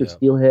this winter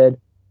steelhead,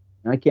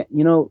 and I can't.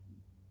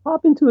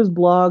 Pop into his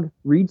blog,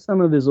 read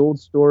some of his old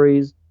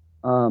stories,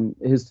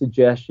 his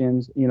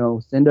suggestions.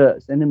 Send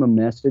him a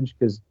message,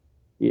 because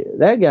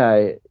that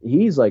guy,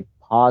 he's like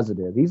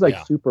positive. He's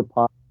like super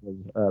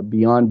positive,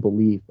 beyond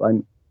belief.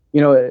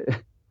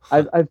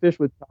 I've fished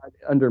with Todd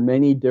under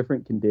many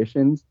different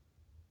conditions,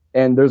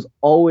 and there's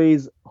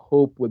always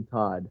hope with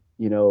Todd,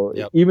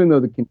 even though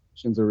the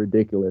conditions are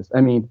ridiculous.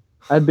 I mean,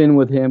 I've been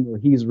with him where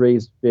he's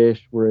raised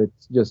fish where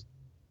it's just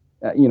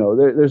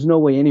there's no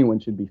way anyone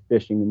should be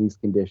fishing in these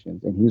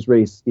conditions. And he's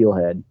raised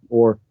steelhead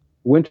or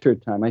winter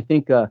time. I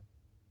think 2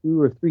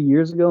 or 3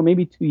 years ago,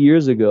 maybe 2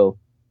 years ago,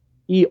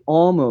 he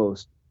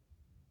almost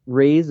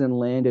raised and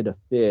landed a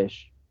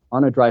fish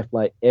on a dry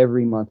fly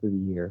every month of the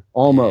year,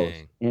 almost,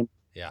 Dang. and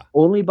Yeah.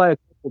 only by a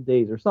couple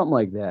days or something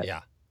like that.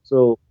 Yeah.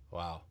 So,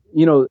 Wow.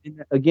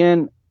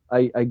 again,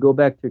 I go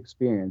back to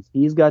experience.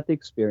 He's got the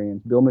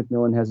experience. Bill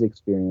McMillan has the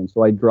experience,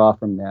 so I draw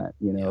from that.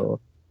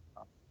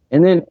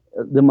 And then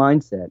the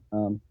mindset.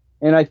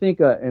 And I think,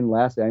 and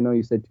lastly, I know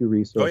you said two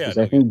resources.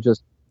 No, I think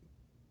just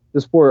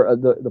for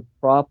the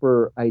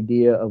proper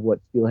idea of what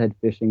steelhead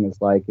fishing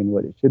is like and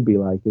what it should be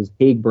like is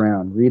Haig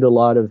Brown. Read a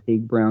lot of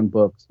Haig Brown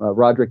books.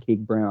 Roderick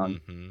Haig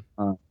Brown,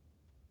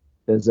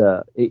 he's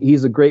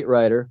a great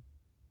writer.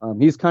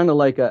 He's kind of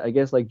like I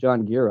guess like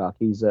John Gierach.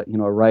 He's a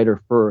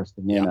writer first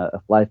and then a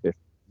fly fisher,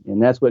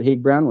 and that's what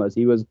Haig Brown was.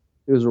 He was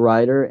a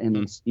writer, and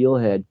then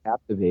steelhead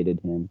captivated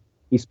him.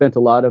 He spent a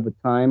lot of the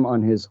time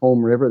on his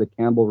home river, the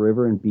Campbell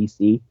River in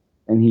BC,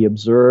 and he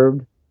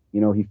observed.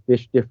 He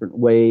fished different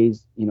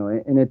ways.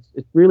 And it's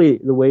really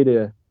the way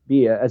to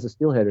be as a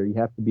steelheader. You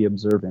have to be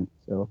observant.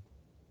 So,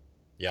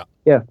 yeah,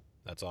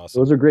 that's awesome.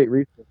 Those are great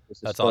resources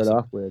to That's start awesome.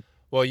 off with.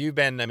 Well, you've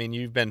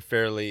been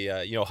fairly,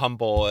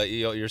 humble,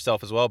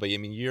 yourself as well. But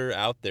you're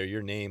out there.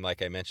 Your name,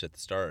 like I mentioned at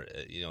the start,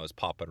 is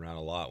popping around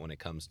a lot when it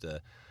comes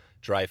to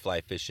dry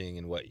fly fishing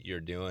and what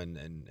you're doing.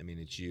 And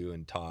it's you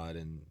and Todd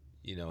and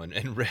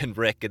and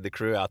Rick and the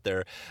crew out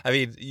there.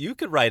 You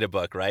could write a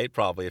book, right?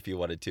 Probably if you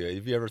wanted to.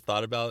 Have you ever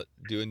thought about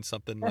doing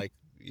something like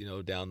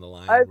down the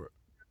line?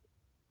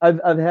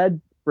 I've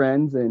had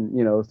friends and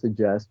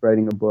suggest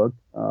writing a book.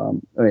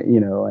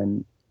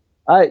 And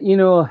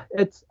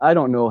I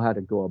don't know how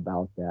to go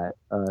about that.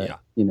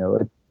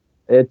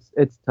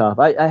 It's tough.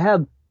 I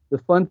have the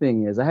fun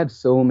thing is I have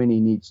so many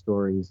neat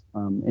stories.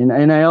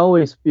 And I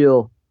always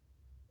feel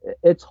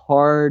it's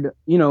hard,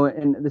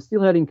 and the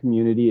steelheading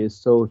community is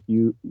so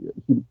huge.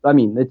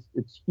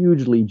 It's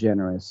hugely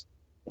generous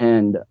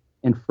and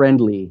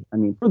friendly.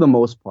 For the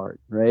most part,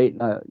 right?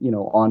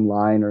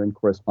 Online or in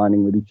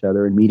corresponding with each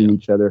other and meeting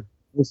each other,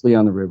 mostly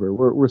on the river.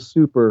 We're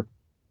super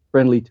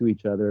friendly to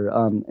each other.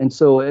 And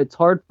so it's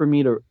hard for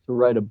me to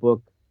write a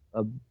book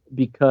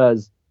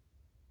because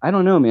I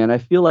don't know, man. I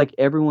feel like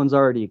everyone's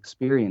already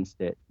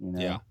experienced it.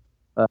 Yeah.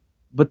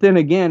 But then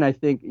again, I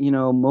think,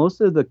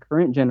 most of the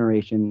current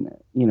generation,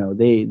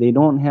 they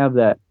don't have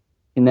that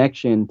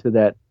connection to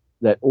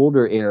that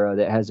older era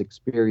that has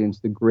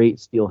experienced the great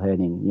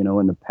steelheading,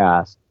 in the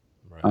past.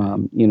 Right.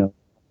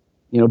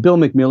 Bill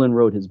McMillan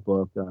wrote his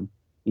book.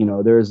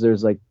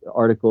 There's like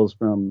articles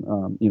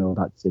from,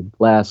 about Sid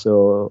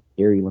Glasso,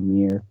 Gary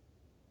Lemire.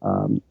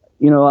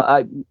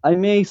 I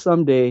may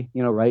someday,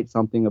 write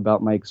something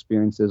about my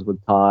experiences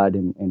with Todd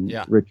and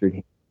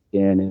Richard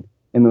Hagen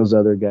and those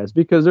other guys,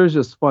 because there's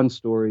just fun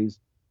stories,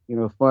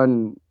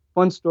 fun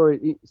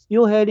story.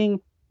 Steelheading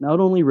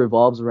not only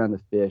revolves around the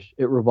fish,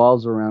 it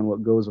revolves around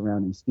what goes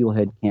around in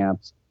steelhead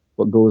camps,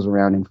 what goes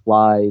around in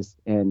flies,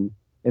 and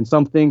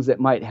some things that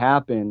might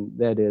happen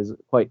that is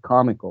quite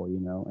comical,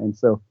 and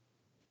so.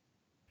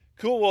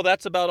 Cool. Well,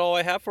 that's about all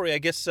I have for you. I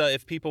guess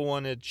if people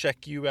want to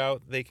check you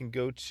out, they can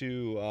go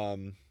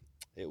to,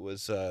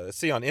 let's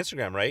see, on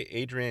Instagram, right?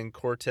 Adrian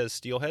Cortes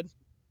Steelhead.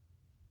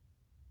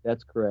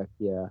 That's correct.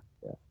 Yeah.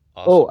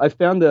 Awesome. Oh, I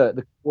found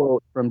the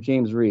quote from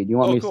James Reed. You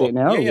want me to say it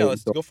now? Yeah,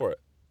 let's go for it.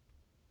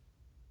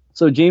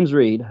 So James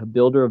Reed, a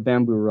builder of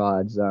bamboo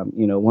rods,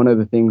 one of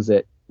the things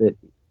that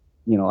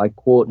I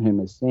quote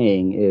him as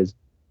saying is,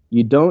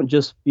 "You don't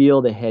just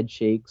feel the head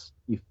shakes,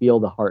 you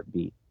feel the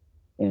heartbeat."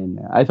 And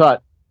I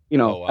thought, I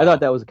thought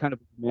that was kind of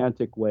a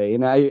romantic way.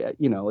 And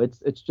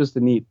it's just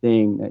a neat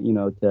thing,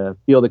 to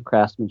feel the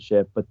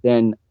craftsmanship, but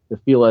then to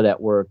feel it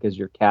at work as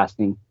you're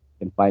casting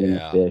and fighting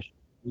a fish.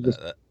 Just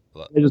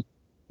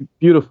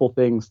beautiful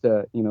things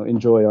to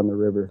enjoy on the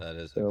river. That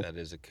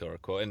is a killer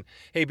quote. And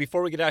hey,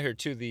 before we get out here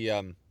too,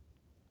 the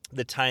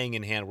tying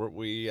in hand,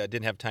 we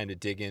didn't have time to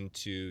dig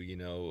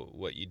into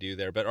what you do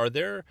there, but are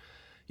there,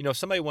 if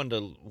somebody wanted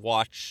to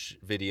watch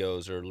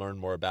videos or learn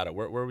more about it,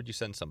 where would you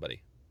send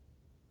somebody?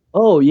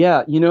 Oh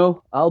yeah,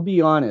 I'll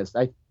be honest.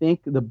 I think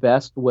the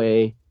best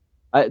way,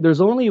 there's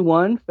only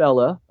one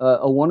fella,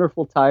 a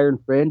wonderful tyer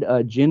and friend,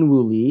 Jin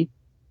Woo Lee.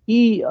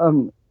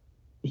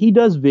 He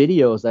does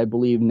videos, I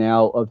believe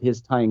now, of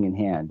his tying in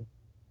hand,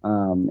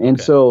 and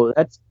so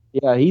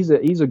he's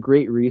a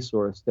great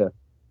resource to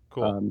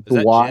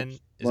watch.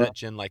 Is that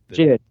Jin like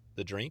Jin,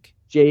 the drink?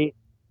 Jin.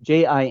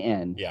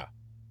 Yeah.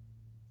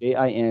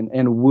 Jin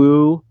and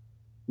Woo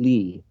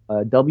Lee,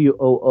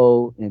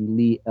 WOO and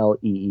Lee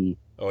LEE.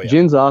 Oh yeah.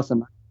 Jin's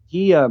awesome.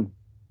 He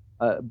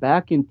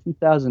back in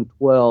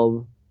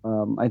 2012,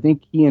 I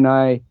think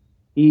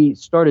he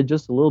started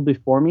just a little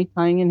before me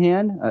tying in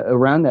hand.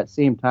 Around that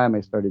same time,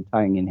 I started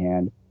tying in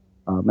hand,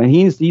 and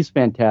he's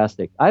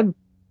fantastic. I've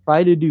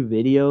tried to do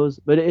videos,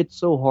 but it's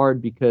so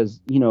hard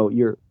because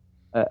you're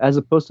as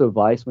opposed to a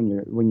vise when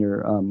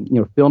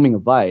you're filming a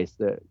vise,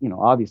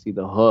 obviously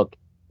the hook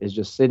is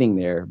just sitting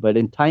there, but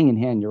in tying in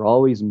hand, you're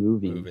always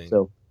moving.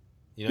 So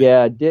You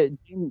know, Yeah,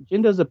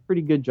 Jin does a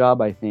pretty good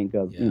job, I think,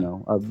 of Yeah.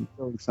 of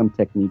showing some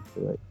technique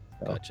to it.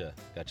 So. Gotcha.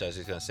 I was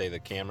just gonna say the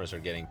cameras are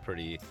getting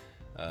pretty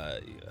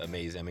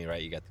amazing. I mean,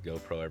 right? You got the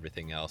GoPro,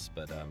 everything else,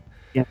 but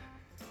Yeah.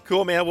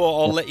 cool, man.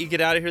 Well, I'll Yeah. let you get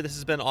out of here. This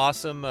has been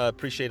awesome.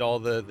 Appreciate all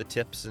the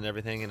tips and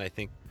everything, and I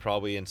think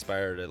probably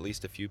inspired at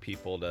least a few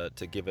people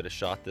to give it a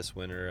shot this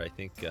winter. I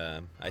think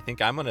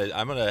I'm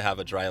gonna have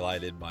a dry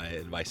line in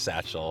my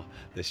satchel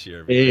this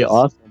year. Hey,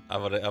 awesome.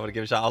 I'm gonna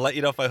give it a shot. I'll let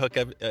you know if I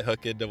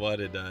hook into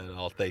one, and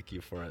I'll thank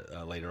you for it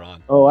later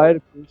on. Oh, I'd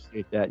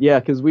appreciate that.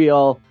 Yeah, because we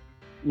all,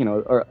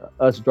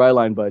 us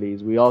dryline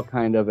buddies, we all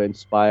kind of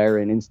inspire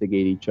and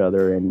instigate each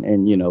other, and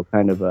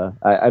kind of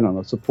I don't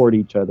know, support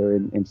each other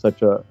in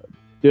such a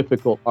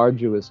difficult,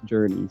 arduous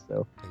journey.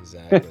 So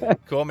Exactly.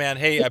 Cool, man.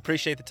 Hey, I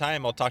appreciate the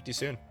time. I'll talk to you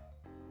soon.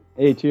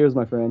 hey, cheers,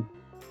 my friend.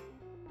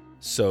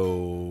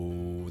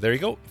 So there you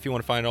go. If you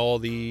want to find all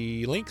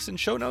the links and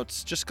show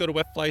notes, just go to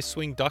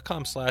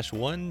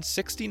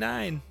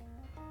wetflyswing.com/169.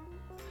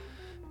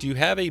 Do you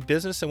have a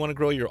business and want to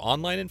grow your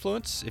online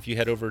influence? If you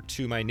head over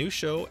to my new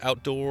show,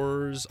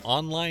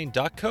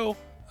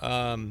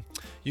 outdoorsonline.co,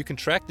 you can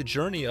track the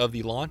journey of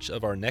the launch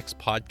of our next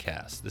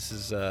podcast. This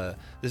is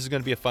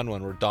going to be a fun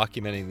one. We're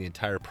documenting the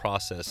entire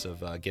process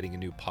of getting a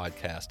new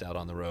podcast out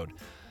on the road.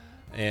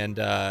 And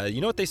you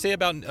know what they say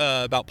about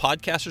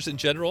podcasters in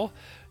general?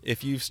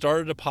 If you've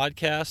started a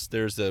podcast,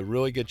 there's a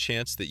really good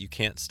chance that you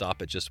can't stop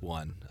at just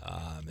one.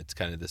 It's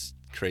kind of this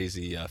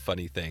crazy,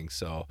 funny thing.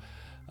 So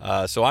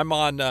I'm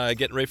on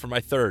getting ready for my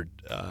third,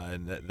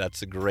 and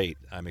that's great.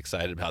 I'm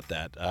excited about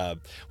that. I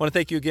want to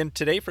thank you again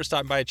today for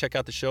stopping by and check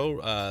out the show.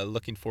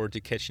 Looking forward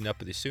to catching up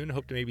with you soon.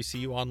 Hope to maybe see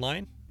you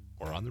online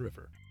or on the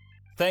river.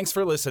 Thanks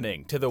for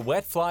listening to the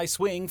Wet Fly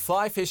Swing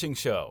Fly Fishing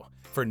Show.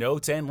 For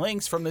notes and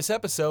links from this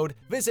episode,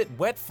 visit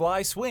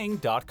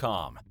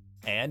wetflyswing.com.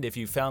 And if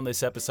you found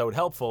this episode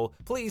helpful,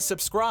 please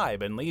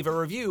subscribe and leave a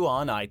review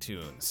on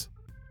iTunes.